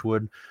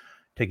Dashwood,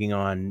 taking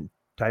on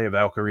Taya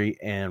Valkyrie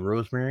and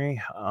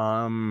Rosemary.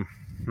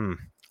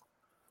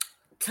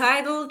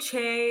 Title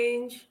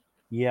change.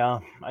 Yeah,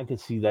 I could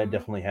see that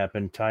definitely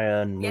happen.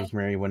 Taya and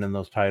Rosemary winning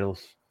those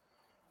titles.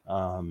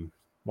 Why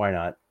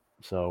not?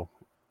 So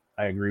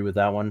I agree with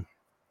that one.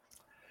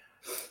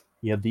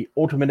 You have the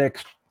Ultimate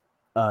X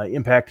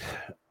Impact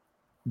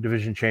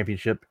Division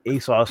Championship.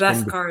 Ace Austin.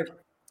 Best card.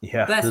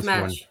 Yeah, best this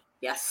match. One.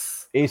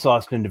 Yes. Ace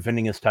Austin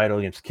defending his title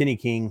against Kenny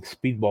King,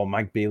 Speedball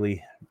Mike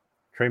Bailey,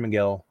 Trey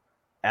Miguel,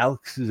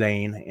 Alex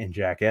Zane, and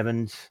Jack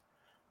Evans.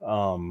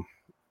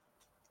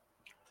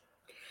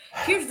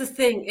 Here's the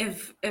thing: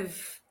 if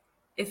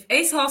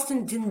Ace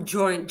Austin didn't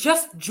join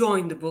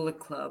the Bullet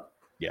Club,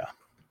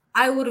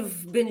 I would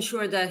have been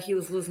sure that he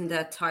was losing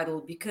that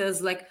title,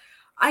 because like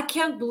I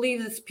can't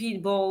believe that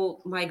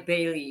Speedball Mike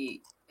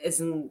Bailey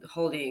isn't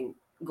holding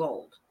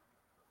gold.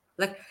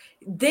 Like,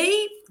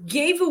 they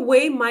gave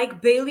away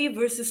Mike Bailey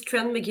versus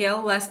Trent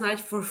Miguel last night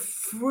for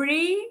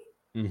free.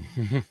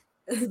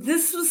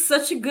 This was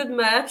such a good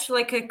match.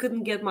 Like, I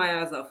couldn't get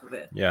my eyes off of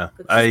it. Yeah.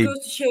 It just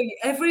goes to show you,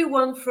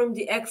 everyone from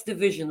the X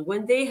division,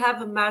 when they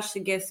have a match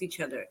against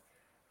each other,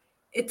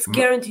 it's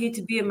guaranteed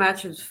to be a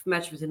match of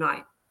the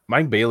night.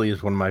 Mike Bailey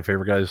is one of my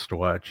favorite guys to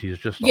watch. He's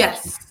just awesome.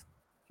 Awesome.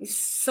 He's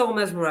so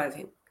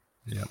mesmerizing.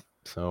 Yeah.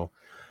 So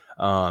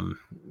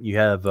you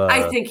have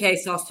I think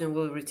Ace Austin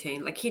will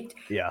retain. Like,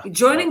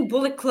 joining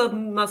Bullet Club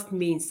must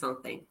mean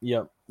something.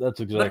 Yep,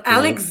 that's exactly. But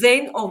Alex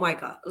Zane, oh my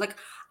god! Like,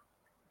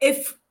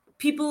 if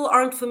people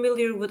aren't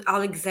familiar with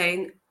Alex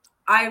Zane,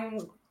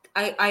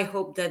 I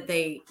hope that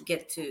they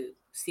get to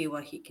see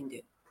what he can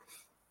do.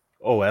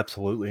 Oh,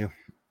 absolutely.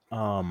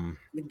 The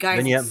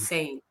guy's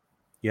insane.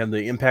 You have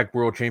the Impact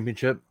World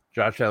Championship.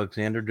 Josh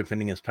Alexander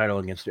defending his title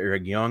against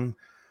Eric Young.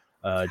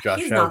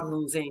 He's not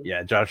losing.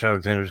 Yeah, Josh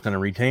Alexander is going to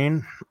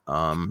retain.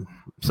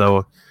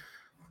 So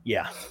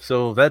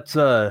that's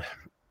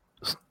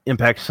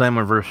Impact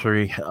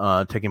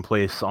Slammiversary taking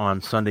place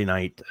on Sunday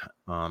night,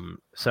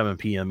 7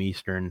 p.m.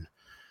 Eastern,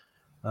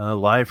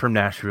 live from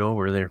Nashville,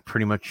 where they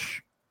pretty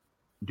much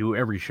do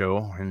every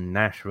show in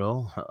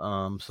Nashville.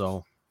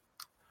 So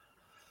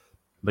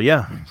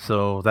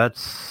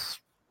that's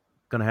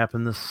going to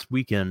happen this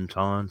weekend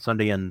on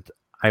Sunday, and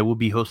I will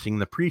be hosting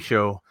the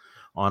pre-show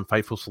on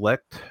Fightful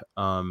Select.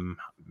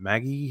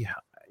 Maggie,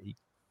 I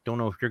don't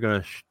know if you're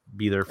going to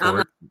be there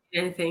for it.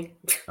 Anything.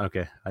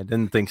 Okay, I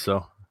didn't think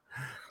so.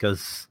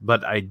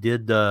 But I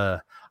did.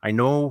 I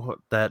know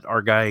that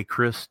our guy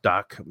Chris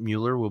Doc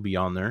Mueller will be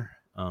on there.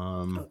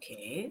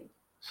 Okay.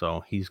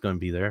 So he's going to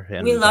be there.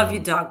 And we love you,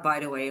 Doc. By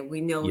the way,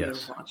 we know you're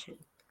watching.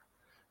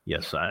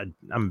 Yes, I'm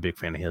a big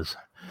fan of his.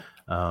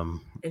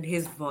 And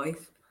his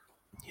voice.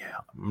 Yeah.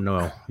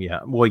 No.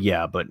 Yeah. Well.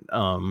 Yeah. But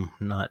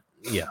not.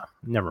 Yeah.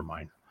 Never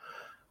mind.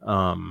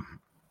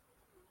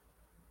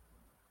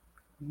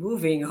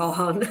 Moving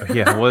on.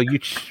 Yeah. Well,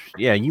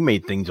 you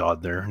made things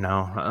odd there.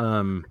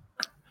 Now.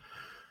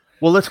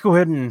 Well, let's go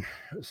ahead and,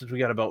 since we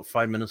got about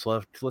 5 minutes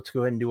left, let's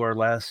go ahead and do our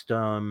last.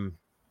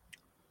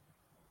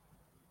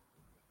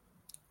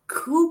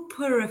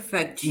 Cooper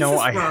effect. Jesus,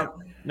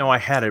 no, I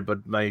had it,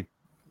 but the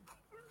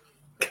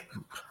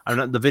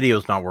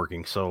video's not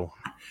working. So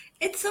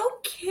it's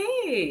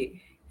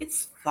okay.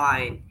 It's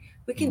fine.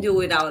 we can do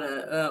without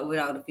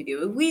a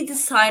video. We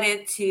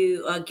decided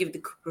to give the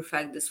Cooper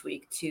fact this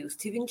week to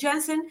Steven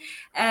Jensen,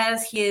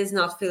 as he is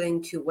not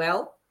feeling too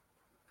well.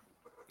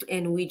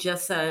 And we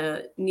just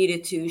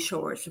needed to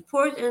show our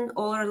support and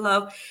all our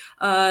love.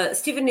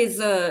 Steven is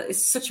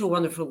such a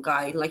wonderful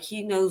guy. Like,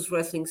 he knows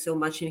wrestling so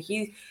much, and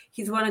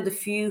he's one of the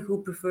few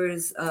who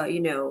prefers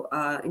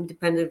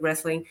independent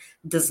wrestling.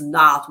 Does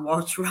not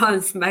watch Raw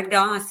and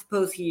SmackDown. I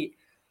suppose he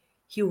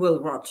will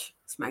watch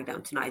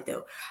SmackDown tonight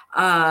though.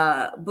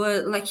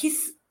 But like,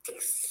 he's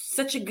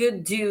such a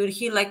good dude.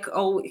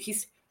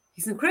 He's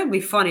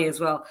incredibly funny as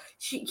well.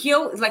 He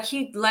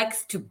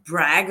likes to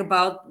brag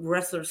about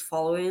wrestlers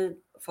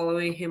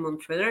following him on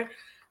Twitter,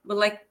 but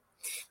like,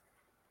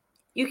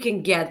 you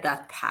can get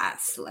that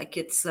pass. Like,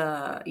 it's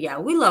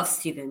we love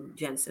Steven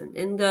Jensen,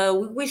 and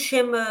we wish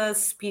him a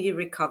speedy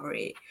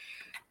recovery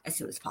as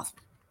soon as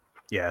possible.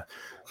 Yeah,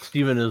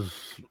 Steven is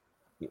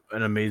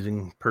an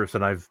amazing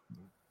person.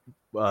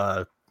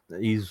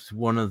 He's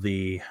one of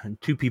the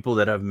 2 people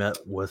that I've met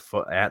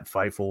at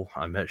Fightful.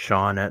 I met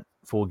Sean at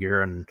Full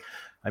Gear, and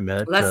I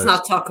met. Let's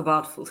not talk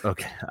about Full Gear.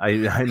 Okay,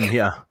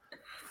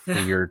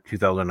 Full Gear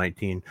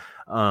 2019.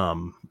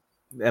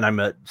 And I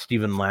met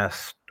Steven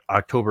last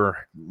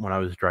October when I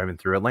was driving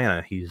through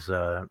Atlanta. He's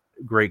a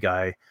great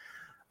guy.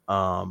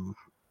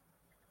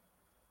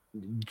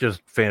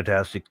 Just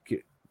fantastic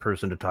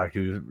person to talk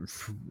to.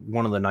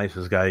 One of the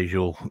nicest guys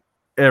you'll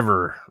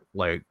ever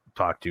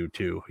talk to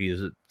too. He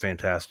is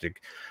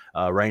fantastic.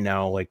 Right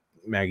now, like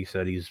Maggie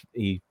said,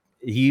 he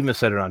even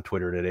said it on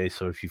Twitter today.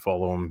 So if you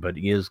follow him, but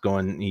he has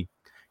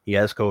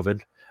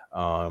COVID.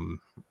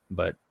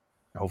 But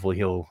hopefully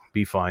he'll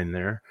be fine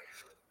there.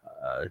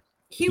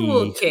 He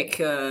will kick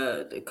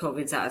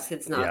COVID's ass.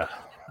 It's not.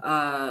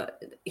 Yeah.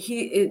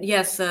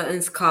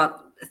 And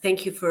Scott,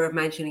 thank you for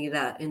mentioning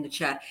that in the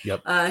chat.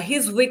 Yep.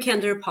 His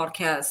Weekender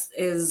podcast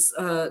is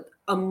a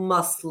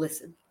must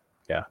listen.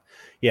 Yeah.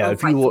 Yeah.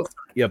 If you look,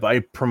 I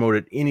promote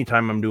it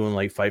anytime I'm doing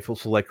like Fightful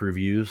Select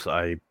reviews.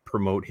 I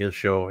promote his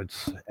show.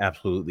 It's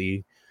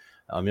absolutely,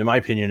 in my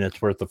opinion,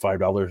 it's worth the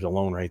 $5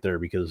 alone right there,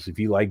 because if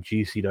you like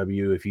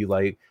GCW, if you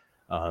like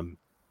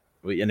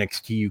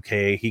NXT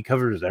UK, he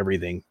covers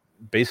everything.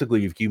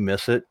 Basically, if you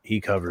miss it,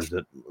 he covers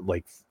it,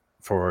 like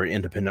for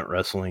independent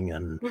wrestling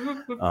and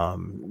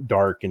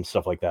dark and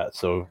stuff like that.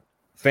 So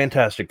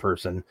fantastic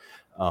person.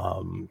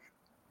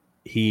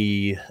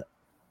 He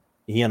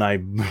and I,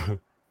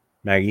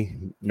 Maggie,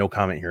 no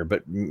comment here,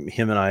 but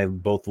him and I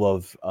both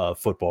love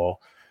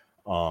football.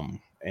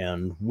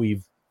 And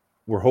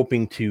we're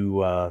hoping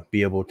to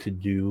be able to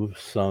do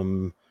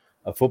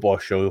a football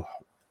show,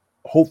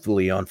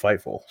 hopefully on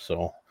Fightful.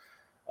 So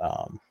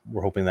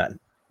we're hoping that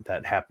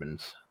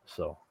happens.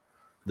 So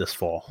this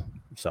fall.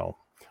 So,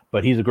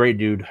 but he's a great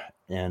dude,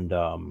 and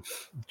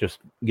just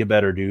get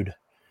better, dude.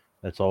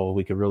 That's all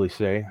we could really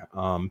say.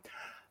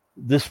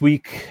 This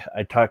week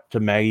I talked to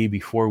Maggie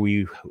before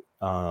we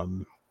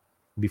went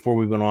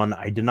on.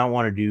 I did not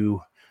want to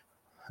do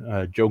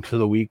jokes of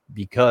the week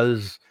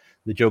because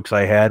the jokes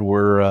I had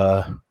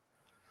were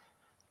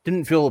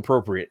didn't feel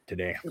appropriate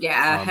today.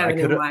 Yeah, I have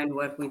in mind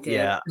what we did.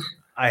 Yeah,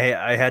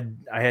 I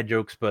had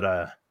jokes,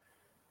 but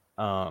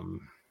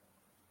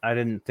I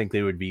didn't think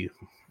they would be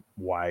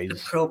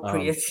wise.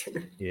 Appropriate.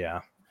 Yeah.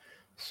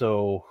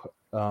 So,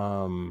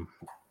 and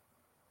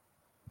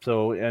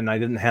I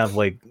didn't have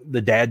like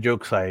the dad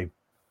jokes I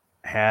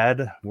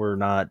had were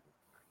not,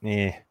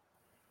 It's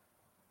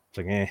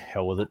like,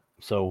 hell with it.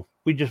 So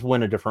we just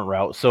went a different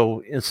route. So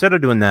instead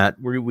of doing that,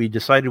 we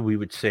decided we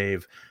would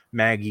save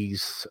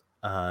Maggie's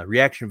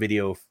reaction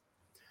video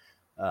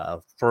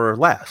for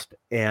last.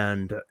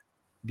 And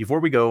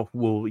before we go,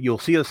 you'll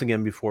see us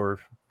again before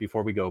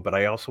we go. But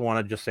I also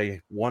want to just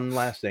say one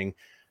last thing.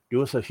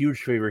 Do us a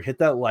huge favor. Hit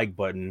that like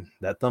button,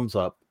 that thumbs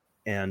up,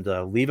 and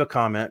leave a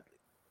comment.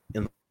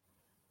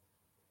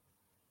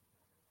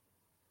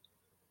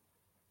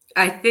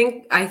 I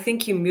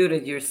think you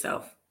muted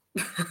yourself.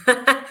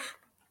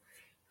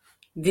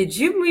 Did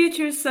you mute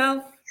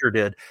yourself? Sure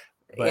did.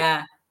 But...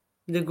 Yeah,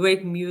 the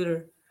great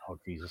muter. Oh,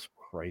 Jesus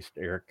Christ,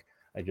 Eric.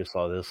 I just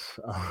saw this.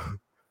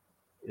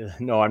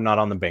 No, I'm not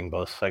on the Bang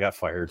bus. I got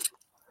fired.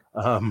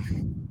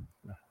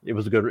 It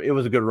was a good run. It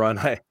was a good run.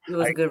 I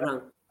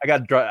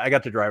got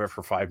to drive it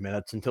for 5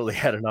 minutes until they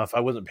had enough. I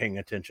wasn't paying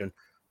attention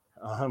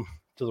to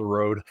the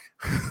road.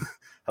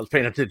 I was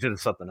paying attention to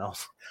something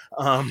else.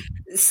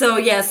 So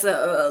yes,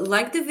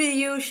 like the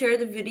video, share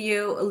the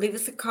video, leave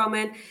us a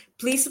comment.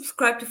 Please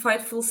subscribe to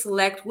Fightful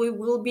Select. We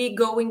will be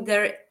going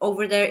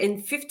over there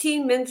in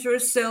 15 minutes or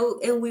so,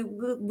 and we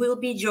will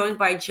be joined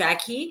by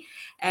Jackie.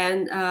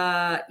 And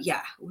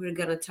we're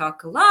gonna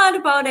talk a lot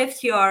about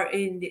FTR.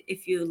 And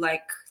if you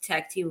like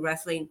tag team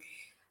wrestling,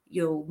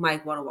 you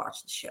might want to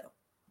watch the show.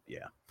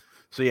 Yeah.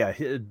 So yeah,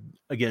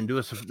 again, do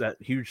us that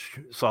huge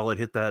solid.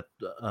 Hit that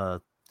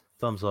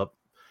thumbs up.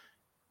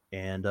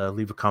 And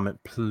leave a comment,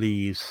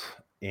 please.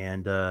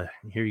 And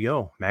here you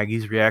go.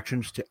 Maggie's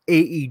reactions to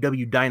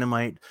AEW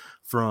Dynamite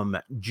from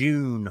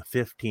June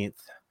 15th.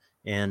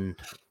 And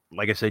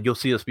like I said, you'll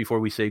see us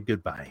before we say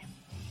goodbye.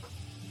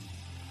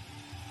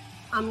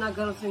 I'm not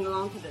gonna sing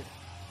along to this.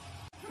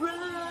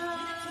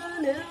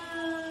 Run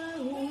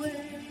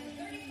away.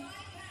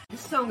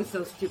 This song is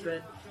so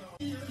stupid.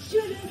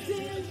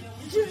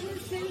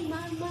 Should've seen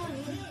my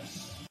mind.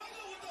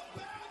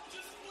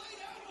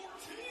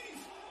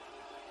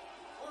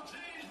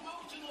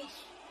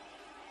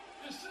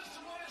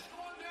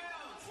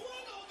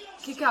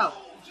 Kick out.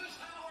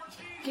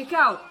 Kick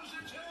out.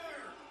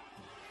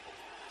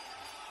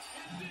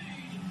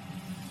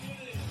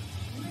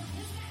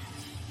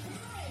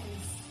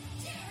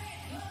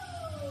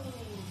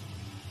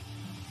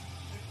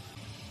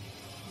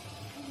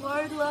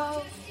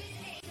 Wardlow.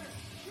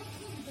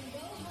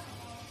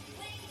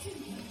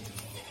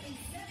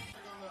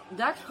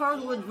 Dax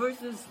Hardwood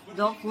versus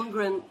Dolph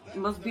Lundgren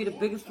must be the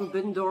biggest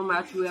Forbidden Door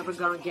match we ever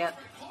gonna get.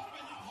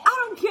 I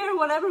don't care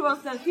what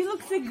everyone says. He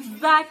looks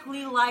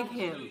exactly like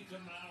him.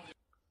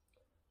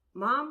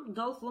 Mom,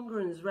 Dolph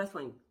Lundgren is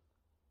wrestling.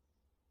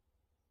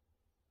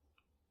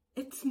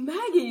 It's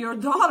Maggie, your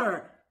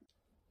daughter.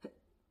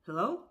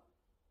 Hello?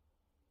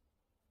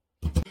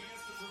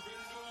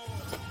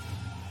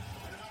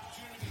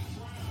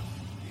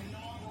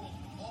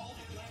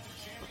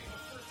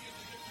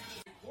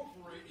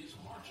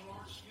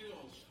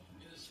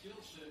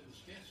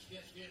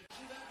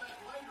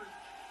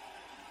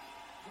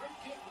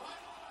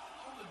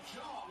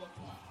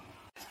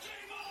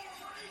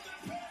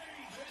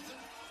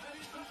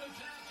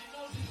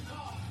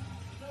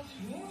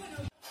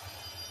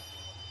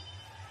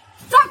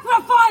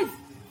 Sacrifice!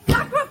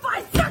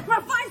 Sacrifice!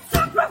 Sacrifice!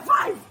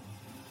 Sacrifice!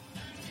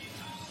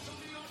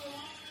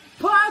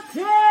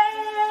 Party!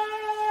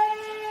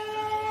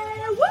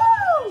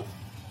 Woo!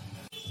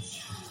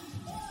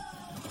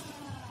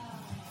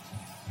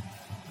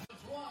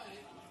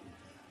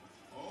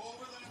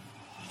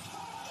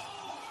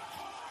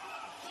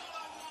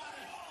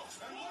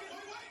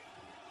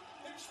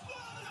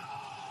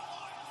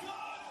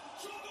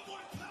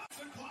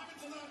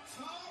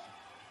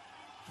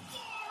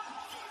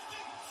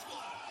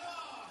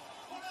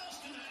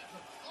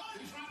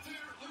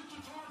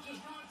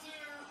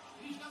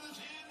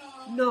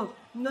 No,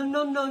 no,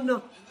 no, no,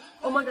 no.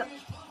 Oh my god.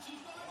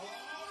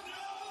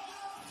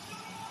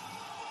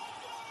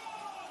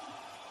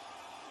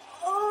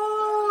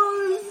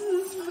 Oh,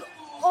 this is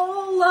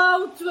all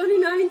out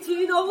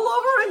 2019 all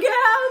over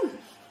again.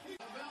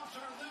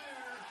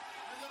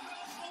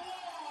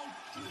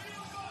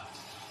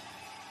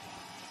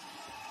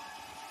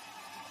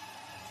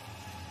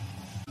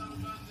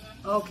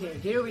 Okay,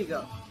 here we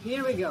go.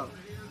 Here we go.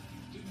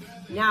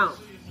 Now.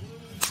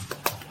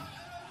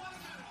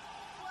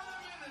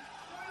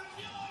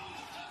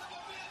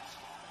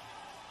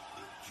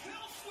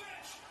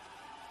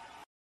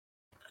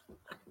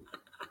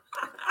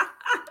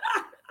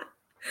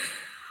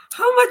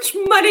 How much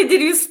money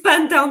did you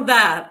spend on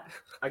that?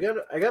 I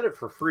got it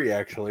for free,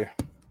 actually.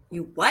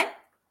 You what?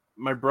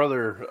 My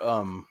brother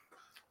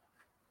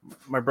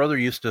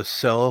used to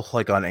sell,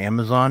 like, on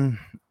Amazon.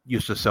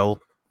 Used to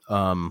sell,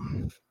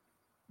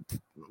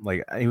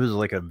 like, he was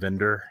like a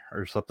vendor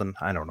or something.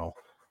 I don't know.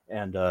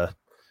 And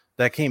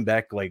that came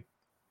back, like,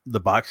 the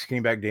box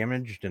came back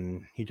damaged,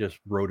 and he just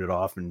wrote it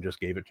off and just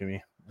gave it to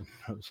me.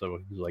 So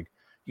he's like,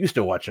 "You used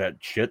to watch that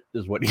shit,"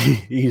 is what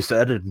he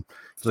said, and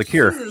he's like,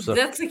 "Here." Jesus, so,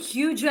 that's a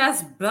huge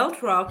ass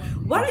belt route.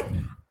 Why did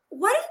you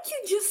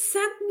just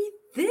send me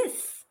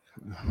this?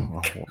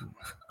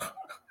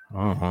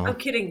 I'm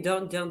kidding.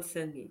 Don't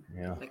send me.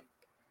 Yeah. Like,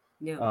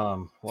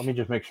 no. Let me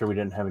just make sure we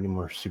didn't have any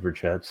more super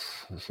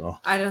chats. So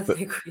I don't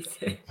think we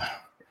did.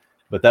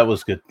 But that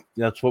was good.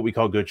 That's what we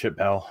call good shit,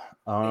 pal.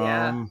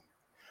 Yeah.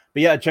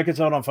 But yeah, check us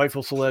out on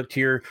Fightful Select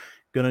here.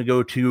 Gonna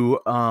go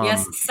to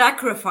yes,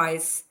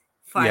 sacrifice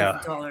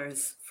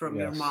 $5 from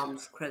your Yes.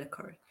 mom's credit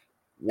card.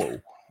 Whoa.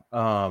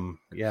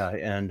 Yeah,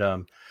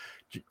 and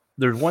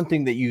there's one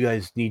thing that you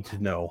guys need to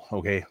know,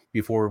 okay,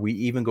 before we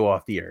even go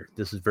off the air.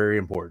 This is very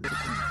important. Look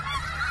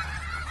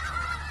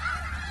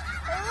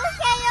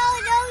at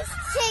all those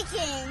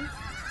chickens.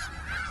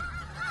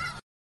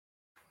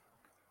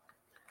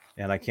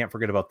 And I can't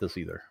forget about this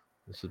either.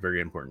 This is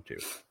very important too.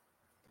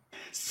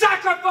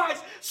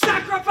 Sacrifice!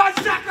 Sacrifice!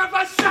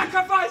 Sacrifice!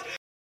 Sacrifice!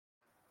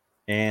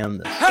 And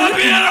this.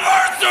 Happy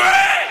anniversary!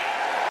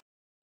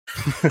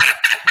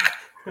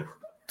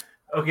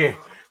 Okay,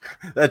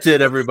 that's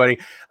it, everybody.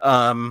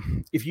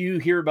 If you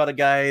hear about a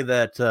guy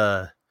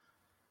that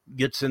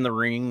gets in the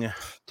ring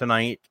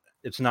tonight,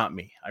 it's not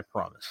me, I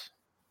promise.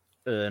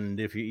 And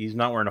if he's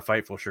not wearing a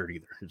Fightful shirt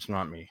either, it's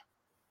not me.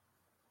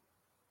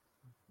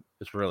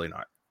 It's really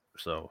not.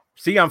 So,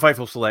 see you on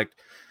Fightful Select.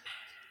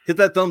 Hit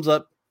that thumbs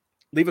up.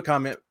 Leave a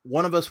comment.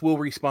 One of us will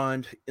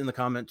respond in the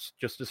comments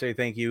just to say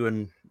thank you,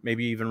 and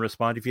maybe even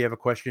respond if you have a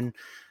question.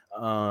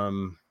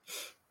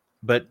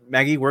 But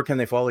Maggie, where can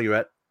they follow you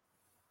at?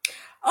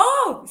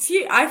 Oh,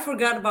 see, I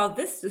forgot about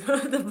this.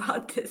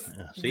 About this.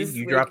 See, this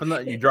you week.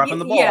 dropping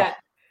the ball. Yeah.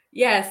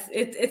 Yes,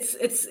 it's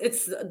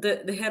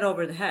the head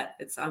over the head.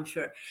 I'm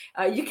sure.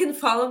 You can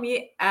follow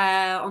me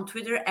on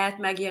Twitter at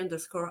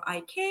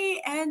Maggie_IK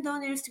and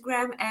on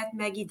Instagram at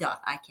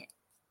Maggie.IK.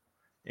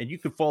 And you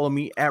can follow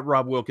me at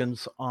Rob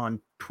Wilkins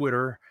on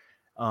Twitter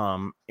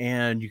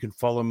And you can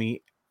follow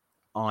me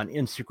on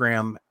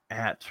Instagram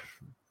at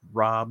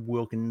Rob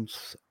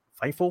Wilkins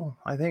Feifel,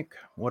 I think,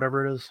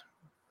 whatever it is.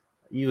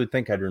 You would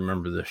think I'd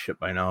remember this shit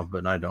by now,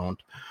 but I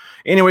don't.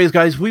 Anyways,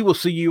 guys, we will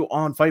see you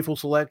on Feifel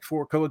Select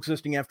for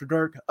Coexisting After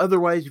Dark.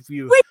 Otherwise, if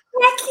you... With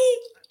Jackie!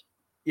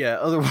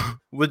 Yeah,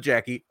 with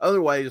Jackie.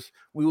 Otherwise,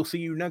 we will see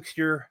you next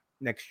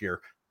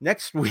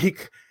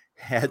week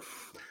at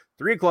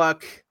 3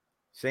 o'clock.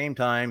 Same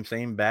time,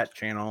 same bat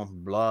channel,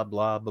 blah,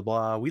 blah, blah,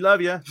 blah. We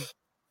love you.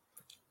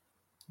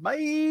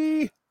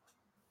 Bye.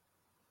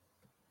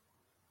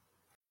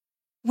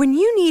 When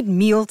you need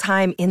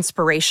mealtime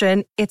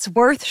inspiration, it's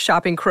worth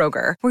shopping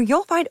Kroger, where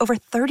you'll find over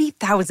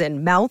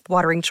 30,000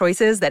 mouth-watering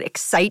choices that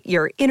excite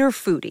your inner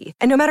foodie.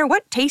 And no matter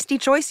what tasty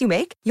choice you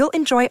make, you'll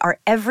enjoy our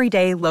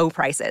everyday low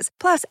prices,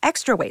 plus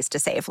extra ways to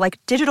save, like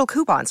digital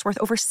coupons worth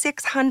over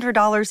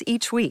 $600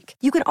 each week.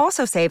 You can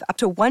also save up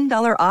to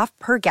 $1 off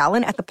per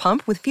gallon at the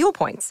pump with fuel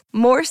points.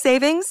 More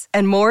savings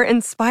and more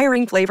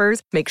inspiring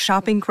flavors make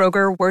shopping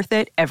Kroger worth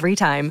it every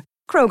time.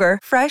 Kroger,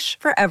 fresh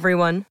for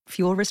everyone.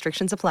 Fuel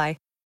restrictions apply.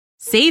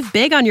 Save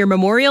big on your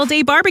Memorial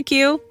Day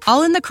barbecue,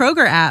 all in the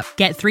Kroger app.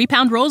 Get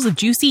 3-pound rolls of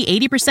juicy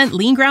 80%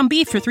 lean ground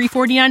beef for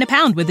 $3.49 a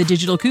pound with a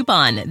digital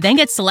coupon. Then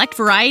get select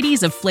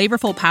varieties of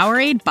flavorful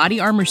Powerade, Body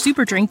Armor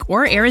Super Drink,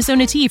 or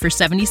Arizona tea for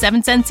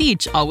 77 cents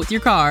each, all with your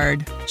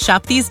card.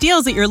 Shop these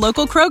deals at your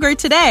local Kroger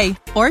today,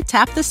 or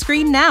tap the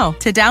screen now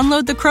to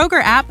download the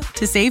Kroger app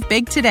to save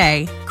big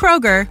today.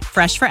 Kroger,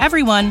 fresh for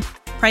everyone.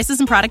 Prices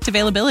and product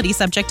availability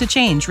subject to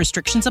change.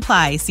 Restrictions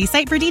apply. See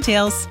site for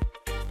details.